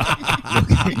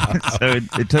 So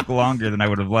it took longer than I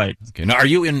would have liked. Okay. Now, are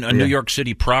you in New York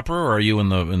City proper, or are you in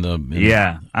the?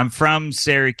 Yeah, I'm from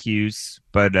Syracuse,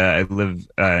 but I live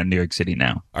in New York City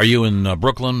now. Are you in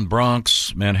Brooklyn,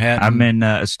 Bronx, Manhattan? I'm in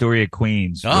Astoria,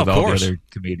 Queens, Oh, with of all course. the other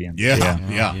comedians.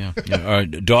 Yeah.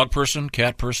 Dog person,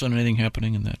 cat person, anything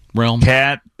happening in that realm?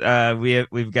 Cat.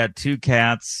 We've got 2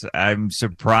 cats. I'm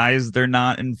surprised they're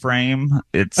not in frame.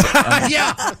 It's I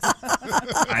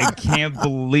can't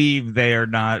believe they are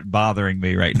not bothering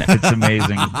me right now. It's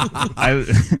amazing.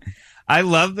 I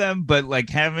love them, but like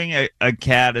having a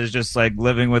cat is just like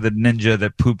living with a ninja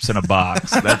that poops in a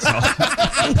box. That's all.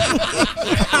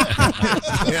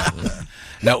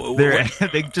 Now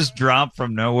they just drop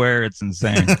from nowhere. It's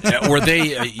insane. Were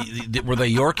they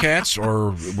your cats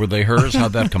or were they hers?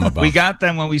 How'd that come about? We got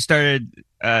them when we started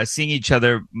seeing each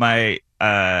other. I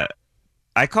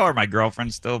call her my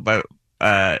girlfriend still, but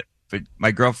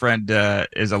my girlfriend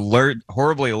is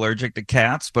horribly allergic to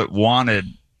cats, but wanted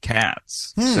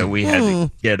cats. So we had to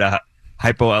get a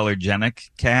hypoallergenic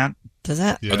cat. Does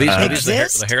that Are these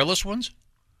exist? the hairless ones?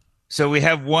 So we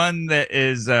have one that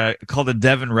is called a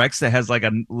Devon Rex that has like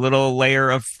a little layer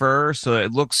of fur, so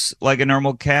it looks like a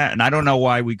normal cat. And I don't know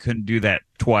why we couldn't do that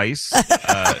twice.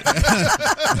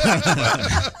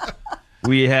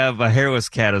 We have a hairless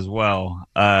cat as well,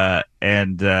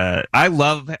 and no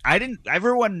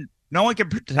one can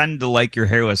pretend to like your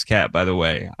hairless cat. By the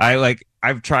way,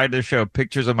 I've tried to show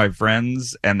pictures of my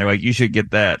friends, and they're like, "You should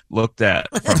get that looked at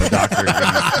from a doctor."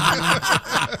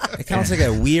 It sounds like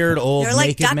a weird old They're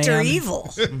like naked Dr. man.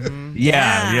 Evil. Mm-hmm.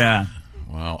 Yeah.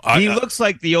 Wow. He looks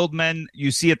like the old men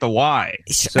you see at the Y.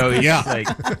 So he's like,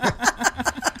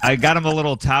 I got him a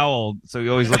little towel, so he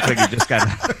always looks like he just got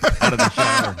out of the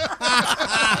shower.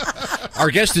 Our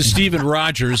guest is Stephen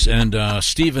Rogers, and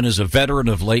Stephen is a veteran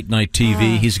of late night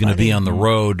TV. He's going to be on the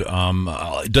road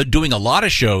doing a lot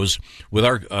of shows with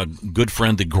our good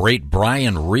friend, the great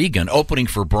Brian Regan, opening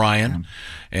for Brian.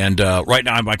 And right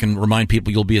now, I can remind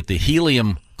people you'll be at the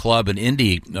Helium Club in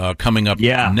Indy coming up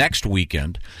next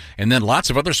weekend. And then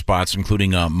lots of other spots,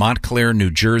 including Montclair,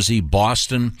 New Jersey,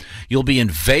 Boston. You'll be in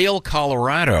Vail,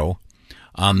 Colorado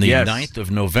on the 9th of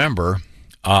November.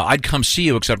 I'd come see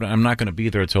you, except I'm not going to be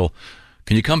there till...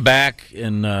 Can you come back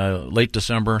in late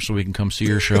December so we can come see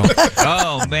your show?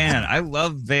 Oh, man. I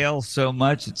love Vail so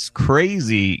much. It's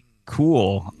crazy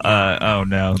cool. Oh,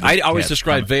 no. I always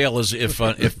describe Vail as if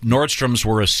Nordstrom's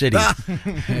were a city.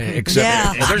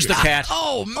 Except there's the cat.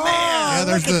 Oh, man.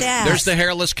 There's the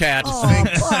hairless cat. Oh,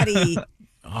 buddy.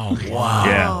 Oh, wow.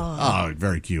 Yeah. Oh,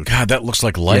 very cute. God, that looks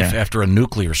like life after a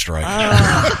nuclear strike.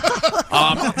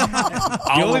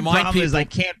 The only problem is I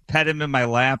can't pet him in my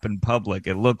lap in public.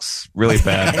 It looks really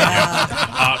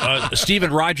bad.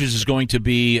 Stephen Rogers is going to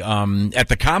be at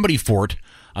the Comedy Fort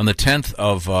on the 10th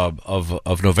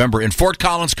of November in Fort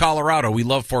Collins, Colorado. We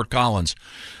love Fort Collins.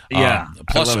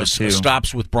 Plus I love it too.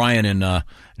 stops with Brian in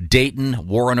Dayton,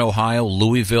 Warren, Ohio,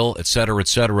 Louisville, et cetera, et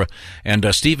cetera.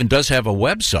 And Stephen does have a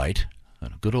website, a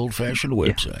good old-fashioned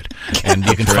website, and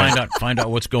you can find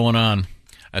out what's going on.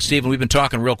 Stephen, we've been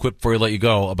talking real quick before we let you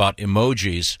go about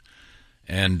emojis.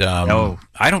 And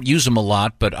I don't use them a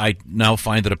lot, but I now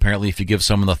find that apparently if you give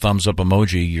someone the thumbs up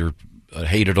emoji, you're a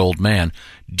hated old man.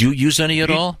 Do you use any at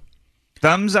all?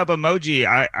 Thumbs up emoji,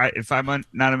 if I'm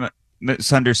not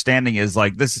misunderstanding, is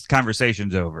like this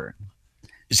conversation's over.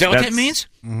 Is that what that means?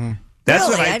 Mm-hmm. That's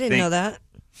really? what I didn't think. know that.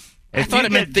 If you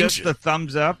get just the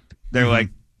thumbs up, they're like,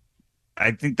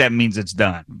 I think that means it's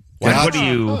done. Like, what do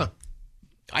you...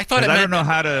 I thought I don't know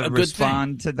how to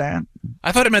respond to that.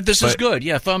 I thought it meant this is good.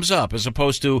 Yeah, thumbs up, as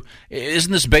opposed to,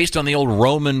 isn't this based on the old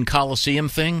Roman Colosseum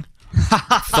thing?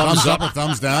 Thumbs up or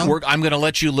thumbs down? I'm going to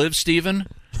let you live, Stephen.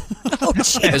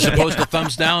 As opposed to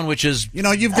thumbs down, which is... You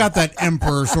know, you've got that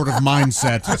emperor sort of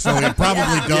mindset, so it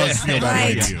probably does feel that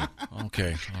way to you.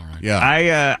 Okay, all right.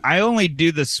 Yeah. I only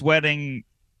do the sweating,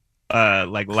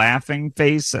 like laughing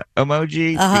face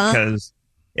emoji because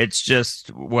it's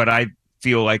just what I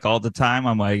feel like all the time.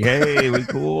 I'm like, hey, we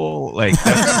cool. Like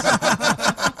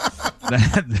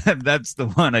that's the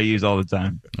one I use all the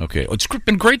time. Okay, it's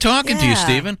been great talking to you,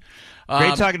 Stephen.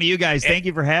 Great talking to you guys. Thank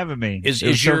you for having me.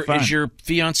 Is your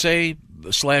fiance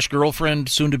 / girlfriend,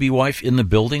 soon to be wife, in the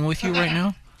building with you right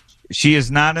now? She is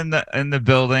not in the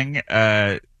building,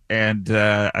 and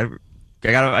I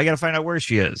gotta find out where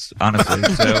she is, honestly.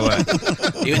 So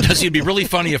it'd be really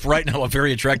funny if right now a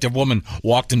very attractive woman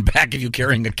walked in back of you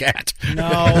carrying a cat. No.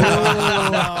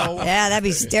 Yeah, that'd be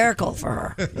hysterical for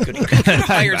her. Could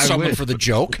hired someone for the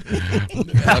joke.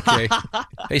 Okay.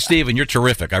 Hey, Stephen, you're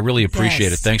terrific. I really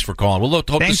appreciate it. Thanks for calling. We'll hope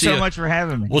Thanks to see you. so much for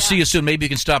having me. We'll see you soon. Maybe you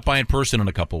can stop by in person in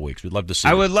a couple of weeks. We'd love to see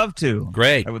you. I would love to.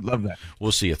 Great. I would love that.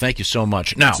 We'll see you. Thank you so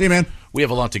much. Now, see you, man. We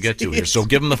have a lot to get to here, so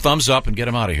give him the thumbs up and get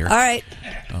him out of here. All right.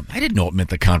 I didn't know it meant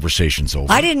the conversation's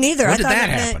over. I didn't either. When I did thought that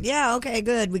it happen? meant, yeah, okay,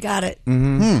 good. We got it.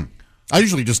 I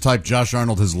usually just type Josh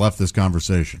Arnold has left this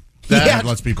conversation. That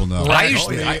lets people know. I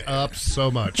usually up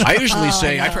so much. I usually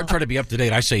say, I try to be up to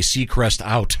date. I say Seacrest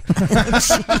out.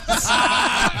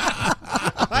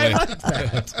 I like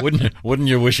that. Wouldn't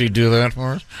you wish he'd do that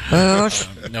for us?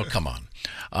 No, come on.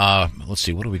 Let's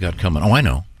see. What do we got coming? Oh, I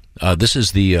know. This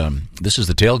is the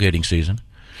tailgating season.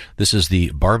 This is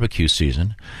the barbecue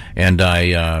season, and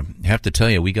I have to tell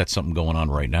you, we got something going on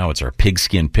right now. It's our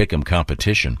Pigskin Pick'em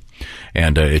competition,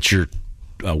 and it's your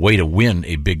way to win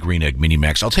a Big Green Egg Mini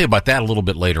Max. I'll tell you about that a little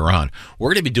bit later on. We're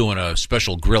going to be doing a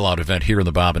special grill out event here in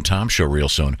the Bob and Tom Show real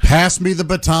soon. Pass me the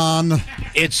baton.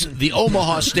 It's the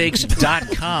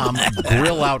OmahaSteaks.com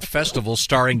Grill Out Festival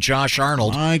starring Josh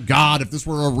Arnold. My God, if this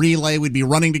were a relay, we'd be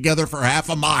running together for half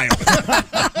a mile.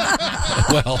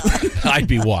 Well, I'd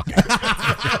be walking.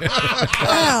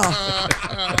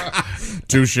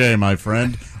 Touche, my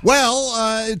friend.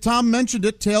 Well, Tom mentioned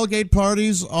it. Tailgate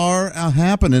parties are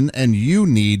happening, and you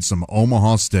need some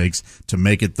Omaha Steaks to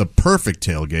make it the perfect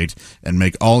tailgate and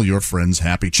make all your friends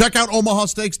happy. Check out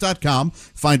omahasteaks.com.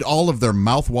 Find all of their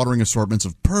mouth-watering assortments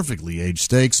of perfectly aged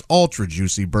steaks,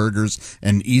 ultra-juicy burgers,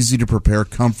 and easy-to-prepare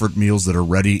comfort meals that are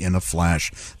ready in a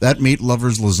flash. That meat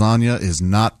lover's lasagna is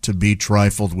not to be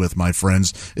trifled with, my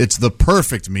friends. It's the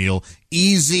perfect meal.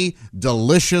 Easy,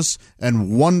 delicious,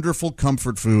 and wonderful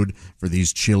comfort food for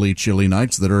these chilly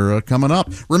nights that are coming up.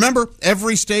 Remember,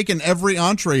 every steak and every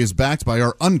entree is backed by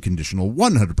our unconditional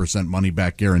 100%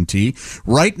 money-back guarantee.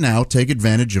 Right now, take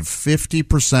advantage of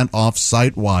 50% off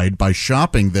site-wide by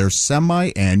shopping their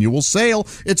semi-annual sale.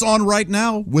 It's on right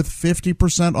now with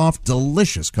 50% off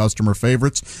delicious customer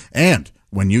favorites. And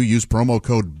when you use promo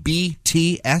code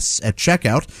BTS at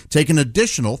checkout, take an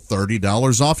additional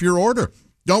 $30 off your order.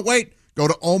 Don't wait. Go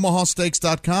to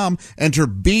omahasteaks.com, enter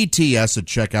BTS at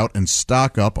checkout, and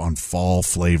stock up on fall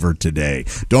flavor today.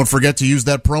 Don't forget to use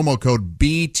that promo code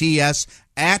BTS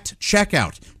at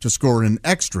checkout to score an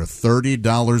extra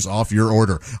 $30 off your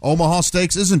order. Omaha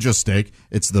Steaks isn't just steak,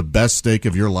 it's the best steak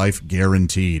of your life,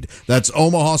 guaranteed. That's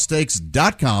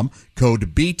omahasteaks.com,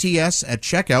 code BTS at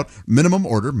checkout. Minimum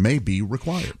order may be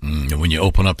required. And when you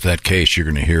open up that case, you're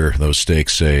going to hear those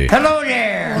steaks say, Hello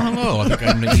there. Oh, hello, I think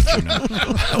I'm going to eat you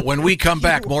now. When we come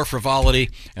back, more frivolity,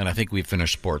 and I think we've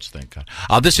finished sports, thank God.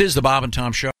 This is the Bob and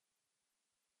Tom Show.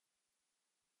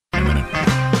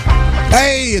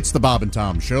 Hey, it's the Bob and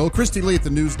Tom Show. Christy Lee at the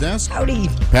news desk. Howdy.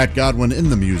 Pat Godwin in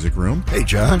the music room. Hey,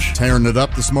 Josh. Tearing it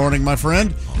up this morning, my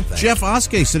friend. Jeff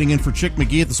Oskey sitting in for Chick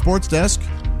McGee at the sports desk.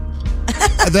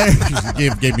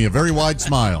 gave me a very wide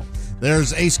smile.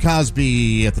 There's Ace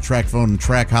Cosby at the track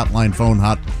hotline phone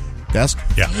hot desk.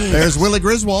 Yeah. There's Willie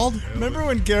Griswold. Remember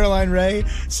when Caroline Ray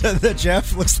said that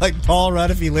Jeff looks like Paul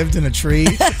Rudd if he lived in a tree?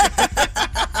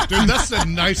 Dude, that's the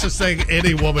nicest thing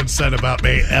any woman said about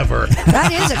me ever.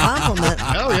 That is a compliment.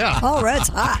 Hell yeah. Paul Rudd's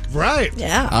hot. Right.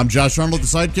 Yeah. I'm Josh Arnold, the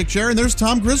sidekick chair, and there's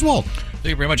Tom Griswold. Thank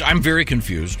you very much. I'm very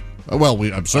confused.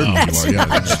 I'm certain you are.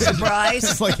 Yeah. Surprise.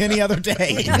 It's like any other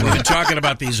day. We've been talking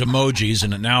about these emojis,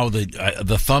 and now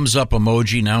the thumbs up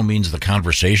emoji now means the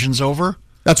conversation's over.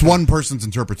 That's one person's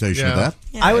interpretation of that.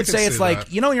 Yeah, I would say it's like,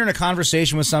 when you're in a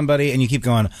conversation with somebody and you keep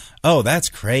going, oh, that's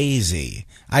crazy.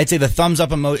 I'd say the thumbs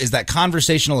up emoji is that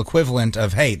conversational equivalent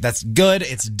of, hey, that's good,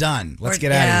 it's done. Let's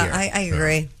get out of here. I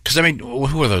agree. Because,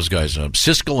 who are those guys?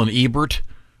 Siskel and Ebert?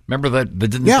 Remember that?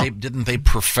 Didn't they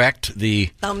perfect the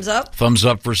thumbs up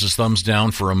versus thumbs down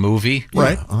for a movie?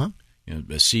 Right. Uh-huh.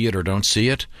 See it or don't see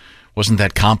it. Wasn't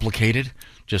that complicated?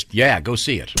 Just, go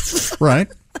see it. Right.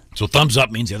 So thumbs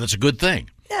up means, that's a good thing.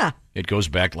 Yeah. It goes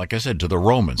back, like I said, to the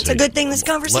Romans. It's a good thing this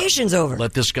conversation's over.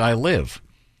 Let this guy live.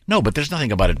 No, but there's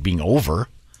nothing about it being over.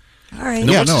 All right.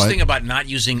 What's this thing about not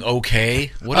using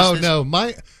okay? What is this? No,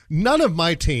 none of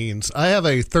my teens. I have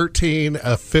a 13,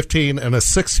 a 15, and a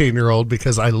 16-year-old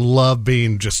because I love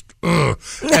being just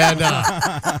and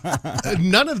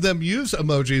none of them use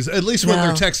emojis. At least when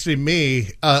they're texting me,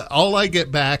 all I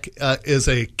get back is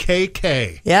a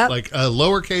KK. Yeah, like a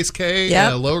lowercase k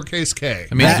and a lowercase k.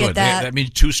 I mean, that means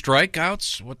 2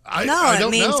 strikeouts. What? I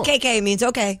don't means know. KK means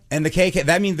okay. And the KK,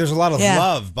 that means there's a lot of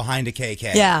love behind a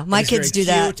KK. Yeah, my kids do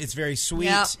that. It's very sweet.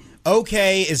 Yep.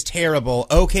 Okay is terrible.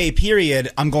 Okay, period,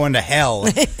 I'm going to hell.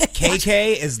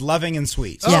 KK is loving and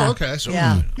sweet. Oh, okay. So,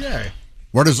 yeah.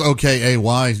 Where does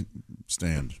OKAY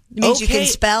stand? It means you can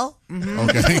spell. Mm-hmm.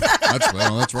 Okay.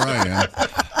 That's where I am.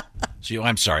 So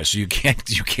I'm sorry. So you can't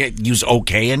use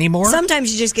okay anymore?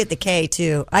 Sometimes you just get the K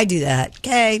too. I do that.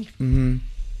 K. Mm-hmm.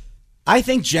 I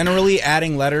think generally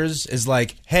adding letters is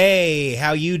like, hey,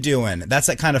 how you doing? That's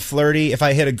that kind of flirty. If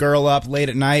I hit a girl up late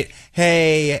at night,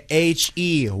 hey,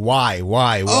 H-E-Y,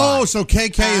 Y. Oh, so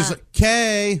KK is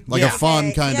K, like a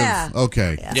fun kind of.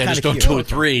 Okay. Yeah, just don't do it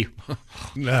 3.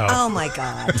 No. Oh my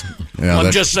God. Yeah, I'm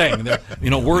that- just saying,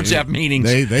 words have meanings.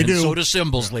 They and do. So do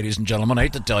symbols, ladies and gentlemen. I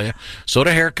hate to tell you. So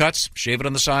do haircuts. Shave it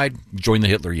on the side. Join the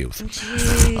Hitler Youth.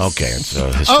 Okay, it's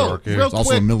historic. real It's also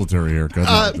quick. a military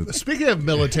haircut. Speaking of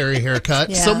military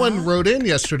haircut, Yeah. someone wrote in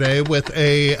yesterday with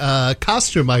a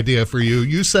costume idea for you.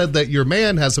 You said that your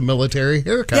man has a military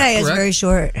haircut. Yeah, it's correct? very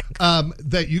short.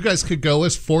 That you guys could go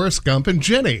as Forrest Gump and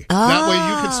Jenny. That way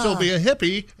you could still be a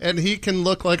hippie, and he can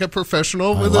look like a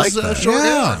professional with like his that. short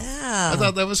Yeah. hair. I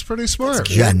thought that was pretty smart.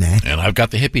 And I've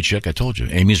got the hippie chick. I told you.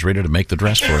 Amy's ready to make the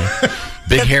dress for you.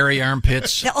 Big hairy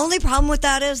armpits. The only problem with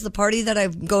that is the party that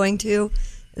I'm going to,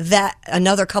 that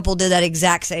another couple did that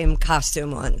exact same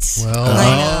costume once.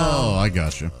 Well, I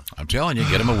got you. I'm telling you,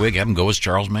 get him a wig. Have him go as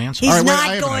Charles Manson. He's All right, wait, I not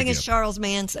have an going idea. as Charles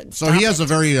Manson. So he has a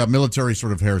very military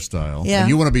sort of hairstyle. Yeah. And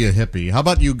you want to be a hippie. How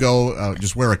about you go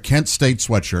just wear a Kent State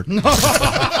sweatshirt? No.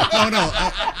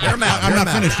 I'm not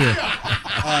finished here.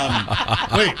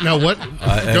 Wait, now what?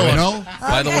 Go on. No?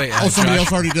 By the way, somebody Josh,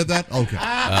 else already did that? Okay.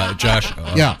 Josh,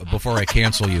 Yeah. before I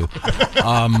cancel you,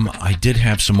 I did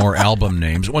have some more album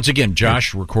names. Once again,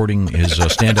 Josh recording his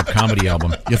stand-up comedy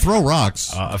album. You throw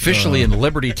rocks. Officially in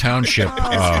Liberty Township,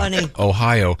 funny.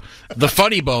 Ohio. The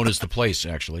Funny Bone is the place,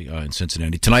 actually, in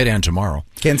Cincinnati, tonight and tomorrow.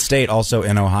 Kent State also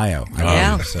in Ohio.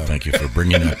 Yeah. Thank you for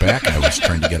bringing that back. I was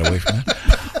trying to get away from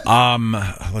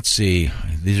that. Let's see.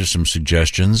 These are some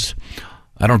suggestions.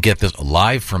 I don't get this.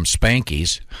 Live from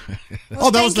Spanky's. Oh,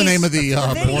 that was the name of the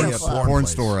Video club. porn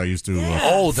store I used to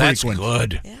Oh, that's frequent.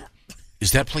 good.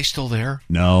 Is that place still there?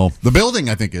 No. The building,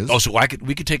 I think, is. Oh, so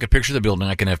we could take a picture of the building.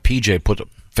 I can have PJ put a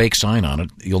fake sign on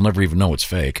it. You'll never even know it's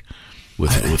fake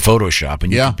with Photoshop,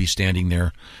 and you could be standing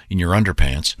there in your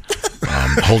underpants,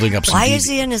 holding up some Why is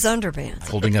he in his underpants?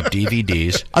 holding up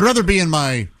DVDs. I'd rather be in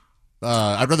my.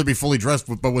 I'd rather be fully dressed,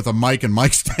 but with a mic and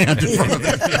mic stand in front of me.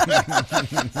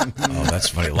 Oh, that's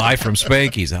funny. Live from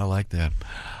Spanky's. I like that.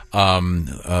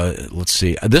 Let's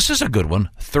see. This is a good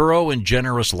one. Thorough and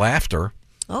generous laughter.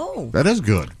 Oh. That is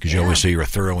good. Because you always say you're a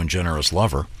thorough and generous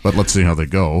lover. But let's see how they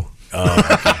go.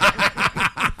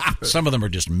 Some of them are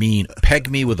just mean.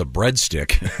 Peg me with a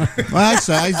breadstick. Well,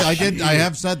 I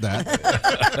have said that.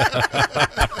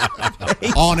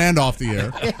 On and off the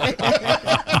air.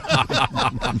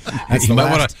 You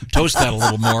might want to toast that a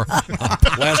little more.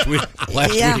 Last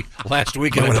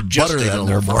week I would have just butter that in a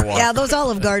there little for a more. while. Yeah, those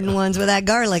Olive Garden ones with that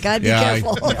garlic. I'd be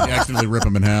careful. I accidentally rip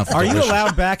them in half. Are you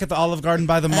allowed back at the Olive Garden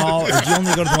by the mall, or do you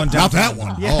only go to the one Not downtown? that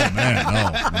one. Yeah. Oh, man,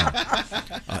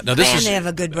 no. Now this And is they have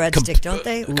a good breadstick, don't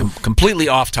they? completely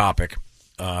off topic.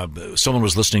 Someone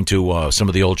was listening to some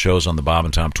of the old shows on the Bob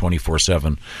and Tom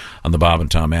 24/7 on the Bob and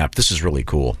Tom app. This is really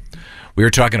cool. We were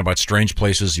talking about strange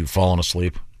places you've fallen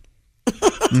asleep.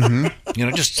 Mm-hmm. You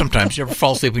know, just sometimes you ever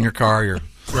fall asleep in your car. You're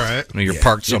parked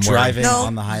You're somewhere. driving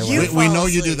on the highway. We know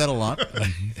you do that a lot.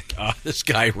 This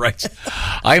guy writes,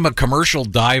 I am a commercial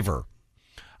diver.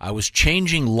 I was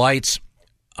changing lights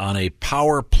on a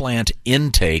power plant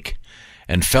intake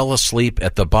and fell asleep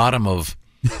at the bottom of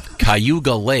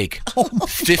Cayuga Lake,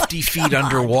 50 feet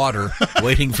underwater,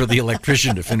 waiting for the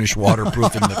electrician to finish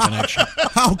waterproofing the connection.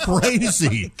 How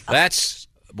crazy. That's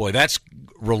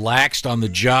relaxed on the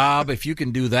job. If you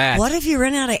can do that. What if you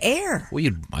run out of air? Well,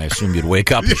 I assume you'd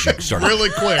wake up as you started.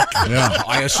 Really quick. Yeah.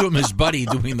 I assume his buddy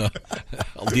doing the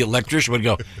electrician would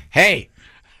go, hey.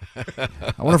 I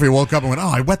wonder if he woke up and went, oh,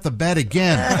 I wet the bed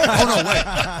again. Oh, no, wait.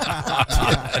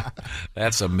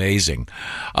 That's amazing.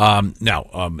 Now,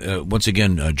 once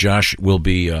again, Josh will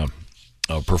be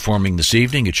performing this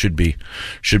evening. It should be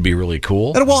really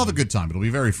cool. And we'll have a good time. It'll be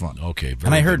very fun. Okay.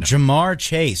 And I heard Jamar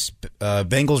Chase,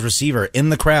 Bengals receiver, in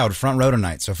the crowd, front row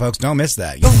tonight. So, folks, don't miss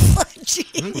that.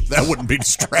 That wouldn't be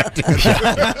distracting.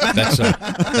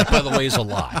 That, by the way, is a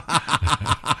lie.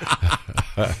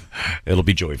 It'll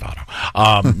be Joey Votto.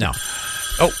 Now,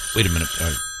 wait a minute.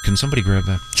 Can somebody grab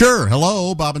that? Sure.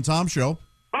 Hello, Bob and Tom Show.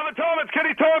 Bob and Tom, it's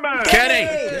Kenny Torman. Kenny!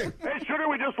 Hey, Sugar,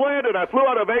 we just landed. I flew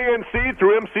out of ANC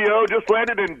through MCO, just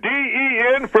landed in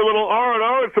DEN for a little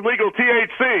R&R and some legal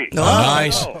THC. Oh,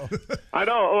 nice. I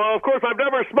know. Well, of course, I've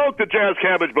never smoked a jazz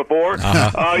cabbage before.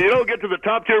 You don't get to the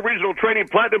top-tier regional training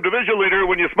platinum division leader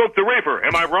when you smoke the reefer.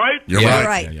 Am I right? You're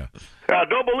right. Yeah.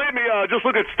 Don't believe me, just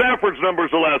look at Stafford's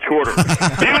numbers the last quarter.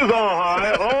 He was all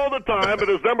high all the time, but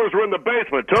his numbers were in the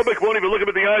basement. Tobic won't even look him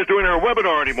in the eyes during our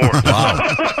webinar anymore.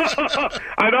 Wow.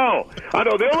 I know.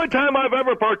 The only time I've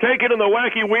ever partaken in the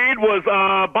wacky weed was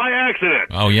by accident.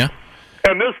 Oh, yeah?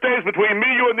 And this stays between me,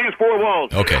 you, and these four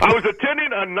walls. Okay. I was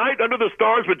attending A Night Under the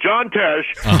Stars with John Tesh,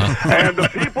 and the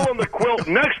people in the quilt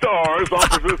next to ours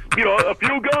offers us, a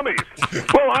few gummies.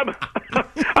 Well,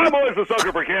 I'm always a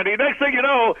sucker for candy. Next thing you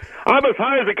know, I'm as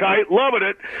high as a kite, loving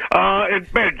it.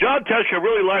 And man, John Tesh can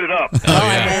really light it up.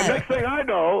 And next thing I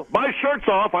know, my shirt's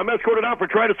off. I'm escorted out for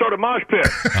trying to start a mosh pit.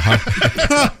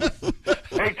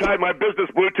 Hang tight, my business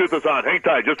Bluetooth is on. Hang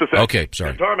tight, just a second. Okay,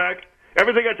 sorry. Tarmac.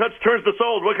 Everything I touch turns to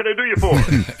sold. What can I do you for?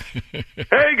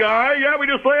 Hey, guy. Yeah, we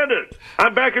just landed.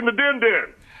 I'm back in the din.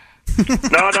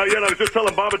 No, not yet. I was just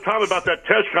telling Bob and Tom about that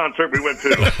Tesh concert we went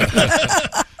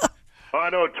to. I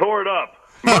know, tore it up.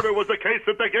 Murder was the case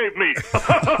that they gave me.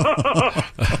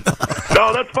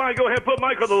 No, that's fine. Go ahead, put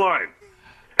Mike on the line.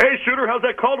 Hey, Shooter, how's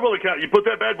that Caldwell account? You put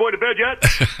that bad boy to bed yet?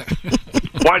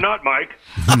 Why not, Mike?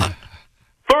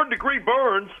 Third-degree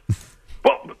burns.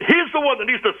 Well, he's the one that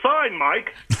needs to sign,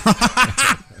 Mike.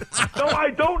 No, I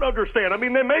don't understand. I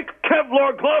mean, they make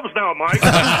Kevlar gloves now, Mike.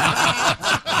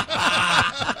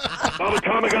 By the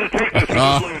time I got to take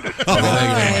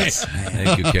this,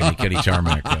 Thank you, Kenny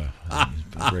Tarmac.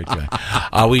 Great guy.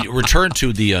 We return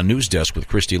to the news desk with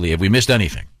Christy Lee. Have we missed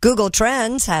anything? Google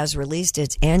Trends has released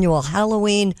its annual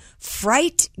Halloween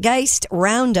Frightgeist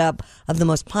roundup of the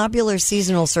most popular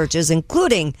seasonal searches,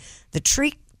 including the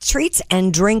treats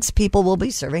and drinks people will be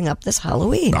serving up this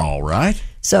Halloween. All right.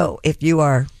 So if you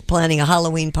are planning a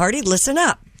Halloween party, listen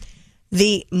up.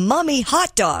 The Mummy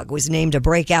Hot Dog was named a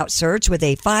breakout search with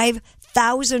a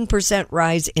 5,000%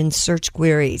 rise in search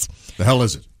queries. The hell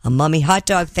is it? A mummy hot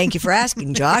dog, thank you for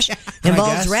asking, Josh,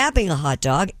 involves wrapping a hot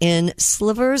dog in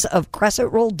slivers of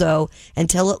crescent roll dough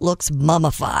until it looks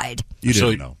mummified. You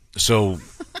didn't know. So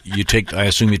I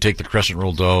assume you take the crescent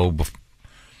roll dough.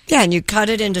 Yeah, and you cut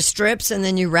it into strips and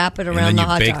then you wrap it around the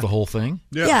hot dog. And then you bake the whole thing?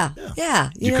 Yeah.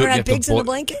 You never had pigs in a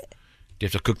blanket? Do you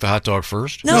have to cook the hot dog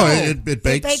first? No, it bakes.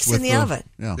 It bakes in the oven.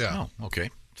 Yeah. Oh, okay.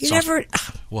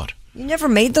 What? You never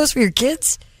made those for your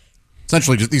kids?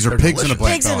 Essentially, these are pigs in a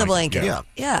blanket. Pigs in a blanket. Yeah.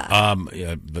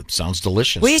 Yeah, that sounds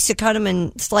delicious. We used to cut them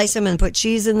and slice them and put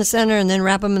cheese in the center and then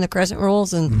wrap them in the crescent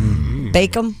rolls and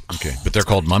bake them. Okay, but they're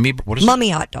called mummy. What is mummy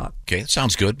hot dog? Okay, it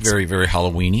sounds good. Very, very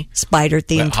Halloween-y.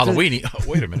 Spider-themed. Halloween-y. Oh,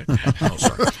 wait a minute. Oh,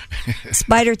 sorry.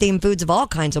 Spider-themed foods of all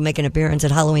kinds will make an appearance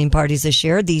at Halloween parties this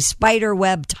year. The spider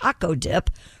web taco dip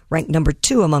ranked number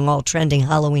 2 among all trending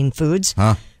Halloween foods.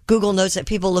 Google notes that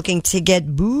people looking to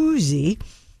get boozy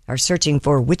are searching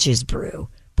for witch's brew,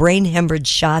 brain hemorrhage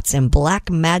shots, and black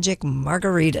magic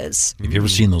margaritas. Have you ever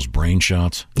seen those brain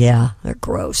shots? Yeah, they're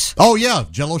gross. Oh, yeah.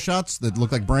 Jello shots that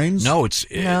look like brains? No, I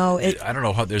don't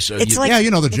know how there's...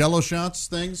 the Jello shots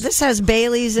things. This has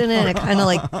Bailey's in it, and it kind of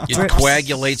like It drips.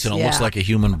 coagulates, and it looks like a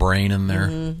human brain in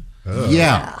there.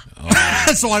 Yeah.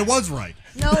 So I was right.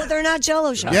 No, they're not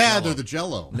Jello shots. Yeah, they're the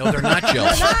Jello. No, they're not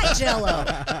Jello. They're not Jello.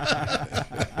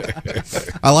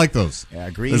 I like those. Yeah,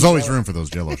 green There's always Jello. room for those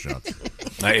Jello shots.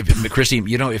 Christy,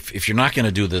 if you're not going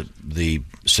to do the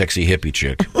sexy hippie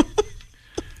chick,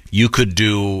 you could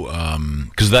do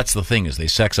because that's the thing is they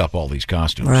sex up all these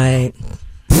costumes. Right.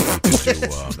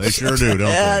 They sure do, don't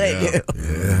they? do.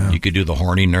 Yeah. You could do the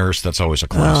horny nurse. That's always a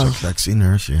classic. Sexy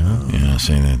nurse, yeah. Yeah,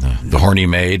 saying that the horny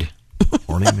maid.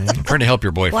 Horny maid. I'm trying to help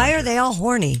your boyfriend. Why are they all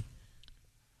horny?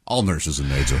 All nurses and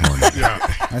maids are horny.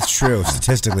 That's true.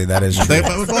 Statistically, that is true.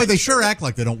 They sure act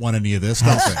like they don't want any of this,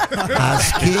 don't they?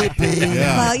 Housekeeping.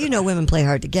 Yeah. Well, women play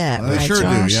hard to get. They right, sure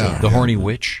Josh? do, yeah. The horny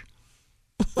witch.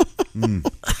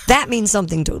 That means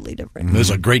something totally different.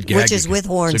 There's a great gag. Which is with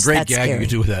horns. It's a great That's gag scary. you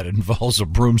do with that. It involves a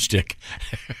broomstick.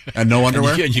 And no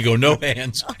underwear? And you go, no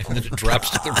hands. And then it drops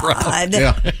to the ground.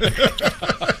 Yeah.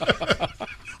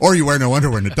 Or you wear no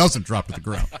underwear and it doesn't drop to the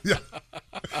ground. Yeah.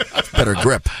 Better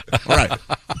grip. Right.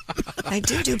 I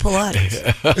do Pilates.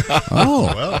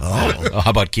 How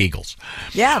about Kegels?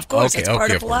 Yeah, of course. Okay, It's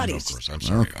part of of course, Pilates. of course. I'm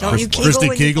sorry. Don't you Kegel Christy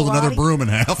when you Kegeled another Pilates? broom in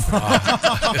half.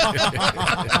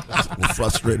 We're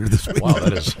frustrated this week. Wow,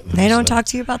 that is. They don't talk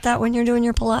to you about that when you're doing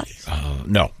your Pilates?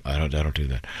 No, I don't do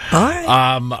that. All right.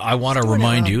 I want to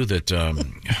remind you that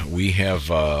we have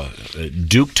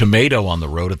Duke Tomato on the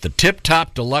road at the Tip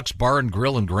Top Deluxe Bar and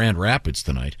Grill in Grand Rapids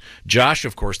tonight. Josh,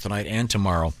 of course, tonight and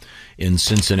tomorrow in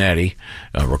Cincinnati,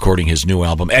 recording his new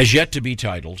album, as yet to be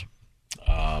titled.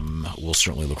 We'll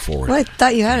certainly look forward. Well, I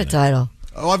thought you had a title.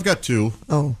 Oh, I've got 2.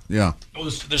 Oh. Yeah. Oh,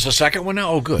 there's a second one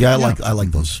now? Oh, good. Yeah, I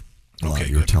like those. Okay,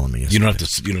 you were telling me. You don't have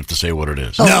to say what it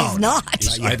is. Oh, he's not.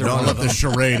 Is either Don't one let of the them,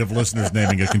 charade of listeners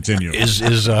naming it continue.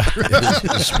 is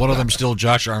one of them still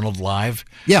Josh Arnold live?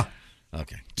 Yeah.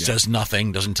 Okay. Says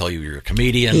nothing. Doesn't tell you you're a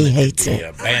comedian. He hates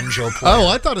it. Banjo player. Oh,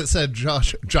 I thought it said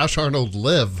Josh Arnold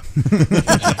live.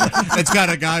 It's got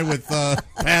a guy with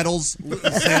paddles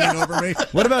standing over me.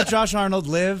 What about Josh Arnold?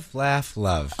 Live, laugh,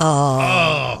 love.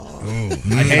 I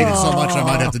hate it so much I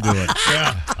might have to do it.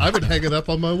 Yeah, I've been hanging up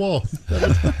on my wall.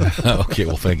 Okay,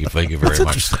 well, thank you very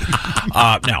much.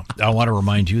 Now, I want to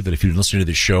remind you that if you're listening to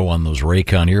the show on those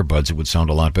Raycon earbuds, it would sound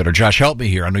a lot better. Josh, help me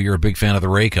here. I know you're a big fan of the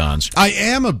Raycons. I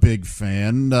am a big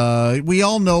fan. We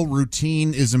all know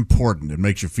routine is important. It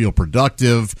makes you feel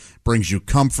productive, brings you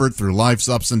comfort through life's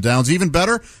ups and downs. Even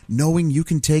better, knowing you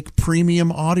can take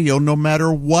premium audio no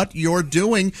matter what you're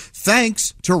doing,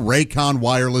 thanks to Raycon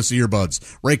wireless earbuds.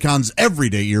 Raycon's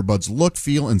everyday earbuds look,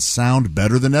 feel, and sound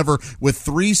better than ever with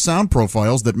 3 sound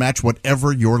profiles that match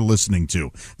whatever you're listening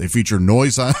to. They feature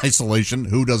noise isolation.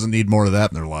 Who doesn't need more of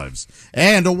that in their lives?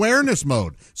 And awareness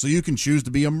mode, so you can choose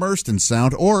to be immersed in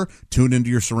sound or tune into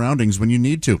your surroundings when you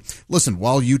need to. Listen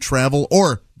while you travel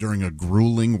or during a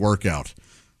grueling workout.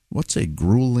 What's a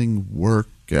grueling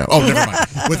workout? Oh, never mind.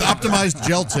 With optimized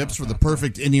gel tips for the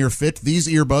perfect in-ear fit, these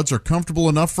earbuds are comfortable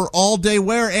enough for all-day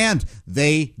wear, and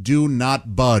they do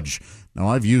not budge. Now,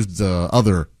 I've used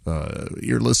other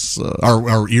earless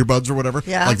or earbuds or whatever,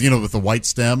 like, with the white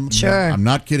stem. Sure. I'm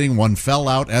not kidding. One fell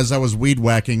out as I was weed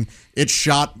whacking. It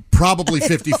shot probably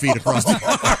 50 feet across the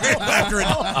yard after it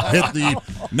hit the...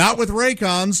 Not with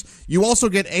Raycons. You also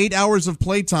get 8 hours of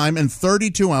playtime and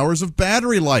 32 hours of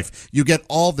battery life. You get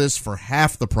all this for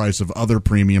half the price of other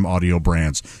premium audio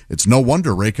brands. It's no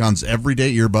wonder Raycon's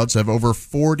everyday earbuds have over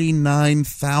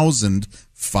 49,000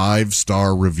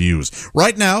 5-star reviews.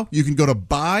 Right now, you can go to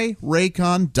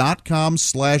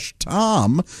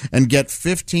buyraycon.com/Tom and get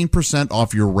 15%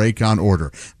 off your Raycon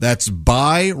order. That's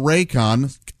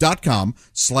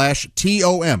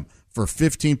buyraycon.com/TOM for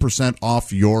 15%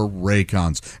 off your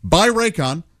Raycons.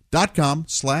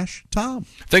 buyraycon.com/Tom.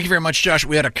 Thank you very much, Josh.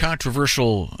 We had a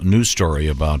controversial news story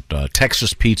about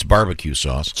Texas Pete's barbecue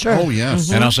sauce. Sure. Oh, yes.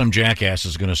 And now some jackass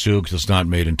is going to sue because it's not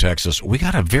made in Texas. We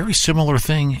got a very similar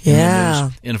thing in the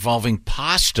news involving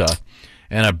pasta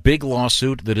and a big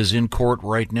lawsuit that is in court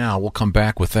right now. We'll come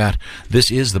back with that.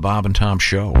 This is the Bob and Tom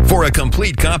Show. For a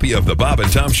complete copy of the Bob and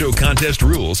Tom Show contest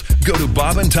rules, go to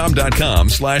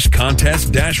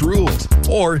bobandtom.com/contest-rules.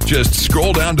 Or just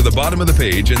scroll down to the bottom of the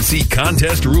page and see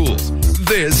contest rules.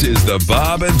 This is the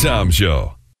Bob and Tom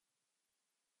Show.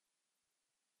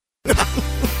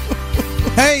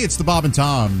 Hey, it's the Bob and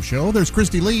Tom Show. There's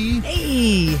Christy Lee.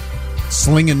 Hey.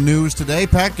 Slinging news today.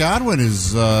 Pat Godwin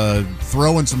is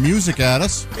throwing some music at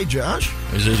us. Hey, Josh.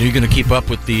 Are you going to keep up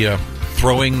with the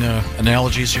throwing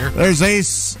analogies here? There's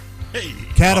Ace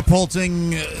catapulting.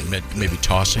 Maybe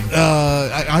tossing.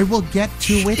 I will get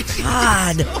to it.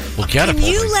 God. Well, Can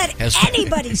catapulting. you let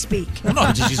anybody speak?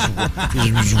 No,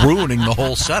 he's ruining the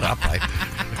whole setup.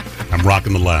 I'm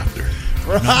rocking the laughter.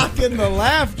 Rocking the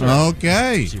laughter.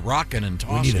 Okay. Is he rocking and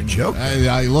tossing? We need a joke.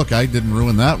 Look, I didn't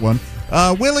ruin that one.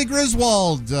 Willie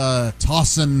Griswold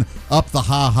tossing up the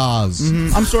ha-has.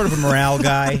 Mm-hmm. I'm sort of a morale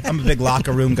guy. I'm a big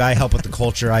locker room guy. Help with the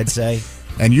culture, I'd say.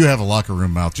 And you have a locker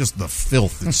room mouth. Just the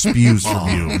filth that spews from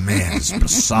you. Oh, man. It's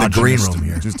the green room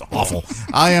here. Just awful.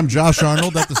 I am Josh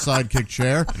Arnold at the sidekick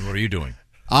chair. And what are you doing?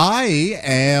 I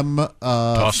am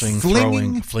tossing,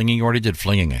 throwing, flinging. You already did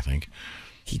flinging, I think.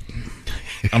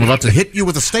 I'm about to hit you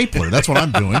with a stapler. That's what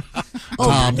I'm doing.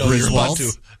 Tom You're about Griswold.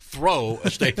 to throw a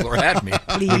stapler at me.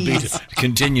 Would be to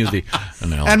continue the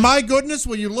analogy. And my goodness,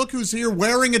 when you look who's here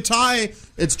wearing a tie,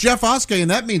 it's Jeff Oskey,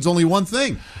 and that means only one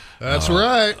thing. That's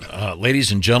right.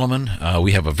 Ladies and gentlemen,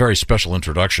 we have a very special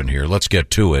introduction here. Let's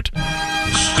get to it.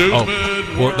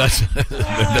 Stupid.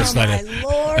 That's not it.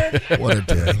 Lord. What a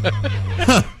day.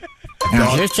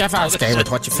 Now, here's Jeff Oskey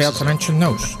with what you failed to mention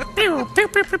news.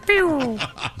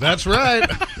 That's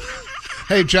right.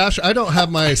 Hey, Josh, I don't have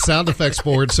my sound effects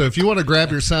board, so if you want to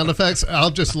grab your sound effects,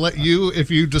 I'll just let you, if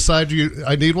you decide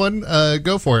I need one,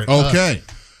 go for it. Okay.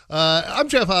 I'm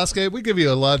Jeff Oskey. We give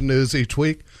you a lot of news each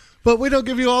week, but we don't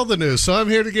give you all the news, so I'm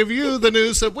here to give you the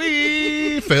news that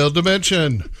we failed to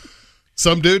mention.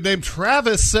 Some dude named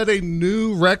Travis set a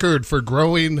new record for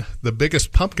growing the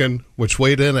biggest pumpkin, which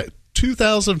weighed in at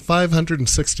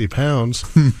 2,560 pounds.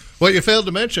 What you failed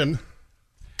to mention,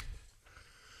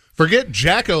 forget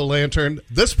Jack-o'-lantern.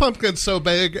 This pumpkin's so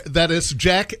big that it's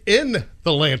Jack in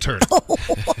the lantern.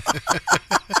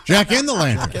 Jack in the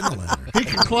lantern. Jack in the lantern. He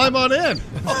can climb on in.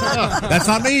 That's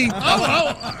not me.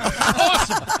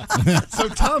 Awesome. So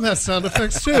Tom has sound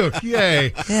effects too.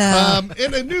 Yay. Yeah.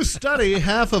 In a new study,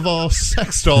 half of all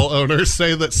sex doll owners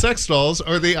say that sex dolls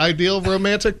are the ideal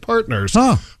romantic partners.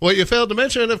 Huh. What you failed to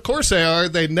mention, of course they are,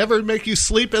 they never make you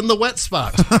sleep in the wet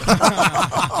spot.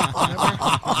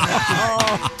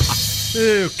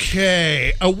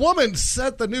 Okay. A woman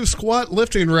set the new squat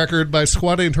lifting record by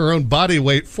squatting her own body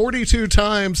weight 42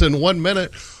 times in 1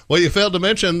 minute. Well, you failed to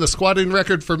mention the squatting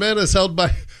record for men is held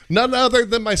by none other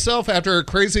than myself after a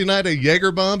crazy night of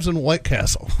Jaeger bombs and White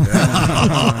Castle. Jaeger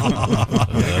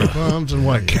bombs and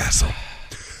White Castle.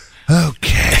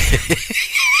 Okay.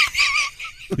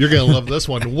 You're going to love this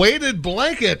one. Weighted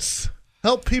blankets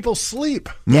help people sleep.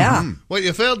 Yeah. What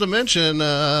you failed to mention,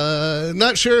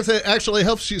 not sure if it actually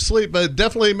helps you sleep, but it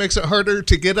definitely makes it harder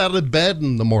to get out of bed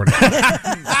in the morning.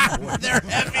 They're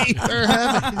heavy. They're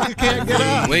heavy. You can't get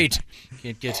up. Wait.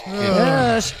 Can't get.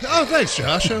 Oh, thanks,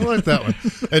 Josh. I like that one.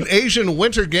 And Asian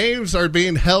Winter Games are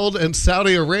being held in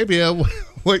Saudi Arabia.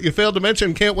 What you failed to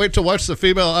mention, can't wait to watch the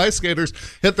female ice skaters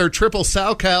hit their triple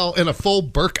Salchow in a full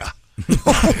burqa.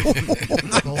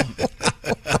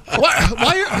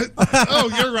 Why?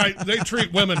 Oh, you're right. They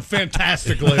treat women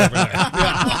fantastically over there.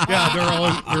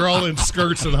 Yeah, they're all in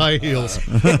skirts and high heels.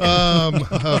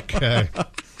 Okay.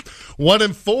 1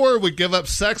 in 4 would give up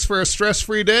sex for a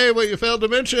stress-free day. What you failed to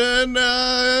mention,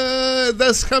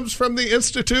 this comes from the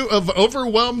Institute of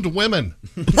Overwhelmed Women.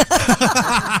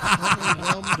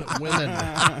 Overwhelmed women.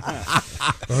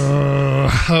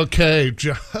 Okay.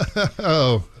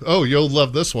 Oh, you'll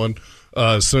love this one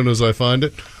as soon as I find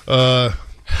it.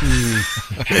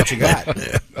 What you got?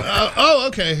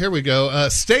 Okay, here we go.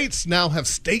 States now have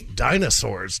state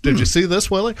dinosaurs. Did you see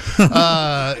this, Willie?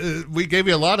 We gave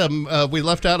you a lot of them. We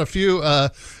left out a few.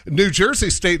 New Jersey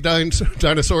state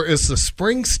dinosaur is the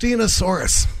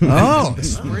Springsteenosaurus. Oh.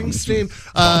 Springsteen.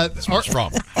 What's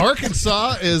from?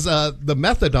 Arkansas is the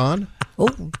Methodon.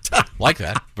 Oh, like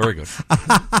that. Very good.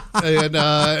 And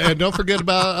don't forget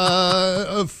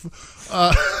about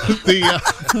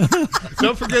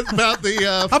don't forget about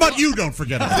the. How about you? Don't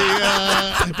forget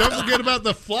about don't forget about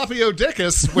the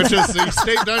Flopiodicus, which is the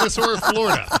state dinosaur of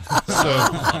Florida.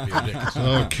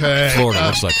 Okay.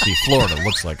 Florida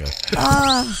looks like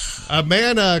a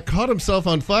man caught himself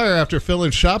on fire after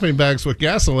filling shopping bags with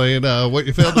gasoline. What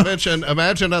you failed to mention,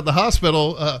 imagine at the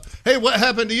hospital, hey, what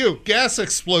happened to you? Gas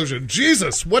explosion.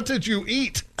 Jesus, what did you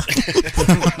eat?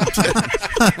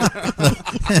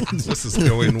 This is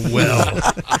going well.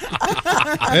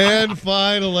 And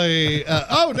finally,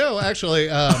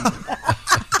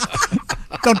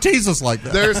 don't tease us like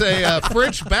that. There's a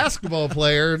French basketball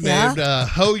player named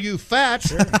Ho You Fat.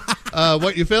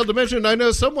 What you failed to mention, I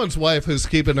know someone's wife who's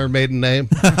keeping her maiden name.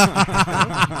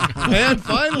 And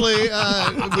finally,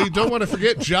 we don't want to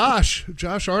forget Josh.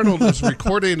 Josh Arnold is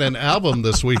recording an album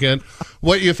this weekend.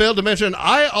 What you failed to mention,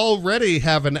 I already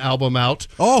have an album out.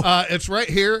 It's right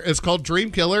here. It's called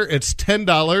Dream Killer. It's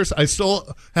 $10. I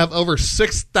still have over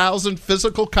 6,000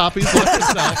 physical copies left to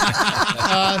sell.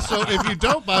 So if you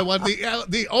don't buy one,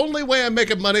 the only way I'm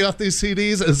making money off these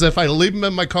CDs is if I leave them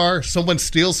in my car, someone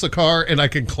steals the car, and I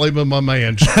can claim them on my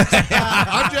engine.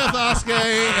 I'm Jeff Oskey,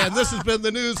 and this has been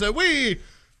the news that we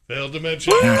failed to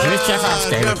mention. Here's Jeff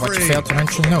Oskey with what you failed to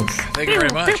mention news. Thank you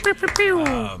very much.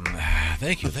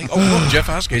 Thank you. Oh, Jeff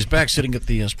Oskey is back sitting at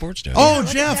the sports desk. Oh,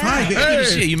 Jeff, hi. Good to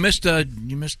see you. You missed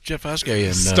Jeff Oskey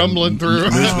and stumbling through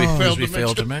news we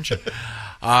failed to mention.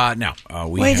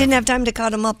 We didn't have time to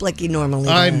cut him up like he normally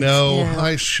does. I know. Yeah.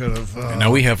 I should have. Now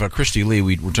we have Christy Lee.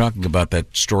 We were talking about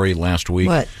that story last week.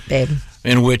 What, babe?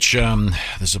 In which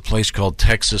there's a place called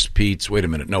Texas Pete's. Wait a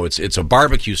minute. No, it's a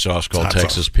barbecue sauce called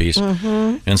Texas Pete's.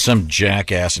 Mm-hmm. And some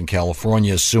jackass in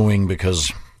California is suing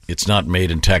because it's not made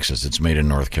in Texas. It's made in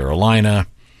North Carolina,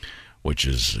 which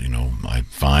is,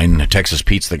 fine. Texas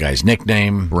Pete's the guy's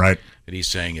nickname. Right. But he's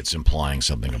saying it's implying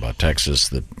something about Texas,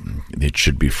 that it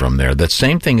should be from there. That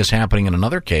same thing is happening in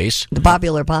another case. The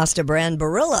popular pasta brand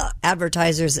Barilla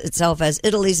advertises itself as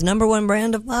Italy's #1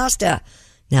 brand of pasta.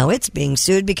 Now it's being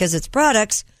sued because its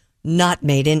products not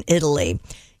made in Italy.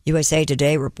 USA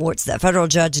Today reports that federal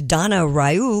judge Donna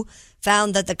Raiu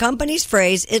found that the company's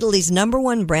phrase, Italy's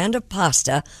 #1 brand of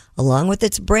pasta, along with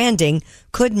its branding,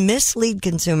 could mislead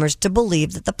consumers to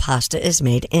believe that the pasta is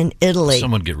made in Italy.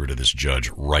 Someone get rid of this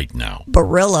judge right now.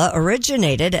 Barilla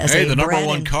originated as the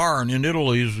 #1 car in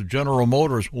Italy is General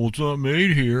Motors. Well, it's not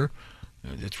made here.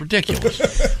 It's ridiculous.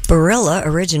 Barilla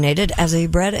originated as a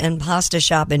bread and pasta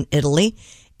shop in Italy.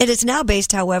 It is now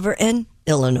based, however, in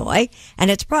Illinois, and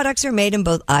its products are made in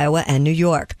both Iowa and New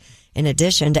York. In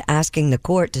addition to asking the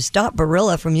court to stop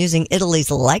Barilla from using Italy's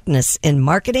likeness in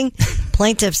marketing,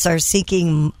 plaintiffs are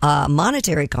seeking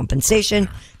monetary compensation,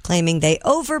 claiming they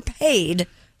overpaid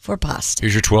for pasta.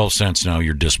 Here's your 12 cents now.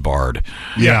 You're disbarred.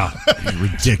 Yeah.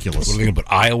 Ridiculous. What are they going to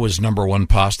put? Iowa's #1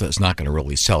 pasta is not going to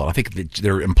really sell it. I think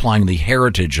they're implying the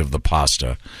heritage of the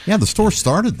pasta. Yeah, the store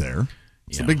started there.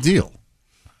 It's a big deal.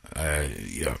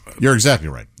 You're exactly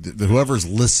right. Whoever's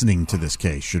listening to this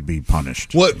case should be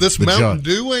punished. What, this The Mountain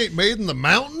judge. Dew ain't made in the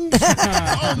mountains?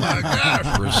 Oh, my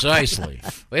gosh. Precisely.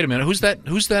 Wait a minute. Who's that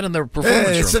in the performance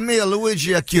room? It's me,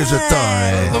 Luigi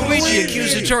Accusatore. Luigi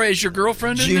Accusatore is your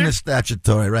girlfriend in Gina there?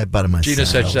 Statutory, right bottom of my Gina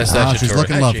saddle. Statutory. she's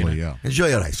looking Hi, lovely, Gina. yeah. Enjoy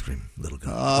your ice cream, little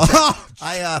girl. I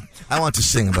want to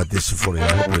sing about this for you.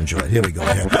 I hope you enjoy it. Here we go.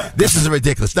 Here. This is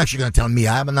ridiculous. Next, you're going to tell me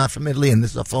I'm not from Italy and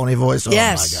this is a phony voice? Oh,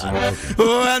 Yes. my God.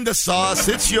 Oh, and the sauce,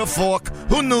 it's your fork.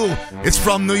 Who knew? It's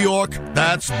from New York.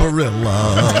 That's Barilla.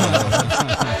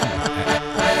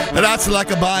 That's like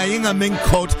buying a mink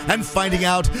coat and finding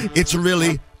out it's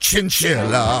really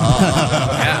chinchilla.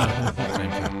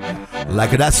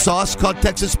 Like that sauce called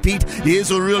Texas Pete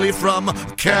is really from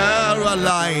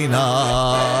Carolina.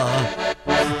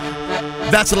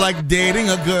 That's like dating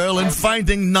a girl and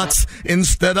finding nuts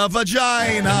instead of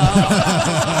vagina. All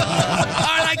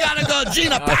right, I gotta go,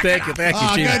 Gina. Thank you,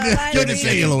 Gina. Good to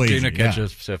see you, Luigi. Gina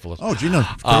catches syphilis. Oh, Gina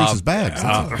carries his bags.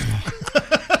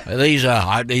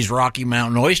 These Rocky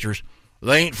Mountain oysters,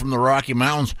 they ain't from the Rocky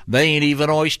Mountains. They ain't even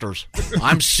oysters.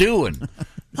 I'm suing.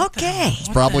 Okay. It's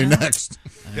probably next.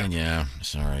 Yeah,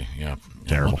 sorry. Yeah.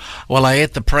 Terrible. Well, I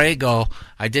ate the Prego.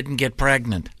 I didn't get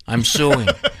pregnant. I'm suing.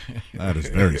 That is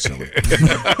very silly.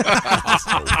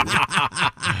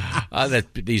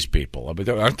 These people,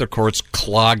 aren't the courts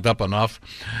clogged up enough?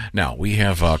 Now, we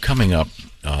have coming up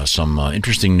some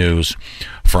interesting news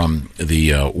from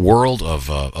the world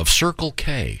of Circle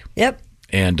K. Yep.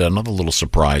 And another little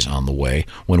surprise on the way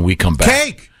when we come back.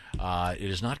 Cake! It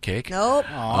is not cake. Nope.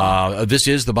 This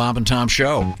is the Bob and Tom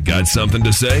Show. Got something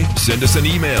to say? Send us an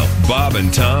email,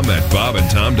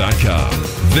 bobandtom@bobandtom.com.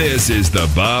 This is the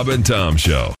Bob and Tom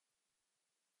Show.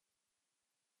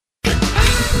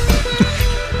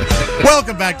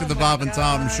 Welcome back to the Bob and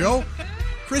Tom Show.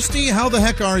 Christy, how the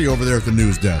heck are you over there at the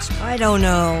news desk? I don't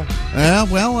know.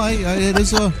 Well, it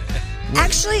is a...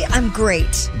 Actually, I'm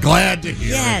great. Glad to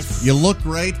hear Yes. it. You look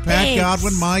great. Pat Thanks.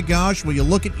 Godwin, my gosh, will you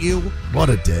look at you? What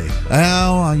a day.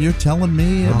 Oh, you're telling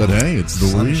me. But hey, it's the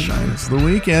sunshine. week. It's the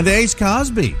weekend. Ace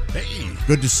Cosby. Hey.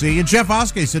 Good to see you. Jeff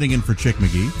Oskey sitting in for Chick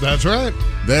McGee. That's right.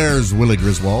 There's Willie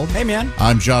Griswold. Hey, man.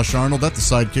 I'm Josh Arnold at the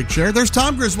sidekick chair. There's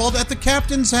Tom Griswold at the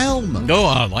captain's helm. Oh,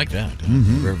 I like that.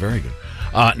 Very, very good.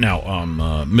 Now,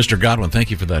 Mr. Godwin,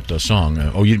 thank you for that song.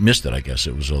 You missed it, I guess.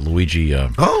 It was Luigi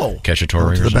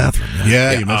Cacciatore. To the bathroom.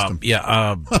 Yeah, you missed him.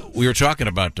 We were talking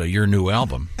about your new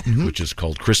album, which is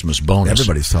called Christmas Bonus.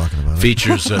 Everybody's talking about it.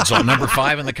 Features, it's on number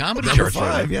 5 in the comedy charts.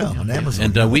 Number 5, yeah, on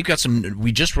Amazon. And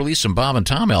we just released some Bob and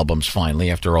Tom albums finally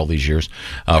after all these years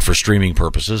for streaming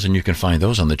purposes, and you can find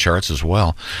those on the charts as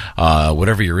well.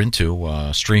 Whatever you're into,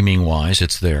 streaming-wise,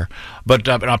 it's there. But,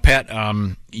 Pat,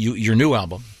 your new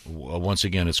album, once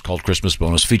again, it's called Christmas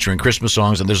Bonus, featuring Christmas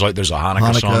songs, and there's a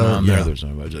Hanukkah song on there. There's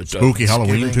a spooky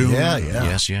Halloween tune. Yeah.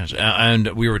 Yes. And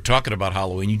we were talking about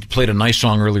Halloween. You played a nice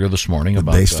song earlier this morning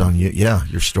about based on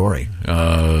your story.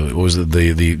 Was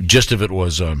the gist of it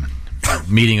was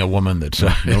meeting a woman that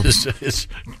is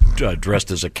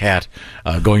dressed as a cat,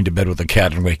 going to bed with a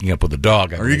cat and waking up with a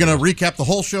dog. Are you going to recap the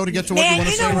whole show to get to what you want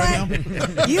to say right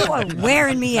now? You are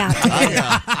wearing me out today.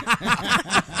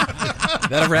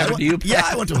 That ever happened to you? Yeah,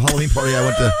 I went to a Halloween party.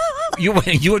 You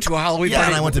went to a Halloween party?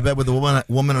 And I went to bed with a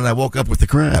woman and I woke up with the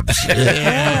crabs.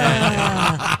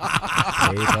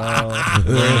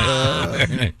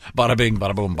 Bada bing,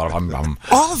 bada boom, bada bum bum.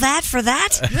 All that for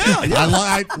that?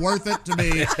 Yeah. Worth it to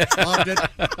me. Loved it.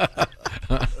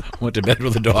 Went to bed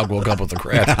with a dog, woke up with a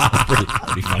crab.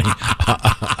 Pretty funny.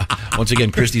 Once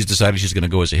again, Christy's decided she's going to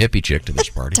go as a hippie chick to this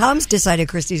party. Tom's decided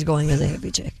Christy's going as a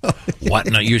hippie chick. What?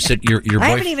 No, you said your I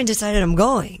haven't even decided I'm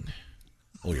going.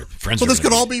 Well, your friends. So this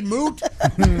could all be moot.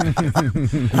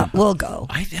 We'll go.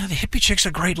 The hippie chick's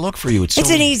a great look for you. It's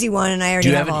an easy one, and I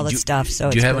already have all the stuff.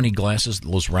 So do you have any glasses?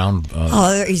 Those round.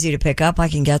 They're easy to pick up. I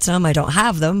can get some. I don't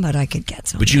have them, but I could get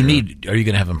some. But you need. Are you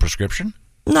going to have them prescription?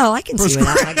 No, I can see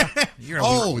without my glasses.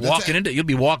 You'll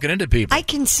be walking into people. I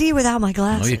can see without my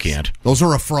glasses. No, you can't. Those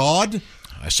are a fraud.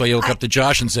 I saw you look up to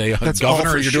Josh and say,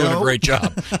 "Governor, you're doing a great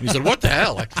job." He said, "What the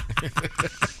hell?"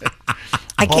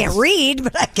 I can't read,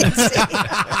 but I can see.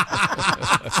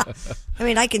 I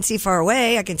mean, I can see far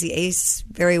away. I can see Ace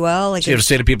very well. So you have to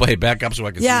say to people, "Hey, back up so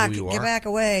I can see who you are." Get back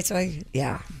away. So You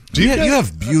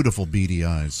have beautiful beady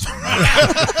eyes.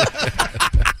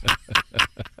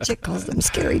 Chick calls them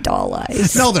scary doll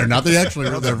eyes. No, they're not. They're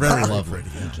very lovely.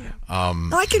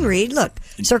 I can read. Look,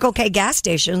 Circle K gas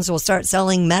stations will start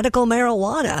selling medical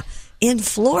marijuana in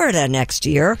Florida next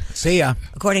year. See ya.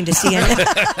 According to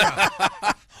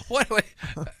CNN. Wait.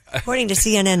 According to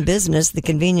CNN Business, the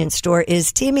convenience store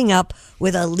is teaming up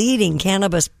with a leading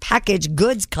cannabis packaged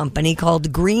goods company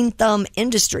called Green Thumb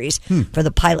Industries for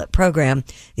the pilot program.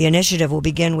 The initiative will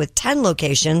begin with 10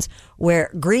 locations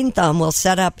where Green Thumb will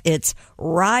set up its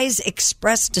Rise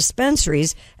Express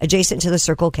dispensaries adjacent to the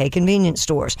Circle K convenience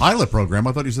stores. Pilot program?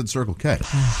 I thought you said Circle K.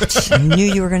 I knew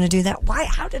you were going to do that. Why?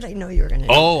 How did I know you were going to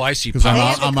do that? Oh, I see. Because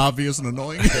I'm obvious and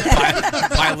annoying.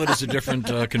 Pilot is a different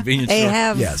convenience They store.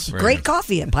 have great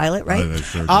coffee in Pilot, right?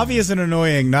 Obvious and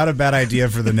annoying, not a bad idea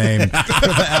for the name for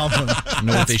the album.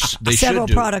 No, what they Several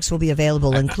should do. products will be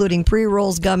available, including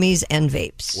pre-rolls, gummies, and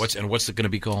vapes. What's it going to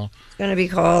be called? It's going to be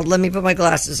called, let me put my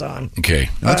glasses on. Okay.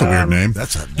 That's a weird name.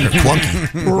 That's clunky.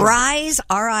 Rise,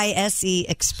 R-I-S-E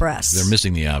Express. They're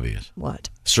missing the obvious. What?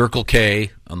 Circle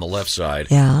K on the left side.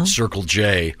 Yeah. Circle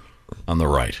J on the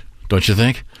right. Don't you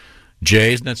think?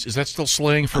 J, is that still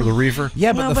slang for the reefer?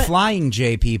 Yeah, but the Flying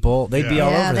J people, they'd be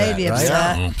all over they'd that, be right?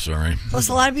 upset. Oh, sorry. Plus,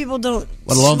 a lot of people don't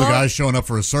Let alone the smoke. guy showing up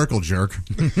for a circle jerk.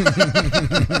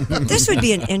 This would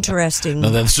be an interesting...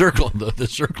 No, the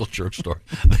Circle Jerk store,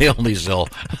 they only sell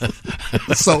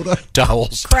soda,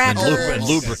 towels, Crackers. and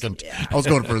lubricant. I was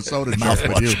going for a soda jerk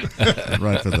with you.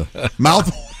 Right for the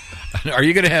mouth. Are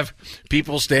you going to have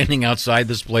people standing outside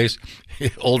this place,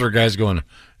 older guys going,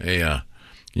 hey,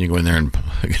 can you go in there and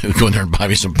buy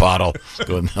me some pot? I'll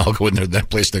go in there, that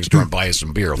place next door, and buy you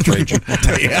some beer. I'll trade you.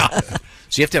 Yeah.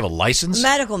 So you have to have a license?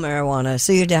 Medical marijuana,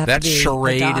 so you'd have That to be a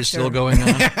charade doctor. is still going on?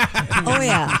 Oh,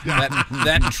 yeah.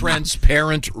 That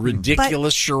transparent,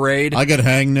 ridiculous charade? I get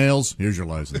hangnails. Here's your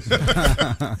license.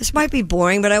 This might be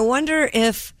boring, but I wonder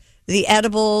if the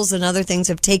edibles and other things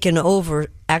have taken over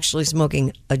actually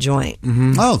smoking a joint.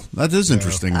 Oh, that is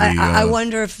interesting. I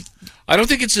wonder if... I don't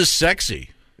think it's as sexy.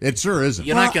 It sure isn't.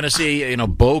 You're not going to see,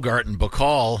 Bogart and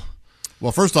Bacall.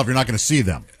 Well, first off, you're not going to see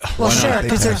them. Well, sure,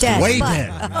 because they're dead. Way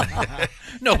but- dead.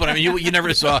 No, but I mean, you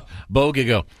never saw Bogey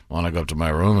go, want to go up to my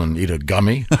room and eat a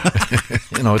gummy?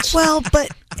 It's... Well, but...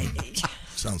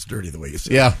 Sounds dirty the way you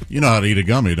say it. Yeah, you know how to eat a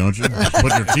gummy, don't you?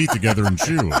 Put your teeth together and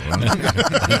chew.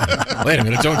 Wait a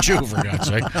minute, don't chew, for God's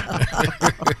sake.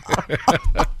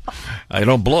 I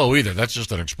don't blow either. That's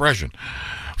just an expression.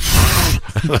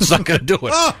 That's not going to do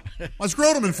it. Oh, my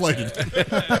scrotum inflated.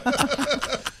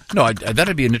 No,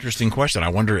 that'd be an interesting question. I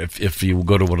wonder if you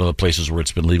go to one of the places where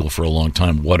it's been legal for a long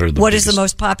time, what is the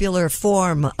most popular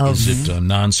form of... Is it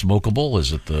non-smokable?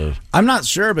 Is it the... I'm not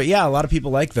sure, but yeah, a lot of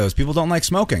people like those. People don't like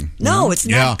smoking. No, it's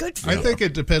not good for I you. think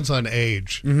it depends on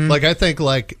age. Like, I think,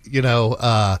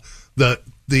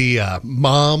 the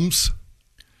moms...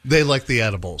 They like the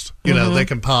edibles. They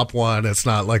can pop one. It's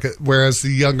not like whereas the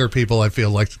younger people, I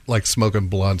feel like smoking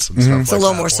blunts and stuff. It's a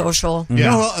little more social. You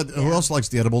know who else likes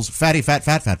the edibles? Fatty, fat.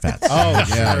 Oh,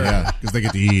 yeah. Because they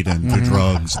get to eat and do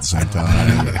drugs at the same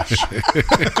time.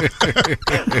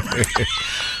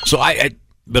 So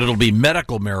but it'll be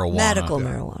medical marijuana. Medical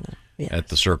marijuana. Yeah. At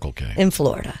the Circle K. In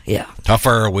Florida, yeah. How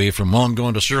far away from, I'm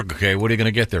going to Circle K, what are you going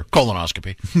to get there?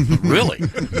 Colonoscopy. Really?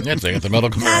 That's the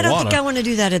medical marijuana. I don't think I want to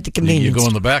do that at the convenience. You go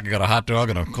in the back, I got a hot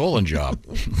dog and a colon job.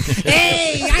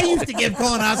 Hey, I used to give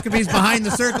colonoscopies behind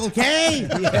the Circle K.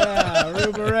 Yeah,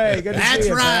 Ruberay. Good to That's see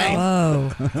you, right.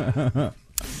 Whoa.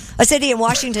 A city in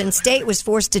Washington State was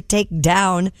forced to take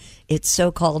down its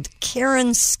so-called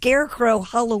Karen Scarecrow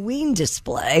Halloween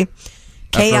display.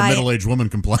 After a middle-aged woman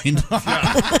complained.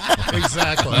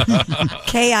 Exactly.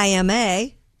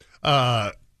 KIMA.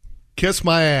 Kiss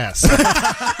my ass.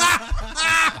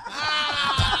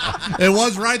 It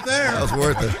was right there. That was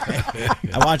worth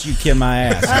it. I want you to kiss my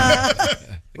ass.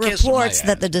 Reports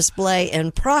that the display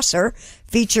in Prosser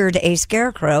featured a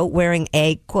scarecrow wearing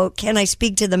a, quote, "Can I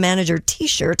speak to the manager"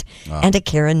 t-shirt and a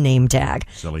Karen name tag.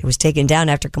 Silly. It was taken down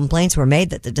after complaints were made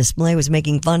that the display was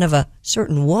making fun of a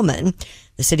certain woman.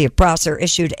 The city of Prosser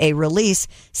issued a release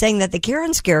saying that the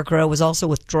Karen Scarecrow was also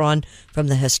withdrawn from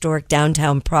the historic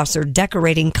downtown Prosser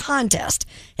decorating contest,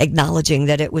 acknowledging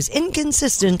that it was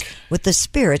inconsistent with the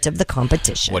spirit of the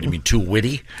competition. What do you mean, too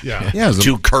witty? Yeah. Yeah,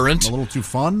 Too current? A little too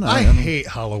fun. I hate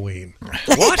Halloween.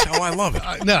 What? Oh, I love it.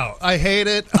 No, I hate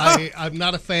it. I'm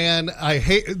not a fan. I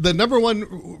hate the number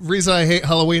one reason I hate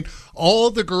Halloween.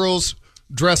 All the girls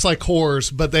dress like whores,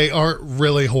 but they aren't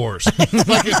really whores.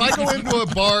 Like if I go into a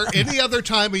bar any other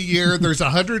time of year, there's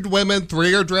 100 women,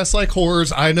 3 are dressed like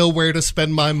whores. I know where to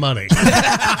spend my money.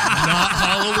 Not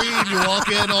Halloween. You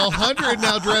walk in, all 100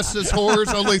 now dressed as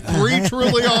whores. Only 3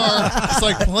 truly are. It's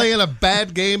like playing a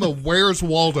bad game of Where's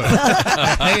Waldo.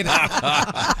 I hate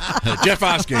it. Jeff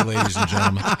Oskey, ladies and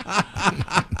gentlemen.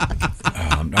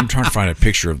 I'm trying to find a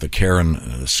picture of the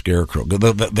Karen Scarecrow.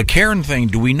 The Karen thing,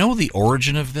 do we know the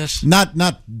origin of this? Not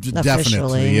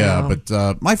Definitely, yeah.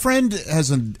 But my friend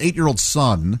has an 8-year-old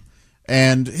son,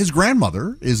 and his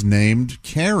grandmother is named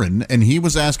Karen, and he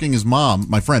was asking his mom,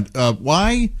 my friend,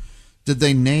 why did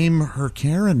they name her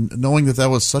Karen, knowing that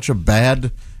was such a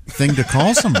bad thing to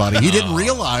call somebody? He didn't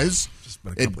realize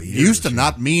it used to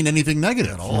not mean anything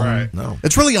negative. Right. No.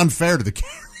 It's really unfair to the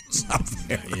Karens out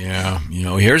there. Yeah,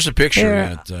 here's a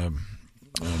picture that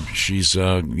she's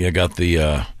got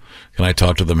the "Can I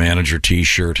talk to the manager"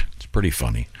 T-shirt. It's pretty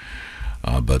funny,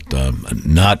 but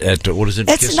not at what is it?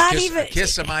 It's not even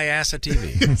kiss of my ass at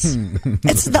TV.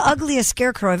 It's the ugliest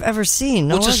scarecrow I've ever seen.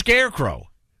 What's a scarecrow?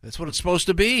 That's what it's supposed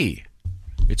to be.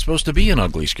 It's supposed to be an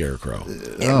ugly scarecrow.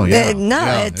 Oh yeah, it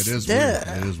is weird.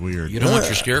 It is weird. You don't want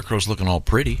your scarecrows looking all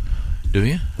pretty, do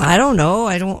you? I don't know.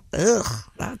 I don't. Ugh,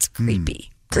 that's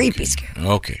creepy. Creepy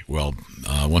scarecrow. Okay. Well,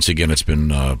 once again, it's been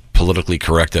politically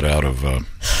corrected out of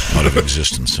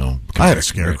existence. So I had a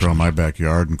scarecrow in my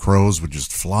backyard, and crows would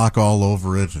just flock all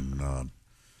over it and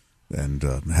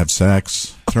have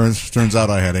sex. Turns out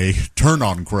I had a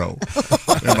turn-on crow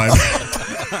in my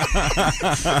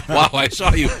Wow, I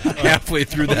saw you halfway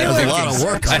through that. That was a lot of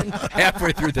work.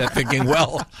 Halfway through that, thinking,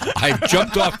 well, I've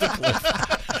jumped off the cliff.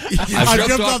 I've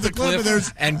jumped off the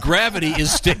cliff, and gravity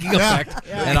is taking effect,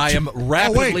 and I am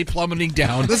rapidly plummeting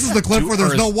down. This is the cliff where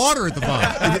there's Earth. no water at the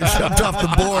bottom. You jumped off the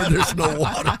board. There's no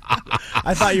water.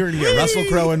 I thought you were going to get Russell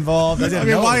Crowe involved. I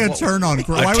mean, why a turn-on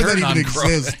crow? Why would that even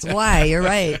exist? Why? You're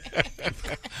right.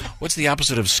 What's the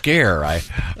opposite of scare?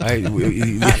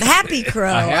 Happy crow.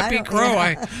 A happy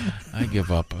crow. I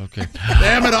give up. Okay.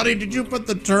 Damn it, honey! Did you put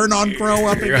the turn-on crow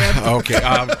up again? Okay.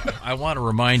 I want to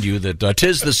remind you that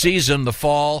 'tis the season, the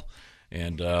fall,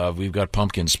 and we've got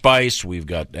pumpkin spice, we've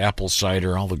got apple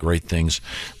cider, all the great things,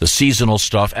 the seasonal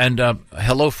stuff, and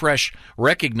HelloFresh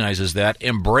recognizes that,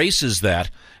 embraces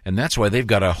that. And that's why they've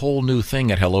got a whole new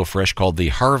thing at HelloFresh called the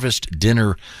Harvest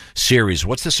Dinner Series.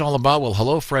 What's this all about? Well,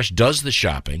 HelloFresh does the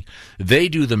shopping. They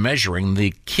do the measuring.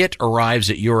 The kit arrives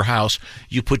at your house.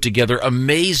 You put together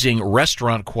amazing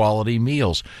restaurant-quality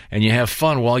meals, and you have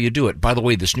fun while you do it. By the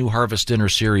way, this new Harvest Dinner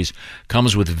Series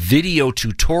comes with video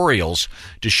tutorials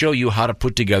to show you how to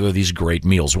put together these great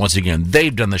meals. Once again,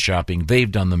 they've done the shopping.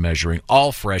 They've done the measuring.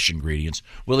 All fresh ingredients.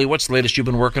 Willie, what's the latest you've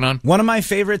been working on? One of my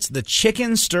favorites, the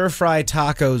chicken stir-fry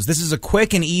tacos. This is a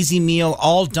quick and easy meal,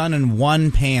 all done in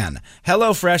one pan.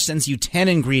 HelloFresh sends you 10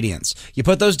 ingredients. You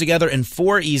put those together in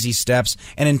 4 easy steps,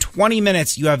 and in 20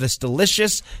 minutes, you have this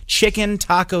delicious chicken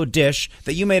taco dish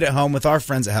that you made at home with our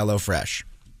friends at HelloFresh.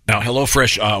 Now,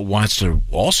 HelloFresh wants to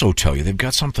also tell you they've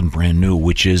got something brand new,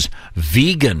 which is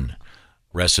vegan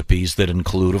recipes that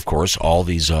include, of course, all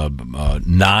these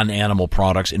non-animal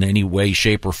products in any way,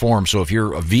 shape, or form. So if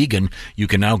you're a vegan, you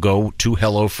can now go to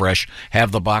HelloFresh,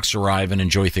 have the box arrive, and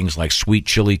enjoy things like sweet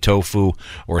chili tofu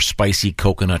or spicy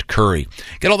coconut curry.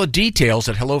 Get all the details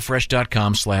at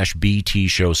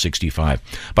HelloFresh.com/BTShow65.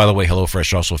 By the way,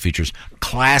 HelloFresh also features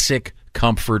classic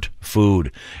comfort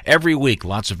food. Every week,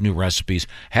 lots of new recipes.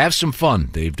 Have some fun.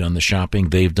 They've done the shopping.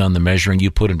 They've done the measuring. You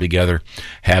put them together.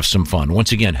 Have some fun.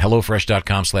 Once again,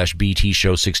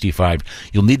 HelloFresh.com/BTShow65.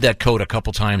 You'll need that code a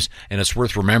couple times, and it's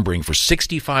worth remembering for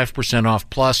 65% off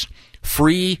plus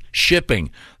free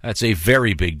shipping. That's a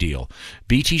very big deal.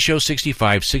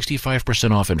 BTShow65,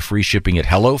 65% off and free shipping at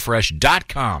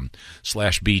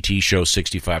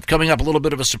HelloFresh.com/BTShow65. Coming up, a little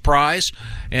bit of a surprise.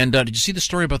 And did you see the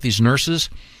story about these nurses?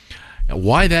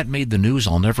 Why that made the news,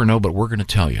 I'll never know, but we're going to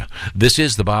tell you. This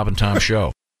is the Bob and Tom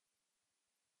Show.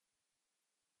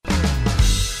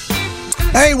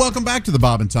 Hey, welcome back to the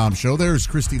Bob and Tom Show. There's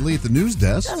Christy Lee at the news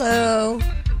desk. Hello.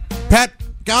 Pat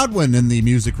Godwin in the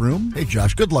music room. Hey,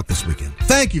 Josh, good luck this weekend.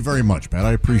 Thank you very much, Pat.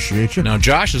 I appreciate you. Now,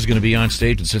 Josh is going to be on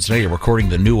stage in Cincinnati recording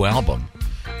the new album,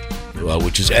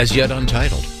 which is as yet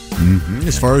untitled. Mm-hmm.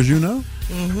 As far as you know?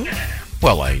 Mm-hmm.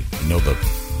 Well, I know the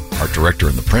art director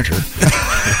and the printer.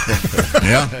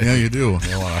 Yeah, you do.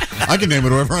 I can name it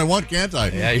whoever I want, can't I?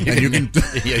 Yeah, you can.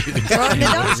 Yeah, you can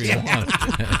name whatever you want.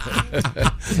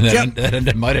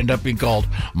 That might end up being called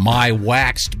My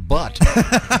Waxed Butt.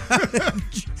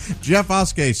 Jeff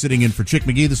Oskey sitting in for Chick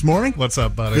McGee this morning. What's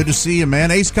up, buddy? Good to see you, man.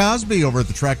 Ace Cosby over at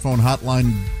the Track Phone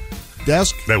Hotline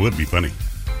desk. That would be funny.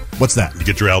 What's that? You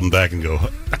get your album back and go,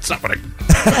 that's not what I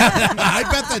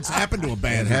bet that's happened to a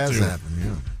band. It has too. happened,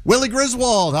 yeah. Willie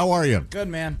Griswold, how are you? Good,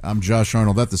 man. I'm Josh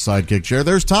Arnold at the Sidekick Chair.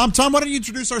 There's Tom. Tom, why don't you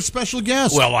introduce our special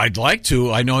guest? Well, I'd like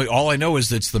to. All I know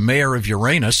is it's the mayor of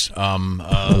Uranus.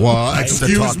 What?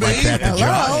 Excuse me? Like that to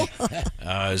Hello.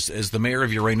 Is the mayor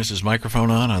of Uranus's microphone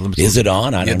on? Is it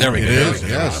on? I don't there know. we go. It is,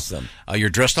 Yes. awesome. You're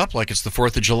dressed up like it's the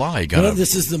 4th of July. Well,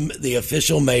 this is the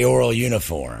official mayoral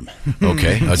uniform.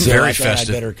 Okay, that's so very I thought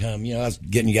festive. I'd better come. I was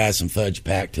getting you guys some fudge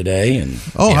pack today, and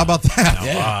how about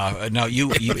that? Now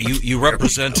you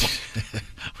represent.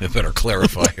 We better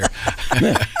clarify here.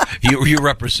 you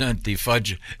represent the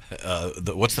fudge.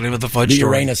 What's the name of the fudge the store?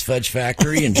 Uranus Fudge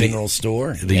Factory and General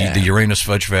Store. The Uranus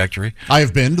Fudge Factory. I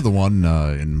have been to the one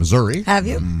in Missouri. Have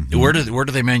you? Where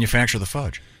do they manufacture the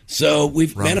fudge? So we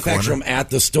Around the manufacture corner. them at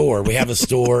the store. We have a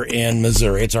store in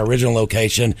Missouri. It's our original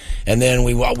location. And then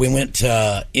we went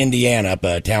to Indiana, up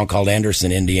a town called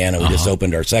Anderson, Indiana. We just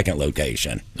opened our second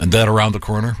location. And that around the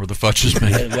corner where the fudge is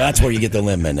made? Well, that's where you get the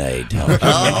lemonade.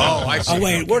 I see. Oh,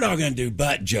 wait, we're not going to do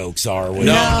butt jokes, are we? We're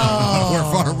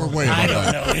way I above don't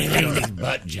that. know anything of these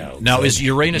butt jokes. Now, is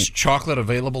Uranus chocolate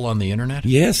available on the internet?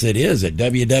 Yes, it is at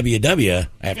www.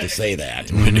 I have to say that.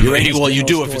 Well, you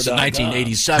do if it's in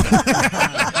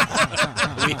UranusGeneralStore.com. 1987.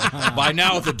 By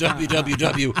now, the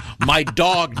www, my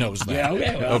dog knows that.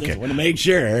 Yeah, okay. Just want to make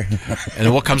sure.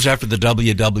 And what comes after the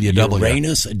www?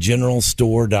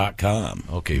 UranusGeneralStore.com.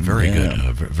 Okay, very good.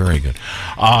 Very good.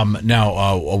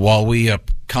 Now, while we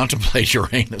contemplate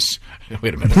Uranus,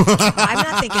 wait a minute. I'm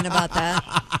not thinking about that.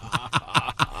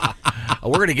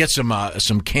 We're going to get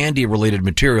some candy-related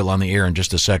material on the air in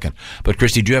just a second. But,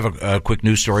 Christy, do you have a quick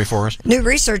news story for us? New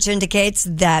research indicates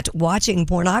that watching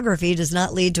pornography does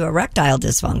not lead to erectile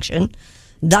dysfunction.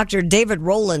 Dr. David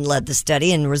Rowland led the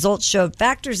study, and results showed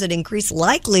factors that increase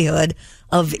likelihood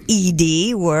of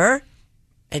ED were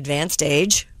advanced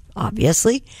age,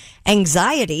 obviously,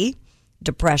 anxiety,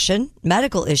 depression,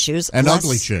 medical issues, And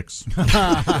ugly chicks.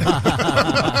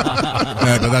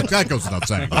 Yeah, but that goes without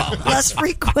saying. less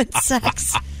frequent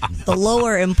sex, the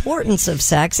lower importance of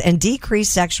sex, and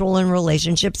decreased sexual and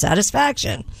relationship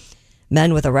satisfaction.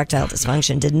 Men with erectile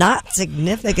dysfunction did not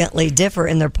significantly differ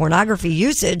in their pornography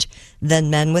usage than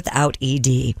men without ED.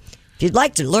 If you'd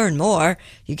like to learn more,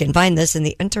 you can find this in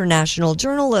the International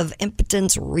Journal of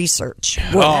Impotence Research.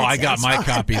 Boy, that I got sounds my fun.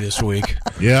 copy this week.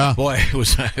 Yeah. Boy, it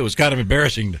was kind of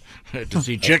embarrassing to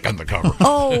see chick on the cover.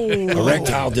 Oh.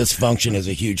 Erectile dysfunction is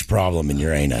a huge problem in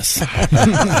Uranus. Is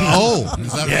that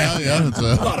it's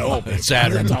a lot of open.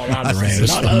 Saturn, That's all I'm saying. Uranus,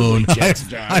 Not the ugly moon. chicks,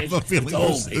 I guys. have a feeling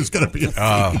It's there's going to be a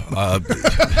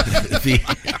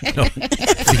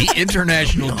the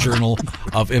International Journal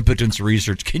of Impotence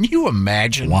Research. Can you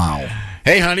imagine? Wow.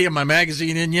 Hey, honey, am my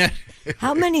magazine in yet?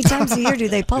 How many times a year do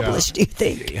they publish, do you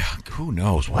think? Yeah, who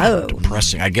knows? Whoa.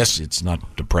 Depressing. I guess it's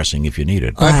not depressing if you need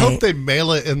it. I hope they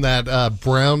mail it in that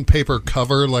brown paper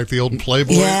cover like the old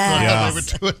Playboy. Yeah. Yeah. They would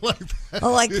do it like that.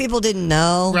 Oh, like people didn't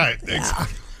know? Right. Yeah.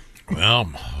 Exactly. Well,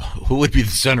 who would be the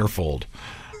centerfold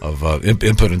of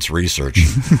impotence research?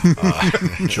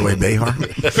 Joy Behar.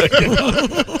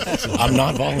 I'm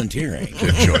not volunteering.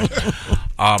 Joy.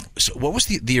 So what was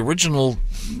the original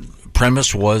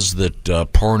premise? Was that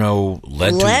porno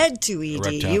led to ED.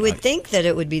 erectile- You would think that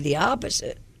it would be the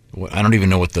opposite. I don't even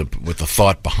know what the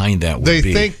thought behind that would They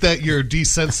be. think that you're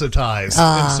desensitized,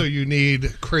 and so you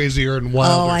need crazier and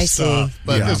wilder I stuff. see.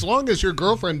 But Yeah. as long as your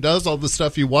girlfriend does all the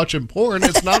stuff you watch in porn,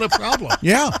 it's not a problem.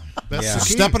 Yeah. That's the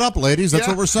key. Step it up, ladies. That's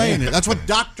Yeah. what we're saying. That's what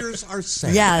doctors are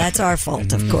saying. Yeah, that's our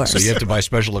fault, of course. So you have to buy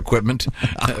special equipment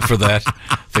for that.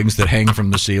 Things that hang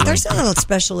from the ceiling. There's a little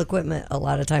special equipment a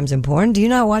lot of times in porn. Do you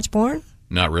not watch porn?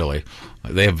 Not really.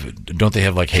 Don't they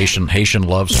have like Haitian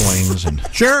love swings and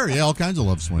Sure, yeah, all kinds of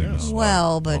love swings.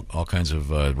 Well, but all kinds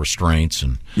of restraints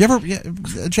and. You ever,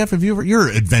 Jeff? Have you ever? You're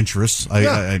adventurous.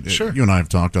 Sure. You and I have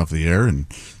talked off the air, and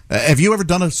have you ever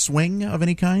done a swing of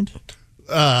any kind?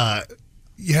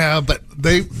 Yeah, but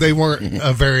they weren't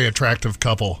a very attractive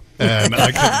couple, and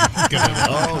I couldn't get it.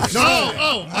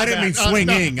 I didn't mean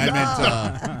swinging. I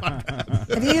meant.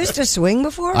 have you used a swing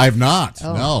before? I've not.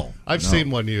 Oh. No, I've seen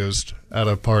one used at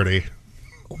a party.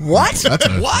 What?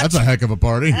 That's a heck of a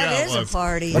party. That is a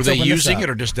party. Were they using it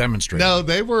or just demonstrating? No,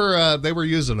 they were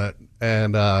using it,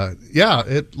 and yeah,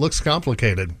 it looks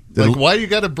complicated. Like, why you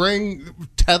got to bring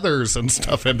tethers and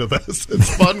stuff into this?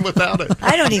 It's fun without it.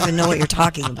 I don't even know what you're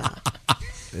talking about.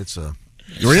 It's a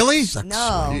Really?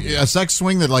 No. A sex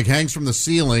swing that like hangs from the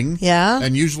ceiling. Yeah.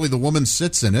 And usually the woman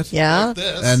sits in it. Yeah. Like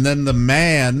this. And then the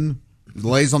man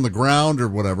lays on the ground or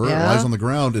whatever, Yeah. lies on the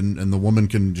ground, and the woman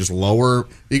can just lower.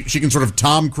 She can sort of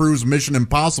Tom Cruise Mission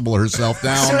Impossible herself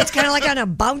down. So it's kind of like on a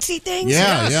bouncy thing?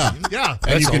 Yeah, Yes. yeah. Yeah. And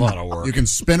That's you a can, lot of work. You can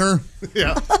spin her.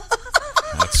 Yeah.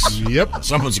 Yep.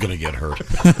 Someone's going to get hurt.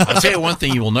 I'll tell you one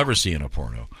thing you will never see in a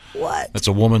porno. What? That's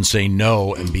a woman say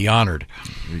no and be honored.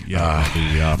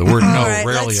 The word no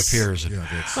rarely appears.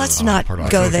 Let's not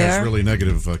go there. That's really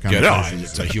negative connotation.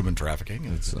 It's a human trafficking.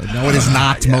 No, it is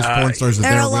not. Most porn stars are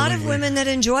There there. are a lot of women that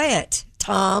enjoy it,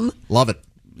 Tom. Love it.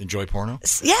 Enjoy porno?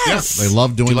 Yes. They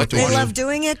love doing what They love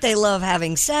doing it. They love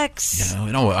having sex.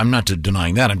 No, I'm not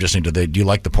denying that. I'm just saying, do you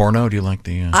like the porno? Do you like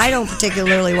the... I don't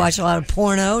particularly watch a lot of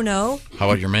porno, no. How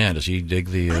about your man? Does he dig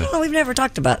the... Oh, we've never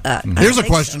talked about that. Here's a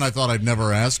question I thought I'd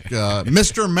never ask.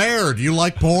 Mr. Mayor, do you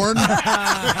like porn?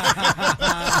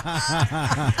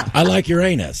 I like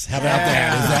Uranus. How about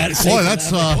that? Is that Boy,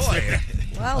 that's...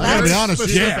 Well, I gotta be honest,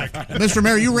 Mr.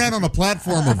 Mayor, you ran on a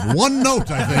platform of one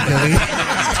note, I think, Eddie.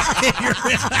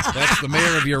 That's the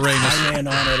mayor of Uranus. I ran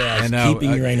on it as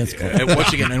keeping Uranus cool.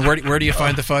 Once again, and where do you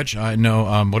find the fudge?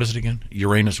 No, what is it again?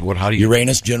 Uranus. How do you?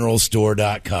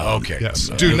 UranusGeneralStore.com. Okay. Yes.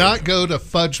 Do not go to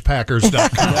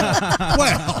fudgepackers.com.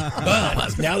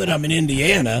 But now that I'm in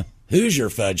Indiana, who's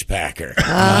your fudge packer?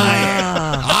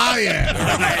 I am.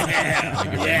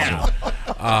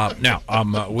 Now,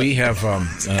 we have a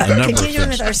number Continuing of things.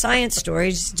 with our science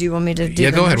stories, do you want me to do Yeah,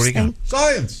 the go ahead. nurse What do you thing? got?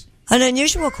 Science. An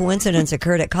unusual coincidence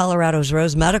occurred at Colorado's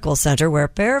Rose Medical Center where a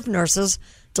pair of nurses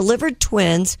delivered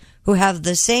twins who have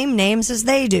the same names as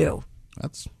they do.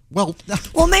 That's... Well,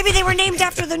 maybe they were named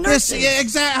after the nurses. Yes, yeah,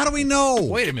 exactly. How do we know?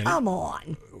 Wait a minute. Come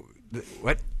on.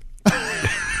 What?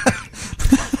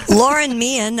 Lauren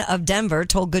Meehan of Denver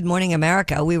told Good Morning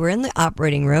America, we were in the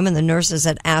operating room and the nurses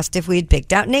had asked if we had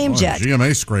picked out names yet.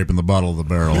 GMA scraping the bottom of the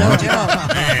barrel. No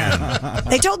huh?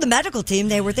 They told the medical team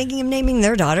they were thinking of naming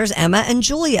their daughters Emma and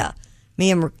Julia.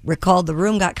 Meehan recalled the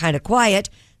room got kind of quiet.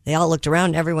 They all looked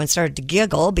around and everyone started to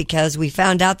giggle because we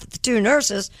found out that the two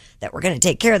nurses that were going to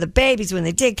take care of the babies when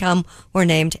they did come were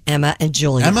named Emma and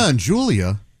Julia. Emma and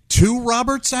Julia? Two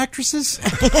Roberts actresses?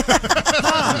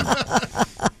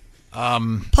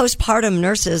 Postpartum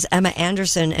nurses Emma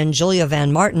Anderson and Julia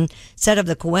Van Martin said of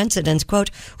the coincidence,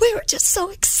 quote, we were just so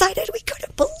excited we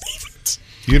couldn't believe it.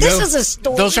 This is a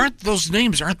story. Those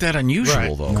names aren't that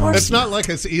unusual, though. No. It's not like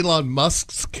it's Elon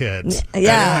Musk's kids.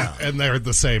 Yeah. And they're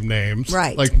the same names.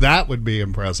 Right. Like, that would be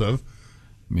impressive.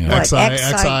 Yeah. What,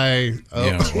 XI,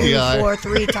 2, 4,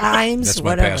 3 times? That's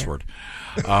whatever. my password.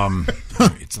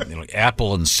 It's like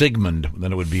Apple and Sigmund,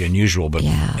 then it would be unusual. But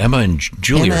Emma and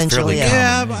Julia are fairly common.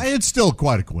 Yeah, but it's still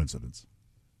quite a coincidence.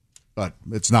 But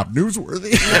it's not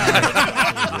newsworthy.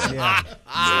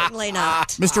 Certainly not.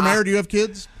 Mr. Mayor, do you have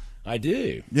kids? I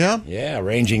do. Yeah? Yeah,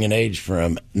 ranging in age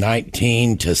from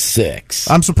 19 to 6.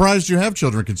 I'm surprised you have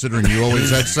children, considering you always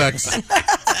had sex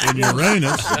in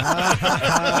Uranus.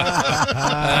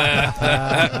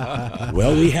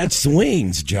 Well, we had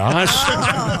swings, Josh.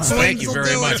 Thank you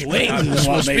very much.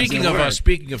 Well,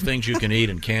 speaking of things you can eat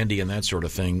and candy and that sort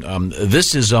of thing,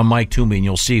 this is Mike Toomey, and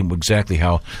you'll see exactly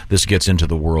how this gets into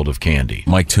the world of candy.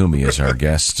 Mike Toomey is our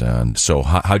guest. So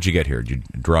how'd you get here? Did you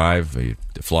drive,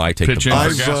 fly, take pitch the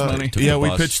bus? We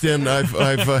pitched in. I've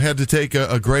had to take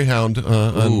a Greyhound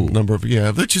a number of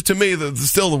which is to me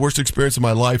still the worst experience of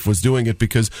my life was doing it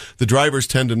because the drivers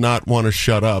tend to not want to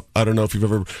shut up. I don't know if you've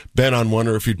ever been on one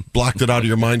or if you blocked it out of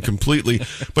your mind completely,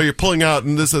 but you're pulling out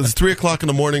and this is 3:00 in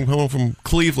the morning home from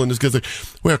Cleveland. This guy's like,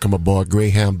 "Welcome aboard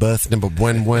Greyhound bus number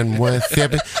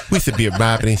 1117. We should be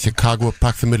arriving in Chicago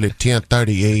approximately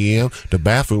 10:30 a.m. The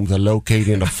bathrooms are located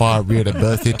in the far rear of the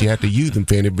bus if you have to use them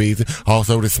for any reason.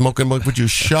 Also, the smoking mug. Would you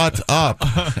shut up?"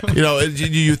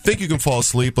 You think you can fall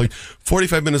asleep. Like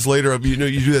 45 minutes later, you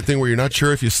do that thing where you're not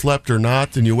sure if you slept or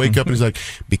not, and you wake up and he's like,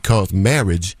 "Because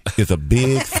marriage is a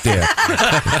big step."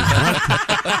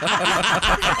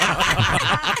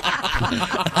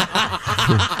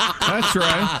 That's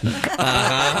right.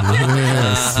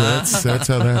 Yes, that's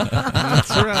how that.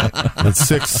 That's right. And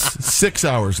 6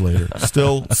 hours later,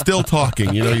 still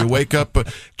talking. You wake up.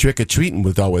 Trick or treating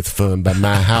was always fun by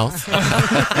my house.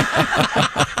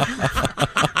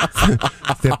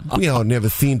 We all never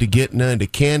seemed to get none of the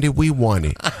candy we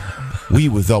wanted. We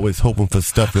was always hoping for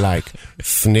stuff like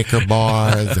Snicker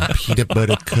bars and peanut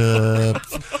butter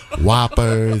cups,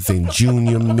 Whoppers and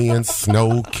Junior Mint,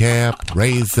 Snow Cap,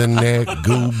 Raisinette,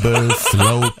 Goobers,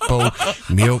 Slowpoke,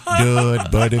 Milk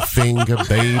Dud, Butterfinger,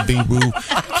 Baby Ruth,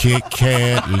 Kit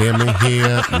Kat, Lemon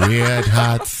Hair, Red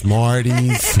Hot,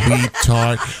 Smarties, Sweet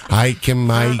Tart, Ike and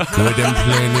Mike, Good and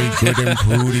Plenty, Good and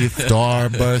Fruity,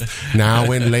 Starburst,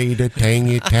 Now and Later,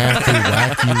 Tangy Taffy,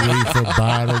 Wacky Wafer,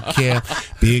 Bottle Cap,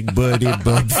 Big Buddy,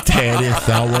 Bubs, Daddy,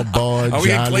 Sour Ball, Are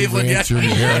we in Jolly Cleveland yet?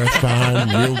 Rancher, Marathon,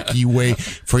 Milky Way,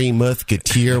 Free Three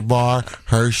Musketeer bar,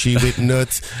 Hershey with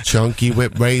nuts, Chunky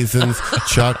with raisins,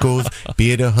 Chuckles,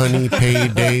 Bitter Honey,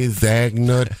 Payday,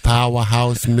 Zagnut,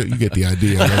 Powerhouse. You get the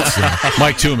idea.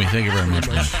 Mike Toomey, thank you very much,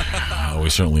 man.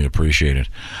 We certainly appreciate it.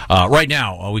 Right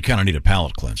now, we kind of need a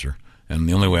palate cleanser. And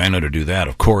the only way I know to do that,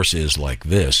 of course, is like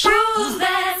this. Who's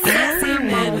that sexy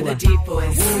man with a deep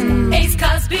voice? Ace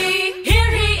Cosby, here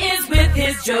he is with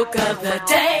his joke of the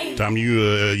day. Tom, you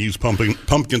use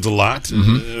pumpkins a lot.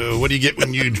 What do you get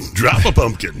when you drop a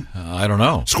pumpkin? I don't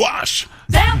know. Squash.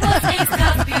 That was Ace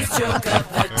Cosby's joke of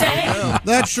the day.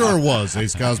 That sure was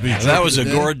Ace Cosby's joke. That was of a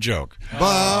the day. gourd joke.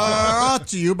 Brought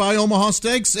to you by Omaha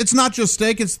Steaks. It's not just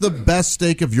steak, it's the best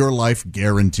steak of your life,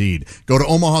 guaranteed. Go to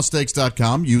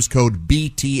omahasteaks.com, use code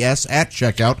BTS at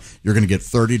checkout. You're going to get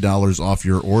 $30 off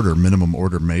your order. Minimum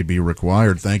order may be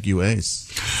required. Thank you,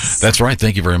 Ace. That's right.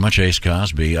 Thank you very much, Ace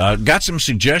Cosby. Got some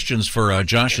suggestions for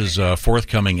Josh's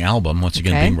forthcoming album, once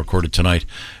again being recorded tonight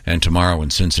and tomorrow in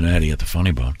Cincinnati at the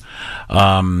Funny Bone.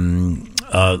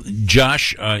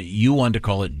 Josh, you wanted to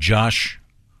call it Josh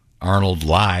Arnold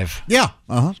Live. Yeah.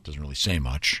 Doesn't really say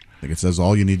much. I think it says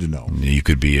all you need to know. You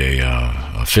could be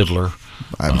a fiddler,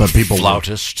 but people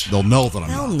flautist. They'll know that I'm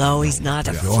Hell no, he's not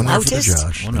a Going there for the flautist.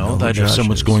 Josh. Well, no, that if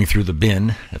someone's going through the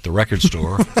bin at the record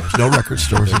store. There's no record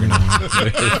stores anymore.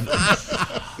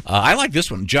 I like this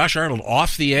one. Josh Arnold,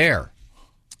 Off the Air.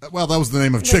 Well, that was the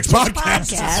name of Chick's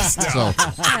podcast. So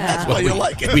that's why you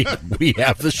like it. We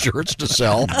have the shirts to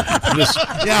sell.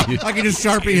 Yeah, I can just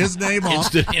Sharpie his name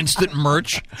off. Instant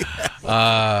merch.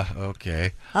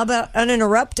 Okay. How about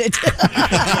uninterrupted? Josh,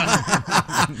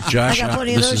 I got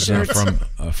plenty of this those is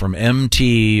shirts. from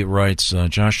MT writes,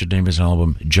 Josh should name his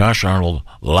album Josh Arnold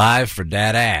Live for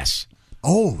Dat Ass.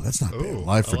 Oh, that's not bad.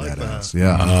 Live for that ass.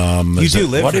 Yeah. You do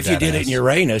live. What if you did it in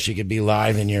Uranus? You could be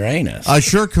live in Uranus. I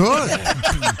sure could.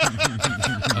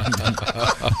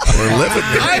 We're living.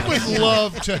 I would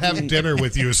love to have dinner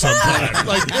with you sometime.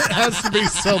 Like, it has to be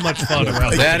so much fun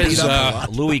around. That is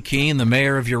Louis Keene, the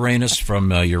mayor of Uranus,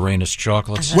 from Uranus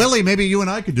Chocolates. Willie, maybe you and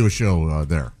I could do a show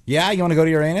there. Yeah, you want to go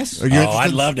to Uranus?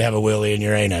 I'd love to have a Willie in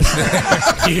Uranus.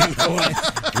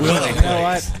 Willie. You know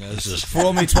what?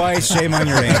 Fool me twice, shame on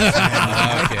Uranus.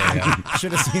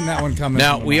 Should have seen that one coming.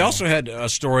 Now, we also had a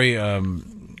story.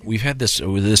 We've had this.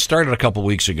 This started a couple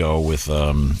weeks ago with,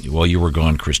 while you were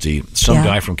gone, Christy. Some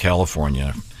guy from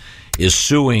California is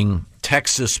suing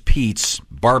Texas Pete's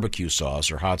barbecue sauce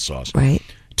or hot sauce. Right.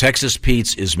 Texas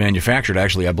Pete's is manufactured,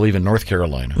 actually, I believe, in North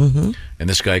Carolina. Mm-hmm. And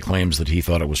this guy claims that he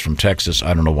thought it was from Texas.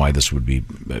 I don't know why this would be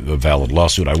a valid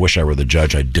lawsuit. I wish I were the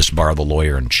judge. I'd disbar the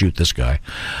lawyer and shoot this guy,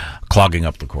 clogging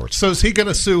up the courts. So is he going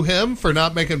to sue him for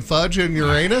not making fudge in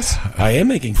Uranus? I am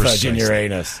making fudge in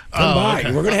Uranus. Come by. Okay.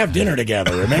 We're going to have dinner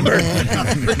together, remember?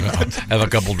 Have a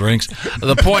couple drinks.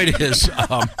 The point is,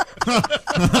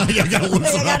 You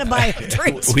got to buy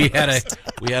drinks. we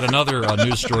had another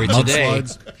news story today.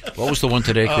 What was the one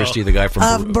today, Christy? The guy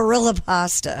from Barilla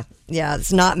pasta. Yeah,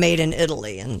 it's not made in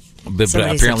Italy, and but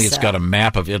apparently it's got a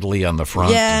map of Italy on the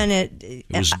front. Yeah, and it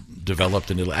was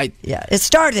developed in Italy. It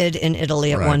started in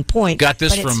Italy at one point. Got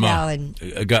this but from it's now in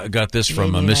got this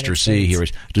from United Mr. C. Here.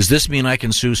 Does this mean I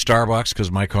can sue Starbucks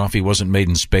because my coffee wasn't made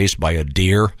in space by a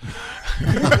deer?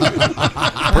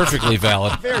 Perfectly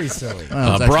valid. Very silly.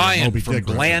 Brian from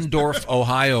Glandorf,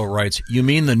 Ohio writes, "You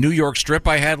mean the New York strip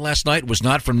I had last night was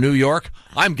not from New York?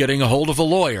 I'm getting a hold of a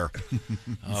lawyer."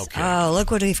 Okay. Oh,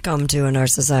 look what we've come to in our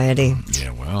society.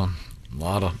 Yeah, well, a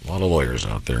lot of lawyers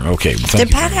out there. Okay. Did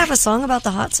Pat have a song about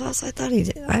the hot sauce? I thought he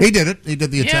did. Right? He did it. He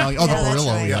did the Italian. Oh, the that's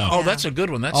Barillo. right. Yeah. Oh, that's a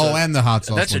good one. That's and the hot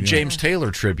sauce. That's a one, James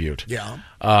Taylor tribute. Yeah.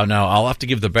 Now I'll have to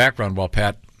give the background while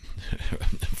Pat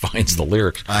finds the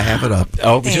lyrics. I have it up.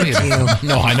 Oh, Thank you.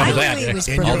 No, I know I that. knew he was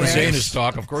All the prepared. Zanus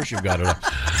talk, of course you've got it up.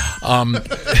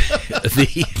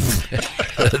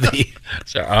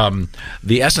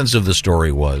 The essence of the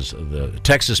story was the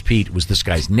Texas Pete was this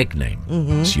guy's nickname,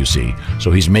 as you see.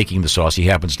 So he's making the sauce. He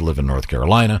happens to live in North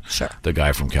Carolina. Sure. The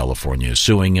guy from California is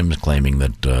suing him, claiming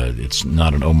that it's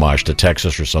not an homage to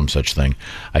Texas or some such thing.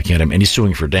 I can't. And he's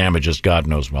suing for damages. God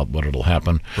knows what it'll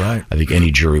happen. Right. I think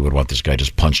any jury would want this guy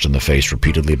just punched in the face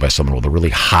repeatedly by someone with a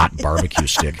really hot barbecue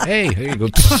stick. Hey, here you go.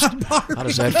 How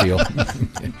does that feel?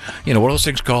 You know, what are those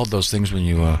things called? Those things when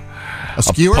you... A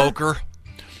skewer? Poker?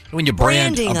 When you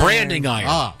brand... Branding a branding iron.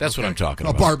 iron. That's what I'm talking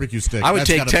about. A barbecue stick. I would That's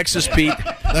take gotta- Texas Pete...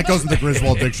 That goes in the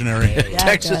Griswold dictionary. Yeah, it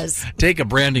Texas, does. take a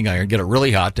branding iron, get it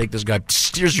really hot, take this guy,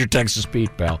 here's your Texas Pete,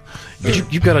 pal.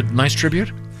 You've got a nice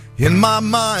tribute? In my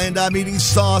mind, I'm eating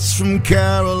sauce from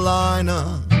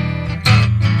Carolina.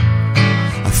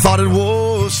 I thought it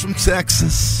was from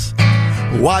Texas.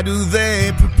 Why do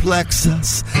they prepare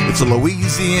plexus. It's a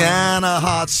Louisiana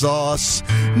hot sauce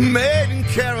made in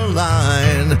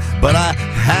Caroline, but I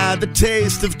had the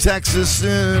taste of Texas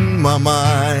in my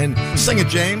mind. Sing it,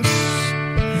 James.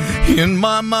 In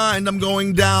my mind, I'm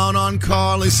going down on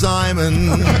Carly Simon.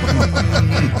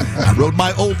 I rode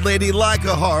my old lady like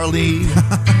a Harley.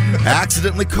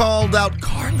 Accidentally called out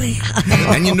Carly.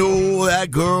 And you know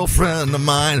that girlfriend of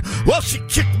mine, well, she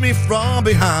kicked me from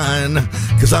behind,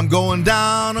 'cause I'm going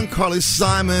down on Carly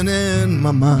Simon in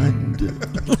my mind.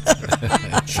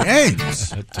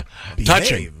 James.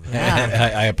 Touching.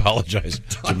 Yeah. I apologize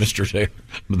to Mr. Taylor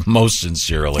most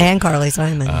sincerely. And Carly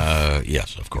Simon.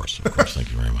 Yes, of course.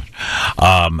 Thank you very much.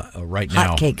 Right now,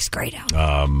 Hot cakes, great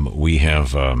out. we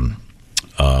have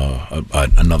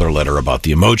another letter about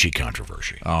the emoji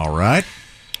controversy. All right.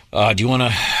 Do you want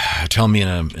to tell me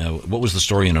what was the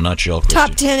story in a nutshell, Christy?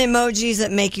 Top 10 emojis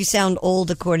that make you sound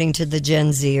old according to the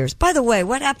Gen Zers. By the way,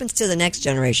 what happens to the next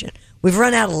generation? We've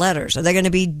run out of letters. Are they going to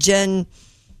be Gen...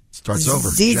 Starts over.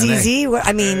 ZZZ?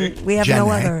 I mean, we have no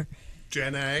other.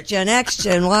 Gen A. Gen X,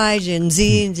 Gen Y, Gen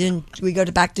Z, we go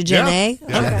back to Gen A?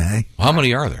 Yeah. Okay. Gen A. How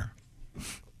many are there?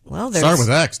 Well, there's... Started with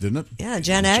X, didn't it? Yeah,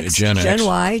 Gen X, Gen X. Gen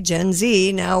Y, Gen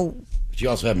Z. Now... But you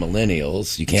also have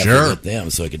millennials. You can't Sure. forget them,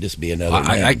 so it could just be another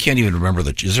I can't even remember.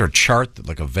 Is there a chart,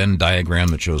 like a Venn diagram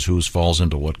that shows who falls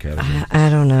into what category? I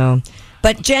don't know.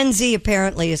 But Gen Z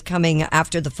apparently is coming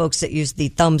after the folks that use the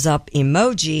thumbs up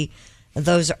emoji.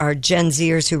 Those are Gen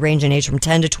Zers who range in age from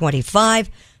 10 to 25.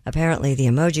 Apparently, the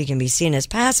emoji can be seen as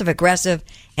passive-aggressive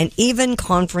and even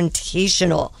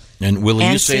confrontational. And Willie,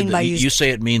 And you say seen by you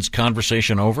say it means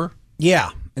conversation over?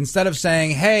 Yeah. Instead of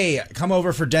saying, hey, come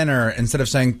over for dinner, instead of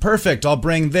saying, perfect, I'll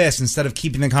bring this, instead of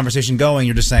keeping the conversation going,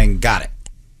 you're just saying, got it.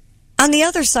 On the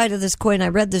other side of this coin, I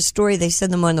read this story. They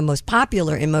said that one of the most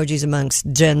popular emojis amongst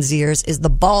Gen Zers is the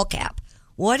ball cap.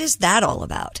 What is that all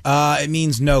about? It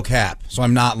means no cap, so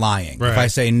I'm not lying. Right. If I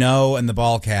say no and the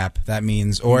ball cap, that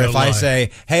means... Or No if I lie. say,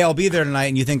 hey, I'll be there tonight,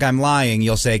 and you think I'm lying,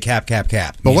 you'll say cap, cap,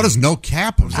 cap. But what is no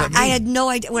cap? What does that mean? I had no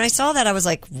idea. When I saw that, I was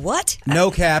like, what?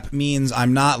 No cap means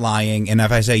I'm not lying, and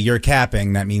if I say you're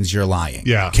capping, that means you're lying.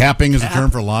 Yeah. Capping is a term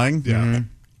for lying? Yeah. Mm-hmm.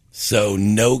 So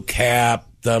no cap,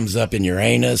 thumbs up in your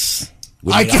anus.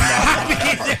 I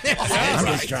I'm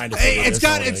just trying to Hey,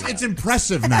 figure this it's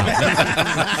impressive now. Am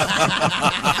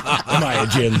I a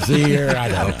Gen Zer? I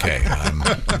don't know. Okay.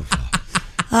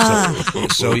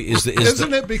 So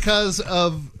Isn't it because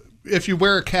of if you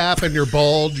wear a cap and you're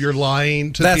bald, you're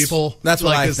lying to people? That's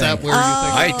what I is think. that where you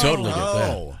think? I totally get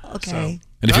that. Okay.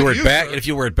 And if Not you wear it you, back, sir. if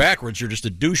you wear it backwards, you're just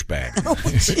a douchebag.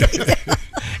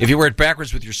 If you wear it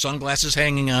backwards with your sunglasses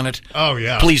hanging on it, Oh,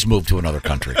 yeah. please move to another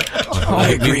country. I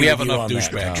agree we have with you enough on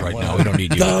that, douchebags Tom. right Well, now. We don't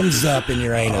need you. Thumbs up in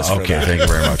your anus. for Okay, that. thank you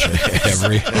very much.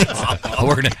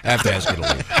 We're going to have to ask you to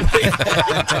leave.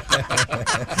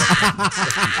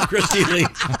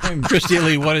 Christy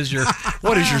Lee, what is your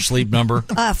sleep number?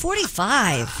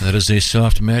 45. That is a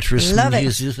soft mattress. Love it.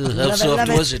 How Love it, soft love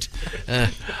it. was it?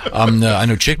 I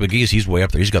know Chick McGee's. He's way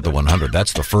up there. He's got the 100.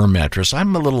 That's the firm mattress.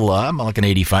 I'm a little. I'm like an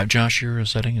 85. Josh, your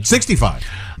setting is 65.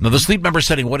 Now the sleep number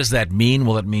setting. What does that mean?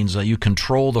 Well, it means you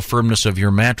control the firmness of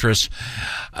your mattress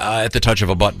at the touch of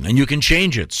a button, and you can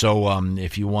change it. So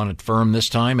if you want it firm this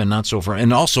time and not so firm,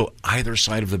 and also either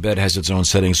side of the bed has its own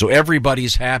setting, so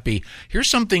everybody's happy. Here's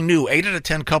something new. 8 out of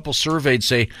 10 couples surveyed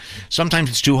say sometimes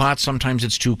it's too hot, sometimes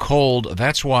it's too cold.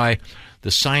 That's why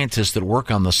the scientists that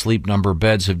work on the sleep number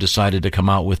beds have decided to come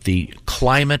out with the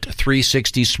Climate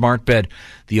 360 smart bed,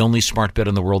 the only smart bed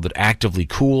in the world that actively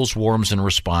cools, warms, and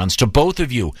responds to both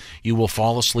of you. You will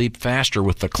fall asleep faster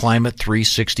with the Climate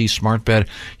 360 smart bed.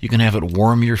 You can have it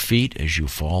warm your feet as you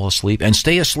fall asleep and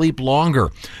stay asleep longer.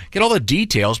 Get all the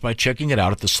details by checking it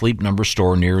out at the Sleep Number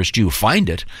store nearest you. Find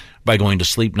it by going to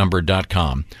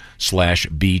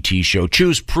sleepnumber.com/BT show.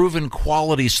 Choose proven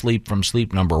quality sleep from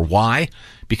Sleep Number. Why?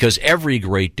 Because every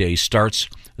great day starts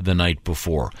the night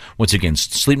before. Once again,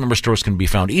 Sleep Number stores can be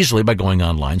found easily by going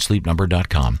online,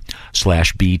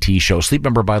 sleepnumber.com/BT show. Sleep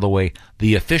Number, by the way,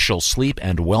 the official sleep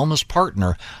and wellness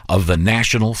partner of the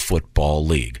National Football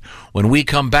League. When we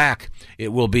come back,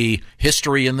 it will be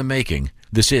history in the making.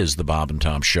 This is the Bob and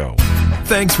Tom Show.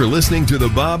 Thanks for listening to the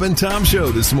Bob and Tom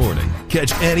Show this morning.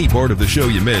 Catch any part of the show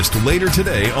you missed later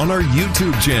today on our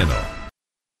YouTube channel.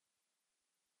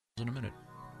 In a minute.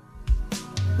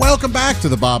 Welcome back to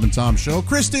the Bob and Tom Show.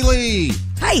 Christy Lee.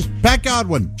 Hi. Pat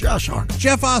Godwin. Josh Arnold.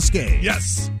 Jeff Oskey.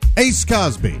 Yes. Ace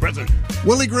Cosby. Present.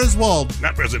 Willie Griswold.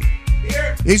 Not present.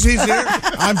 He's here.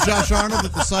 I'm Josh Arnold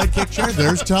at the sidekick chair.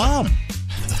 There's Tom.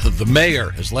 The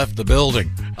mayor has left the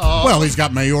building. Well, he's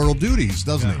got mayoral duties,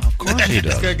 doesn't he? Of course he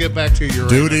does. He's got to get back to Uranus.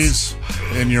 Duties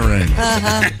in Uranus.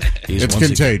 It's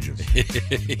contagious.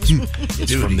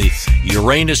 It's from the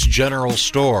Uranus General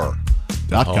Store,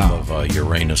 the home of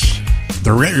Uranus.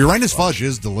 The Uranus fudge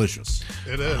is delicious.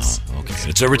 It is. Okay,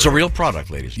 it's a real product,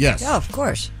 ladies. Yes. Yeah, of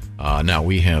course. Now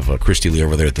we have Christy Lee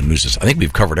over there at the news. I think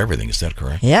we've covered everything. Is that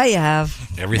correct? Yeah, you have.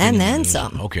 Everything and in the then news.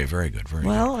 some. Okay, very good. Very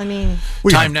Well, I mean,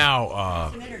 good. Time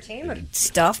now. entertainment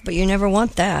stuff, but you never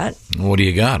want that. What do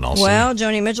you got? I'll Well,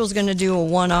 Joni Mitchell's going to do a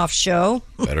one-off show.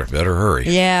 Better hurry.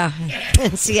 Yeah,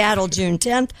 in Seattle, June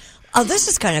 10th. Oh, this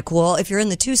is kind of cool. If you're in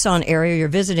the Tucson area, you're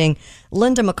visiting,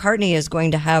 Linda McCartney is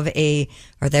going to have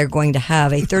they're going to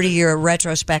have a 30-year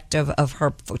retrospective of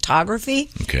her photography.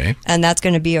 Okay. And that's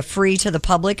going to be a free to the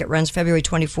public. It runs February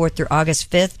 24th through August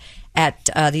 5th at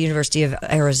the University of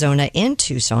Arizona in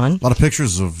Tucson. A lot of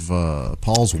pictures of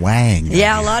Paul's Wang.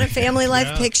 Yeah, a lot of family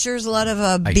life pictures, a lot of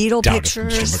Beatle I doubt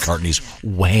pictures. If Mr. McCartney's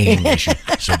Wang, as you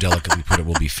so delicately put it,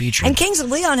 will be featured. And Kings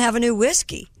of Leon have a new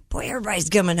whiskey. Boy, everybody's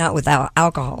coming out with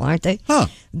alcohol, aren't they? Huh.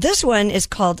 This one is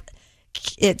called,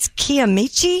 it's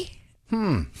Kiamichi.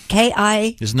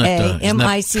 K-I-A-M-I-C-H-I. Isn't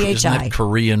that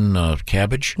Korean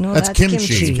cabbage? No, that's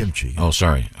kimchi. Oh,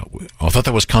 sorry. I thought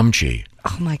that was kimchi.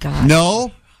 Oh, my God.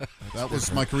 No. That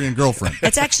was my Korean girlfriend.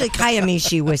 It's actually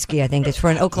Kiamichi whiskey, I think. It's for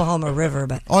an Oklahoma River.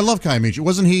 But Oh, I love Kiamichi.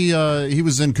 Wasn't he, he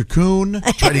was in Cocoon?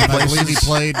 Trading I believe Places. he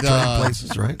played... Trading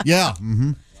Places, right? Yeah.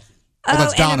 Mm-hmm.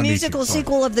 and a musical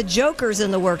sequel of The Joker's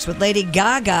in the works with Lady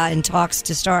Gaga and talks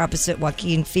to star opposite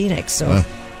Joaquin Phoenix. So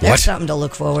there's What? something to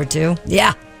look forward to.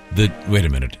 Yeah. Wait a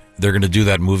minute. They're going to do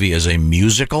that movie as a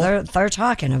musical? They're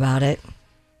talking about it.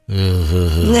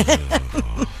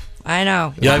 I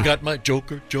know. Yeah, I've got my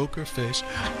Joker face.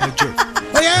 Oh,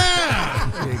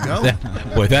 yeah! There you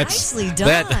go. Nicely done.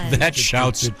 That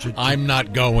shouts, I'm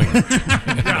not going.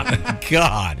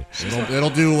 God. It'll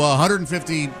do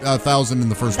 150,000 in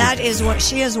the first That week. is what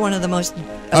she is one of the most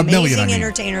A million, amazing I mean.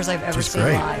 entertainers I've ever She's seen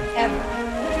great. live. Ever.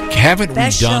 Haven't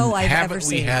Best we show done? I've ever Haven't we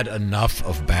seen. had enough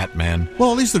of Batman?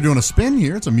 Well, at least they're doing a spin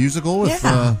here. It's a musical with...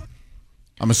 Yeah.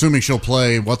 I'm assuming she'll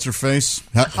play what's her face?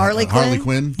 Harley Quinn?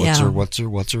 Quinn. Yeah. What's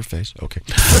her face? Okay.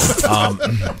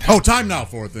 Time now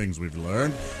for things we've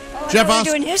learned. Jeff, we're Ost-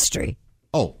 doing history.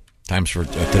 Oh, Times for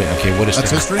today. Okay, what is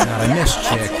that's that? history. I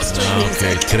mischecked.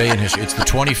 Okay, today in history. It's the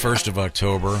 21st of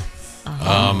October.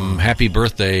 Happy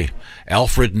birthday,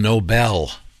 Alfred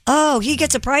Nobel. Oh, he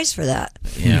gets a prize for that.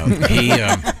 You know, he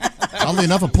Oddly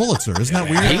enough, a Pulitzer. Isn't that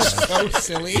weird? So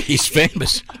silly. he's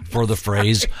famous for the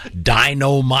phrase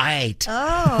dynamite.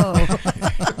 Oh.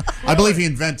 I believe he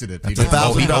invented it. That's He did.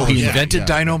 $1,000. He Yeah, invented yeah.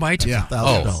 dynamite? Yeah.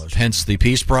 Oh, hence the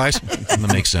Peace Prize? That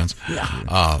makes sense.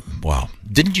 Wow.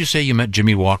 Didn't you say you met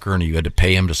Jimmy Walker and you had to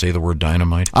pay him to say the word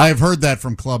dynamite? I've heard that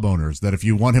from club owners, that if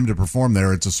you want him to perform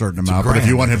there, it's a certain amount. But if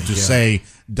you want him to say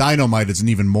dynamite, it's an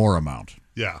even more amount.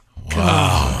 Yeah.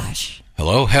 Wow.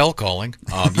 Hello, hell calling.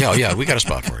 Yeah, we got a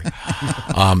spot for you.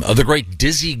 The great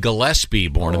Dizzy Gillespie,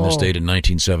 born in this state in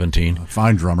 1917.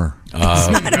 Fine drummer.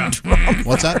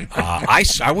 What's that?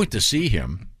 I went to see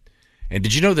him, and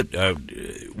did you know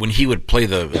that when he would play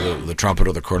the trumpet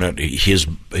or the cornet, his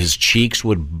cheeks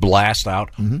would blast out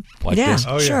like Yeah, this?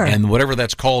 oh, yeah. Sure. And whatever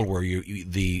that's called, where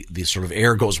the sort of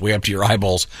air goes way up to your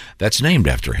eyeballs, that's named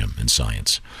after him in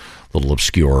science. A little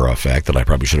obscure fact that I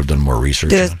probably should have done more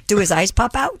research on. Do his eyes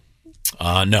pop out?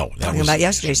 No, that Talking was about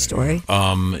yesterday's story.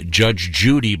 Judge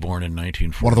Judy, born in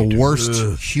 1942. One of the worst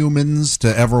humans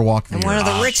to ever walk the And earth. one of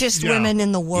the richest women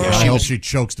in the world. I hope she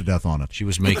chokes to death on it. She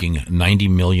was making $90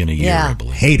 million a year, Yeah. I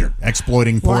believe. Hate her.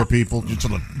 Exploiting poor What? people. Just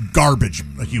a garbage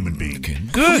human being.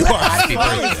 Good. Happy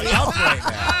birthday.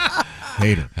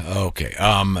 Hate her. Okay.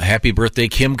 Happy birthday,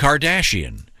 Kim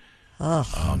Kardashian.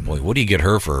 Oh. Boy, what do you get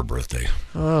her for her birthday?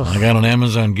 I got an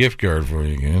Amazon gift card for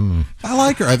you, Kim. I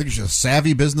like her. I think she's a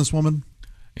savvy businesswoman.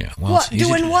 Yeah. Well, What?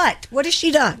 Doing what? What has she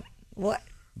done? What?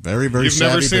 Very, very You've savvy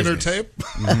never seen business. her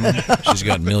tape? She's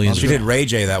got millions. She did Ray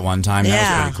J that one time. That was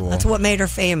Yeah, pretty cool. that's what made her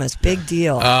famous. Big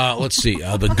deal. Let's see.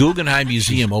 The Guggenheim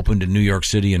Museum opened in New York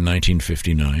City in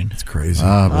 1959. That's crazy.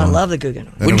 I love the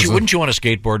Guggenheim. Wouldn't you want to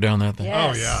skateboard down that thing?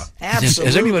 Yes, Oh, yeah. absolutely.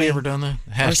 Has anybody ever done that?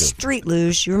 Or Has to. street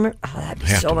luge. You remember? Oh, that'd be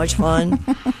Have so to. much fun.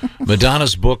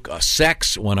 Madonna's book,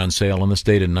 Sex, went on sale in the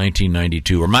state in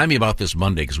 1992. Remind me about this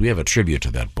Monday because we have a tribute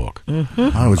to that book.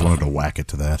 Mm-hmm. I always wanted to whack it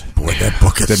to that. Boy, that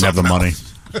book is Didn't have the money.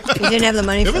 You didn't have the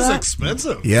money It for was that?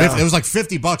 expensive. Yeah. It was like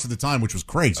 $50 at the time, which was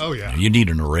crazy. Oh, yeah. You need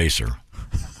an eraser.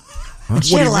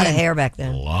 She had a lot of hair back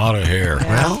then. A lot of hair.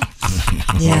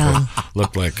 Yeah.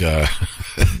 Looked like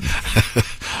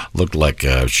looked like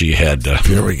she had.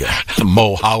 Here we go.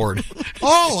 Mo Howard.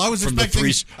 Oh, I was from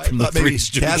expecting the Three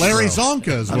Stooges. Larry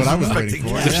Zonka is what I was waiting for.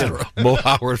 Yeah. Mo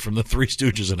Howard from the Three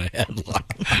Stooges in a headlock.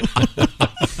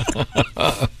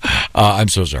 I'm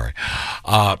so sorry.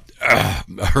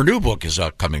 Her new book is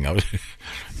coming out.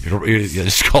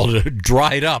 It's called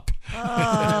Dried Up.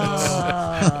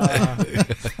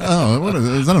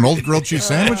 Is that an old grilled cheese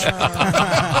sandwich?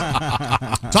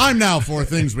 Time now for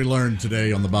things we learned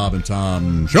today on the Bob and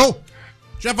Tom Show.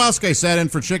 Jeff Oskey sat in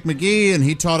for Chick McGee, and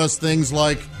he taught us things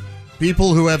like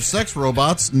people who have sex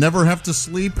robots never have to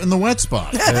sleep in the wet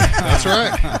spot. That's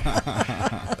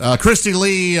right. Christy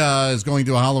Lee is going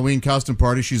to a Halloween costume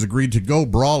party. She's agreed to go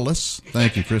braless.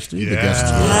 Thank you, Christy. The guests.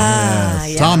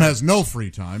 Yeah. Tom has no free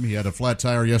time. He had a flat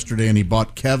tire yesterday, and he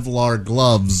bought Kevlar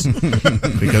gloves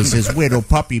because his widow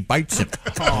puppy bites him.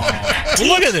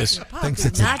 Look at this. Thinks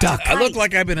it's a duck. I look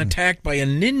like I've been attacked by a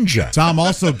ninja. Tom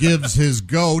also gives his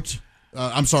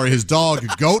his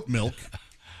dog goat milk.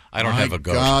 I don't have a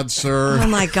goat. God, sir. Oh,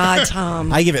 my God,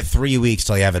 Tom. I give it 3 weeks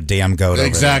till you have a damn goat over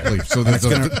Exactly. there. So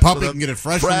the puppy can get it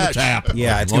fresh from the tap.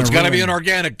 Yeah, it's got to be an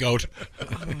organic goat.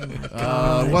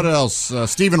 What else?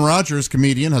 Steven Rogers,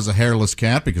 comedian, has a hairless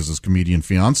cat because his comedian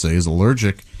fiance is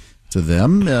allergic to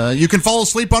them. You can fall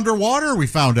asleep underwater, we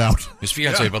found out. His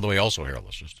fiance, by the way, also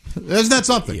hairless. Isn't that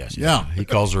something? Yes. Yeah. He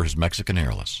calls her his Mexican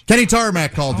hairless. Kenny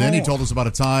Tarmac called in. He told us about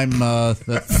a time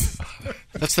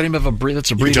That's the name of a breed.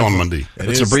 That's a breed. You tell him Monday.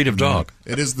 It's a breed of dog.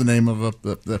 It is the name of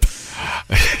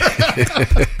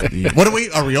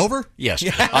Are we over? Yes.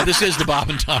 This is the Bob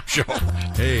and Tom Show.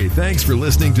 Hey, thanks for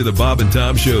listening to the Bob and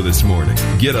Tom Show this morning.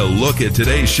 Get a look at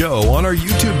today's show on our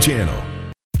YouTube channel.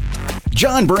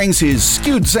 John brings his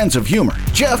skewed sense of humor.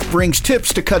 Jeff brings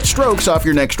tips to cut strokes off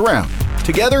your next round.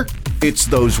 Together, it's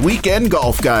those weekend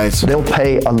golf guys. They'll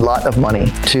pay a lot of money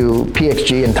to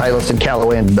PXG and Titleist and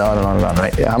Callaway and on and on and on,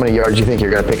 right? How many yards do you think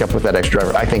you're going to pick up with that extra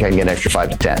driver? I think I can get an extra 5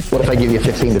 to 10. What if I give you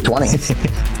 15 to 20?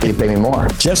 You pay me more.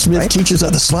 Jeff Smith teaches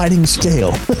on a sliding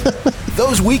scale.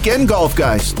 Those Weekend Golf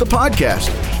Guys, the podcast,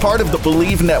 part of the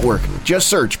Believe Network. Just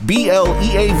search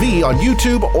BLEAV on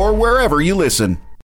YouTube or wherever you listen.